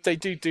because they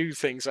do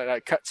things like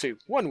that. Cut to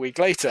 1 week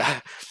later,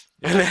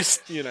 and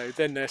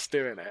then they're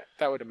doing it.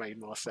 That would have made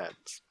more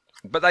sense.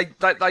 But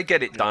they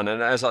get it done,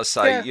 and as I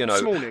say,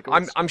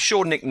 I'm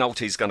sure Nick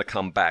Nolte's going to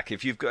come back.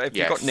 If you've got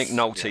Nick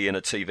Nolte in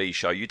a TV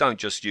show, you don't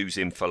just use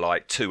him for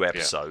like 2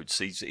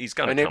 episodes. Yeah. He's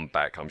going to come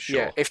back, I'm sure.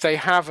 Yeah, if they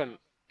haven't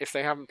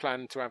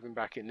planned to have him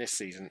back in this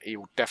season, he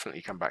will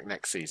definitely come back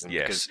next season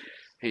because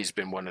he's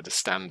been one of the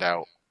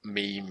standout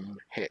meme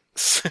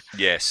hits.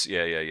 Yes,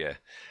 yeah.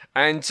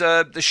 And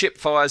the ship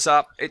fires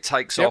up. It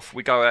takes off.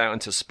 We go out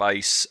into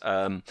space.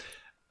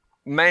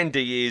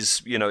 Mandy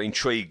is,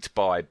 intrigued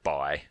by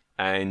Bai.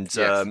 And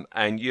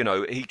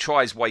he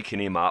tries waking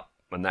him up,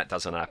 and that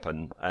doesn't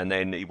happen. And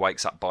then he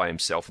wakes up by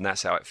himself, and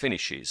that's how it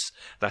finishes.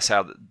 That's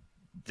how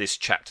this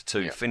chapter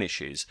 2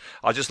 finishes.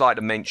 I'd just like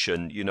to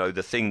mention,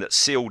 the thing that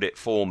sealed it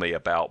for me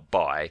about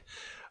Bai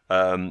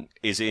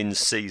is in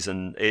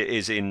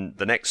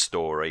the next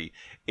story,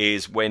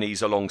 is when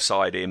he's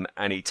alongside him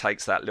and he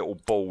takes that little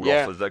ball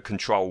off of the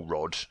control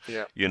rod,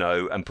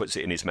 and puts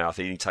it in his mouth,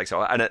 and he takes it,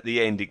 and at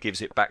the end he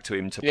gives it back to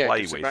him to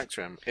play with. It back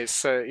to him.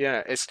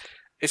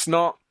 It's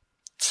not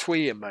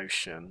twee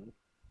emotion.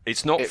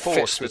 It's not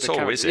forced at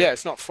all, is it? Yeah,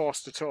 it's not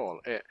forced at all.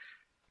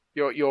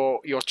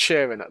 You're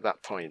cheering at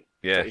that point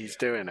that he's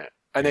doing it,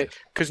 and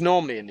because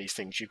normally in these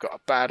things you've got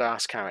a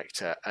badass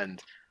character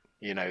and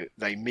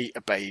they meet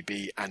a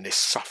baby and this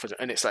suffers,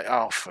 and it's like,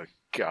 oh, for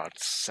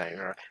God's sake.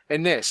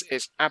 In this,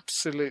 it's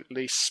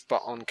absolutely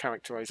spot on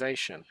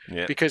characterization.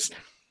 Yeah. Because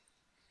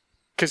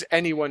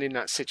anyone in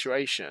that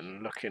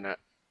situation looking at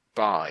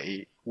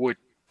Bai would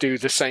do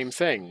the same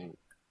thing.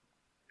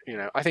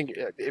 I think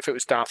if it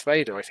was Darth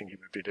Vader, I think he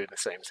would be doing the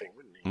same thing,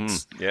 wouldn't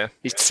he?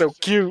 He's so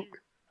cute.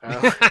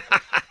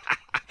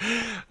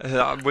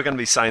 We're going to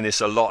be saying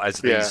this a lot as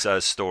these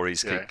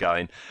stories keep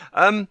going.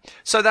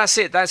 So that's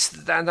it.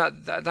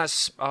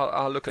 That's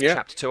I'll look at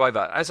chapter 2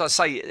 over. As I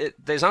say,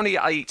 there's only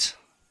 8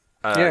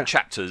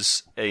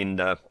 chapters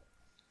in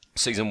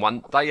season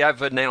 1. They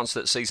have announced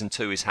that season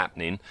 2 is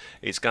happening.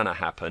 It's going to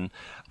happen.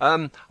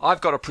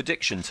 I've got a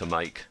prediction to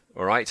make.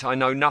 All right, I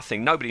know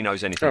nothing. Nobody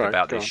knows anything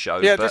about this show.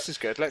 Yeah, this is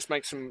good. Let's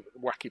make some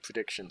wacky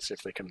predictions, see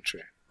if they come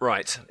true.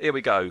 Right, here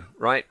we go.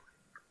 Right,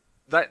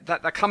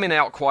 they're coming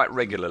out quite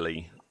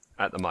regularly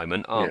at the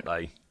moment, aren't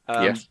they?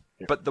 Yes.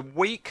 But the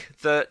week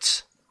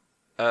that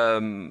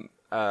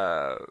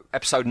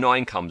episode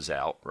 9 comes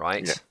out,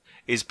 right,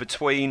 is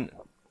between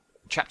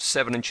chapter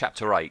 7 and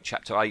chapter 8.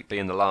 Chapter 8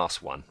 being the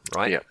last one,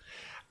 right? Yeah.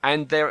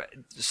 And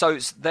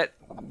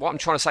what I'm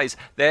trying to say is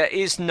there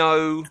is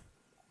no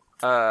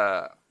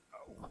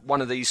one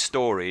of these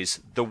stories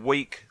the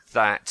week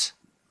that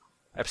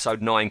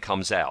episode 9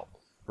 comes out,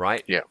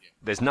 right? Yeah.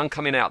 There's none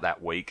coming out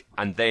that week,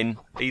 and then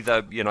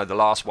either, the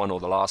last one or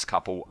the last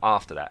couple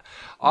after that.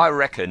 I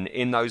reckon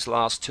in those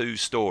last 2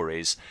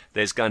 stories,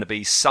 there's going to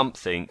be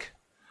something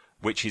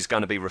which is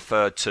going to be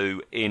referred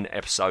to in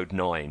episode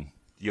 9.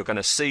 You're going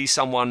to see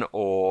someone,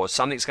 or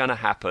something's going to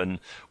happen,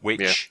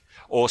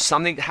 or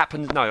something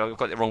happens. No, I've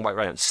got it the wrong way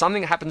around.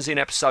 Something happens in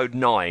episode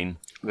 9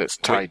 that's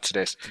tied to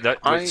this.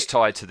 That's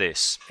tied to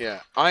this. Yeah,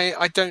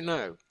 I don't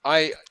know.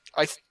 I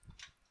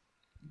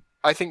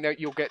think that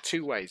you'll get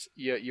 2 ways.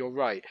 You're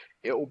right.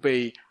 It will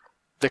be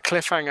the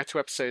cliffhanger to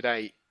episode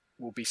 8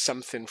 will be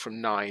something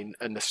from 9,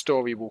 and the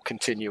story will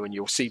continue, and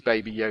you'll see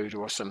Baby Yoda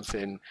or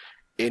something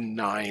in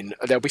 9.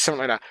 There'll be something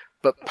like that.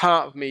 But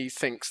part of me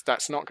thinks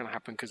that's not going to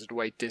happen because of the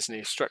way Disney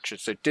is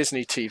structured. So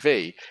Disney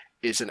TV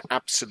is an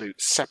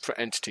absolute separate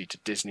entity to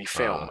Disney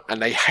Film,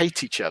 and they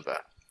hate each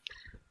other.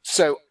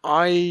 So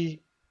I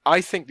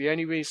think the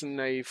only reason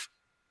they've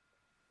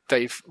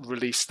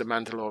released The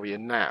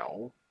Mandalorian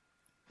now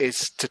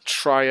is to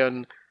try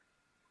and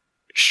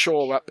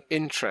shore up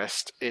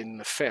interest in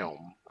the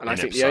film. And I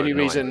think the only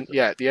reason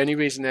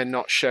they're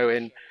not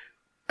showing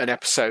an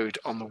episode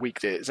on the week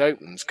that it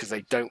opens because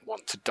they don't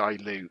want to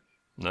dilute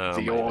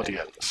the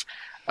audience.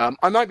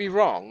 I might be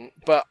wrong,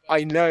 but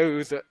I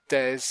know that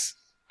there's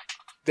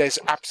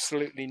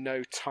absolutely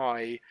no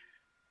tie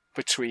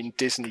between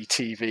Disney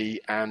TV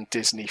and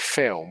Disney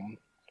Film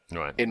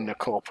in the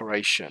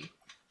corporation.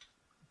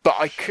 But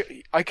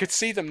I could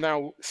see them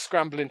now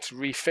scrambling to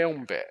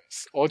refilm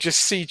bits, or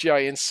just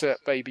CGI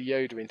insert Baby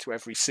Yoda into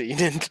every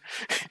scene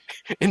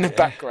in the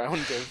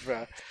background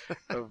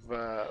of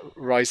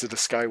Rise of the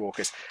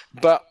Skywalkers.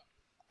 But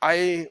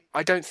I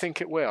don't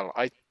think it will.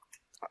 I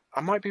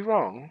might be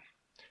wrong.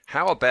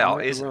 How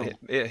about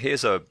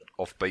here's a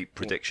offbeat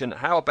prediction.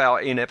 How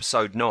about in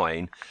episode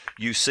 9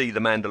 you see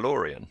the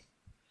Mandalorian?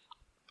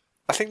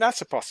 I think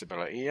that's a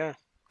possibility. Yeah.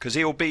 Because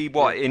he'll be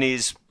in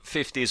his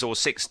 50s or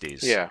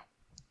 60s. Yeah.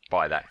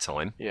 By that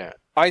time. Yeah.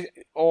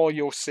 Or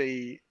you'll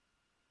see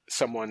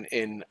someone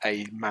in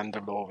a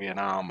Mandalorian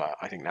armor.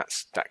 I think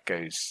that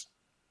goes.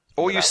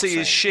 Or you see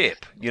his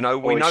ship. We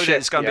know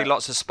there's going to be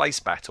lots of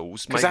space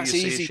battles. Maybe you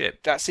see his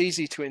ship. That's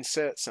easy to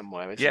insert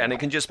somewhere, isn't it? And it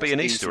can just be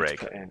an Easter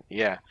egg.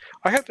 Yeah.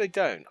 I hope they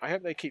don't. I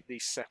hope they keep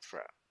these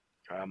separate.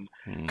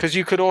 Because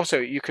you could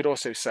also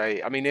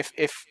say, I mean, if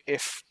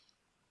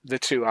the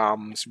 2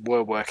 arms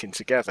were working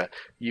together,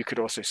 you could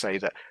also say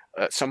that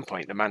at some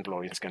point the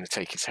Mandalorian is going to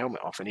take his helmet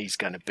off and he's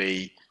going to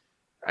be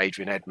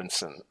Adrian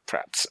Edmondson,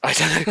 perhaps. I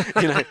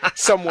don't know,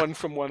 someone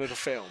from one of the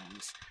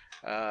films.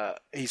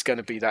 He's going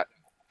to be that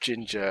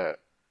ginger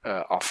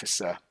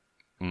officer.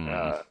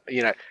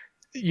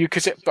 You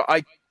could say, but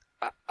I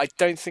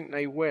don't think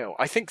they will.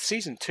 I think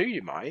season 2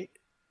 you might,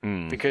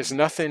 because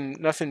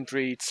nothing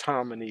breeds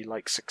harmony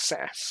like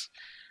success.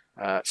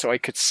 So I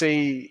could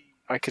see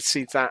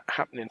that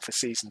happening for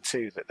season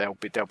 2, that they'll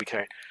be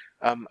going,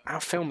 our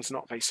film's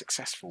not very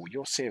successful.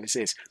 Your series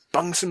is.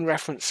 Bung some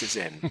references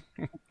in,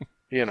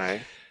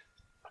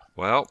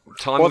 Well,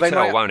 time will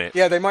tell, won't it?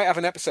 Yeah, they might have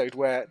an episode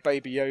where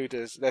Baby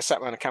they're sat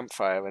around a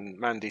campfire and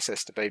Mandy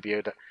says to Baby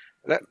Yoda,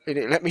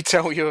 let me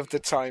tell you of the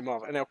time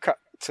of, and they'll cut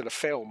to the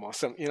film or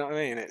something, you know what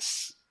I mean?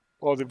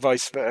 Or the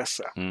vice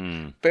versa.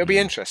 But it'll be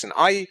interesting.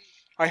 I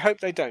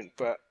hope they don't,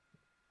 but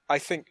I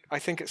think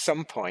at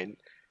some point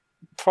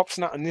perhaps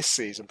not in this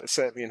season, but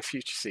certainly in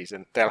future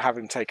season, they'll have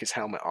him take his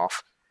helmet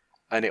off,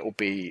 and there'll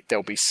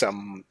be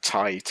some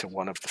tie to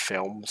one of the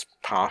films,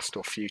 past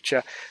or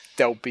future.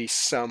 There'll be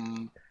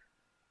some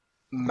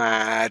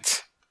mad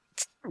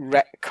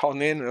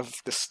retconning of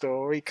the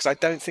story, because I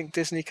don't think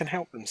Disney can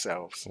help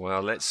themselves.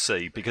 Well, let's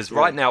see, because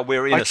right now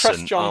we're innocent, I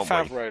trust Jon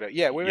aren't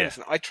Favreau. We're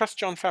innocent. I trust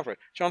Jon Favreau.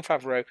 Jon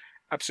Favreau,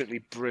 absolutely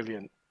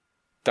brilliant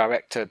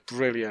director,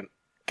 brilliant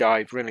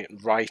guy,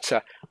 brilliant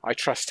writer. I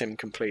trust him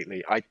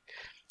completely.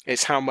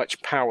 It's how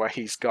much power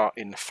he's got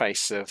in the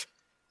face of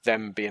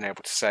them being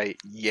able to say,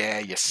 yeah,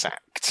 you're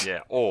sacked.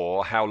 Yeah,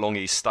 or how long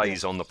he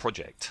stays on the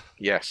project.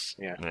 Yes,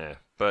 yeah.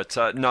 But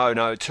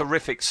no,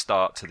 terrific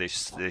start to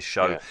this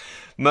show. Yeah.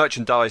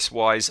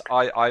 Merchandise-wise,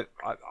 I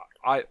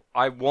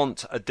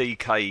want a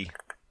DK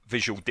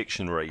visual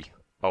dictionary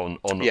on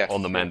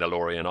the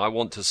Mandalorian. I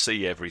want to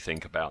see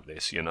everything about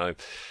this,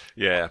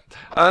 Yeah.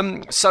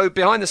 So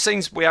behind the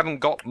scenes, we haven't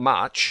got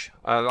much.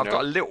 I've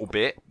got a little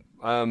bit,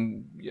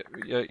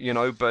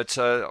 but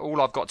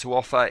all I've got to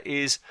offer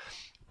is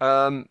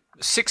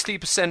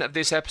 60% of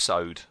this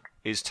episode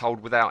is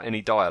told without any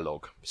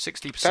dialogue.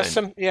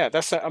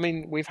 60%. I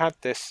mean, we've had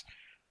this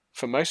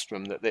for most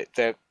of them,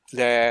 that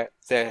their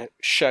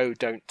show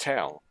don't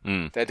tell.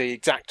 They're the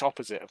exact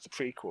opposite of the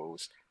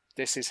prequels.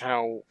 This is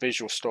how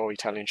visual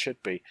storytelling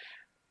should be.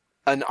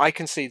 And I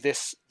can see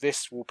this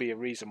will be a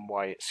reason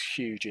why it's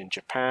huge in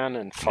Japan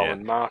and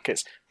foreign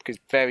markets, because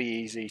very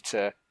easy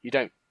to,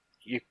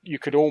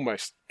 it's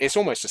almost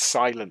a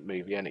silent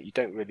movie, isn't it? You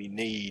don't really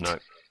need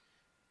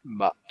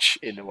much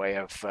in the way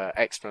of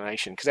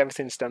explanation, because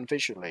everything's done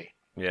visually.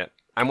 Yeah.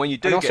 And when you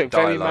do also get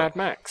dialogue, very Mad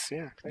Max,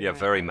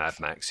 very Mad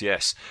Max,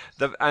 yes.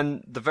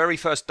 The very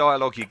first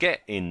dialogue you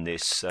get in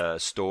this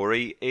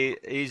story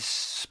is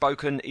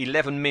spoken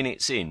 11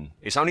 minutes in.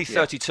 It's only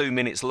 32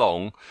 minutes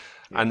long,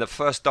 and the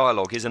first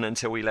dialogue isn't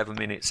until 11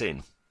 minutes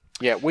in.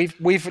 Yeah, we've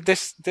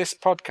this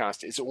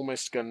podcast is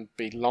almost going to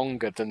be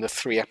longer than the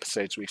 3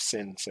 episodes we've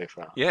seen so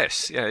far.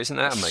 Yes, yeah, isn't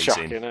that amazing?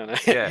 Shocking,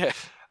 isn't it? Yeah.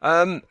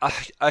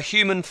 A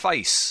human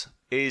face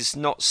is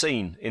not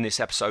seen in this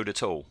episode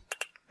at all.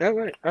 Oh,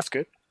 right, that's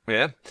good.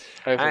 Yeah.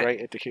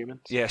 Overrated the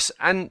humans. Yes,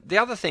 and the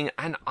other thing,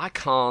 and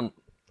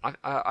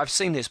I've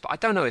seen this, but I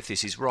don't know if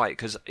this is right,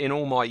 because in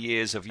all my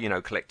years of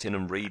collecting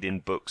and reading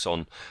books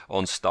on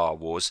Star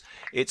Wars,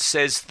 it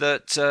says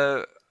that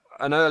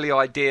an early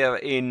idea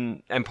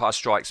in Empire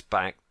Strikes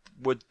Back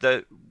would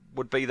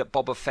be that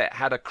Boba Fett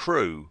had a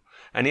crew,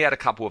 and he had a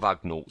couple of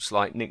Ugnaughts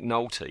like Nick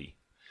Nolte,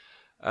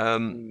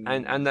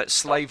 and that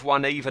Slave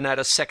One even had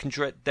a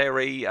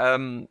secondary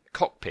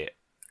cockpit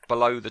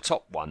below the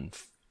top one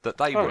that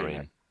they were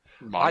in.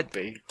 Might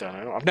be, don't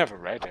know. I've never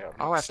read it.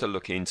 I'll have to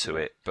look into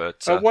it.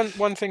 But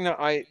one thing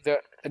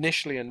that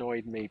initially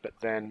annoyed me, but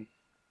then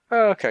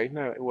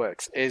it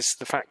works, is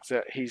the fact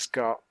that he's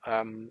got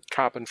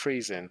carbon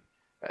freezing,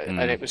 and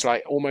it was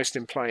like almost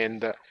implying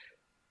that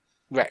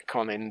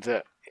retconning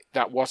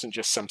that wasn't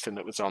just something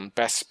that was on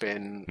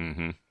Bespin.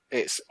 Mm-hmm.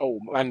 It's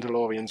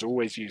Mandalorians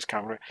always use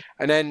carbon,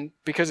 and then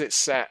because it's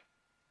set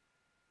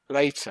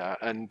later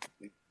and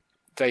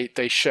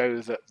they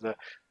show that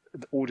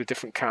all the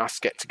different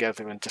casts get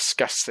together and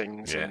discuss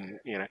things, and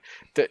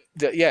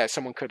that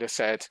someone could have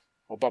said,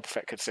 or Boba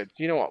Fett could have said,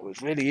 you know what, it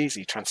was really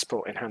easy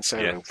transporting Han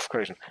Solo for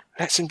Croatian.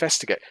 Let's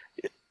investigate.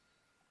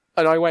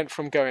 And I went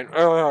from going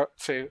to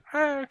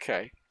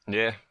okay.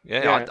 I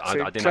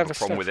didn't have a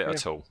problem with it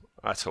at all.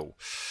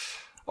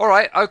 All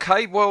right,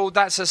 okay. Well,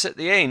 that's us at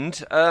the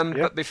end.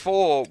 But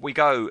before we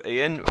go,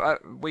 Ian,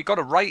 we got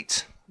to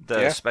rate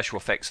the special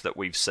effects that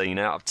we've seen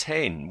out of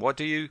 10. What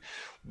do you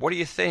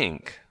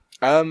think?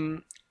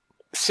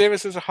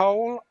 Series as a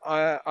whole,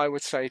 I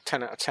would say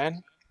 10 out of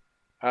 10.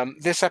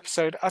 This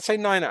episode, I'd say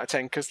 9 out of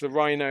 10, because the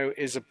Rhino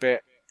is a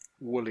bit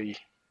woolly.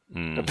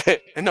 A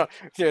bit,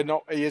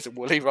 he is a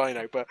woolly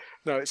Rhino, but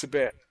no, it's a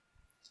bit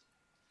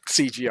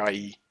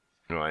CGI-y.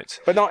 Right.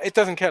 But it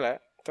doesn't kill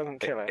it. It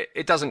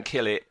doesn't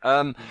kill it.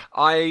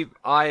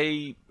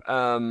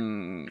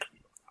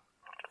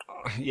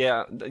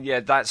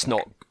 That's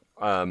not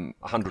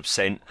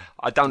 100%.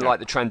 I don't like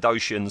the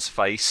Trandoshan's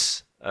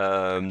face.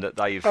 That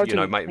they've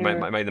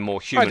made them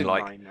more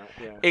human-like.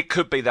 It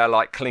could be they're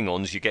like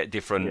Klingons. You get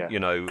different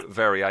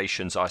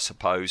variations, I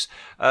suppose.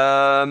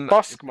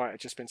 Bosk might have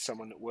just been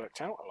someone that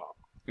worked out a lot.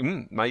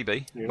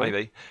 Maybe.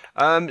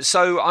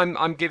 So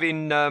I'm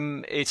giving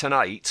it an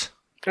 8.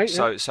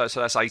 So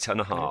that's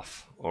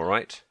 8.5. All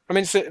right. I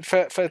mean,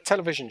 for a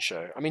television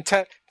show, I mean,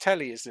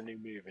 telly is the new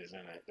move, isn't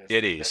it?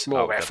 It is. There's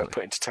more effort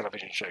put into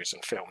television shows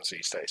and films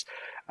these days.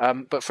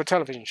 But for a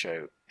television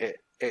show,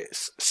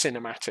 it's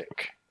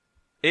cinematic.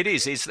 It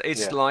is.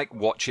 It's like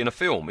watching a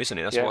film, isn't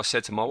it? That's what I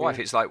said to my wife.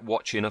 It's like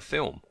watching a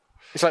film.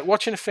 It's like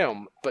watching a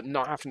film, but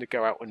not having to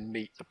go out and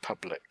meet the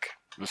public.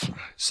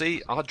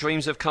 See, our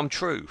dreams have come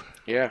true.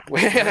 Yeah, we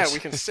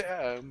can sit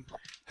at home.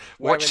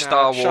 Watch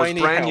Star Wars,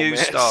 brand new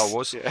Star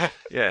Wars.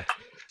 Yeah.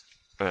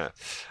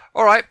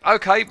 All right,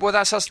 okay. Well,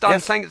 that's us done.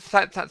 Yes.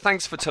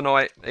 Thanks for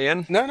tonight,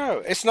 Ian.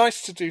 No, it's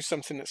nice to do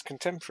something that's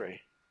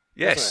contemporary.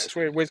 Yes. It's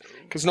weird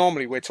because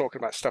normally we're talking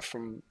about stuff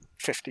from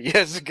 50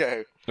 years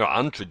ago.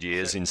 100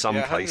 years in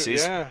some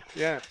places.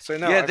 Yeah. So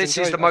no, yeah, this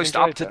is the most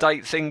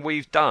up-to-date thing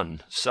we've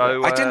done.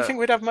 So I didn't think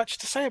we'd have much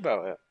to say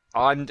about it.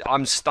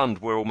 I'm stunned.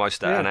 We're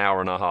almost at an hour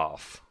and a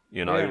half.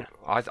 You know, Yeah.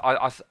 I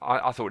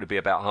thought it'd be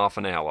about half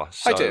an hour.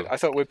 So. I did. I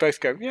thought we'd both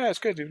go, yeah, it's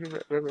good.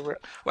 Well,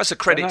 it's a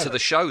credit to the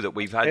show that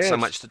we've had so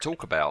much to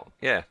talk about.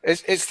 Yeah.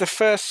 It's the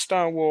first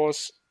Star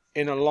Wars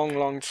in a long,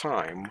 long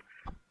time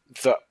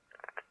that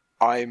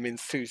I'm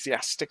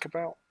enthusiastic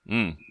about.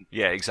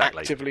 Yeah,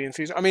 exactly. Actively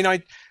enthusiastic. I mean,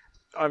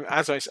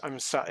 I'm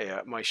sat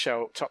here, my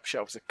top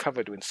shelves are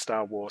covered with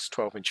Star Wars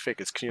 12-inch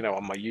figures. Because,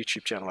 on my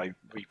YouTube channel, I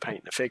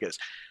repaint the figures.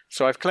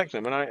 So I've collected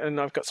them, and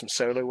I've got some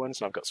solo ones,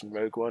 and I've got some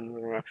Rogue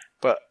One.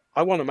 But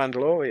I want a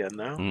Mandalorian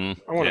now.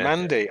 I want a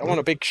Mandy. I want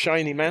a big,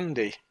 shiny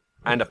Mandy.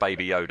 And a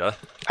Baby Yoda.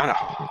 And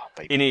a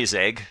baby. In his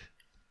egg.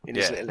 In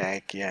his little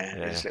egg,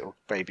 his little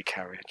baby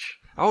carriage.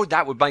 Oh,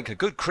 that would make a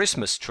good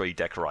Christmas tree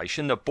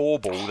decoration. The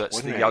bauble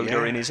that's the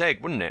Yoda in his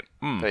egg, wouldn't it?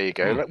 There you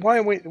go. Like, why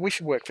we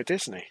should work for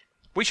Disney.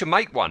 We should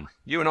make one.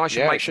 You and I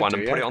should make one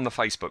and put it on the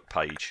Facebook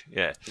page.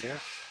 Yeah.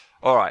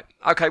 All right.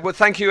 Okay. Well,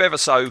 thank you ever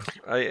so,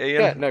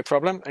 Ian. Yeah, no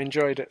problem.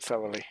 Enjoyed it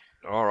thoroughly.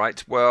 All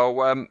right.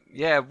 Well,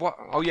 yeah. What?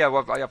 Oh, yeah.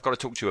 Well, I've got to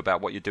talk to you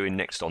about what you're doing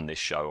next on this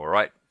show. All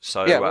right.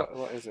 So. Yeah.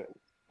 What is it?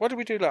 What did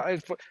we do?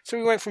 So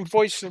we went from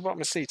Voyage to the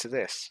Bottom of the Sea to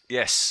this.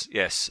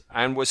 Yes.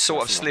 And we're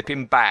sort of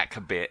slipping back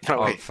a bit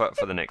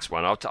for the next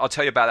one. I'll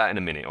tell you about that in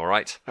a minute. All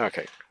right.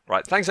 Okay.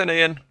 Right. Thanks, then,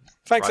 Ian.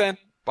 Thanks, then.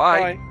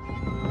 Bye. Bye.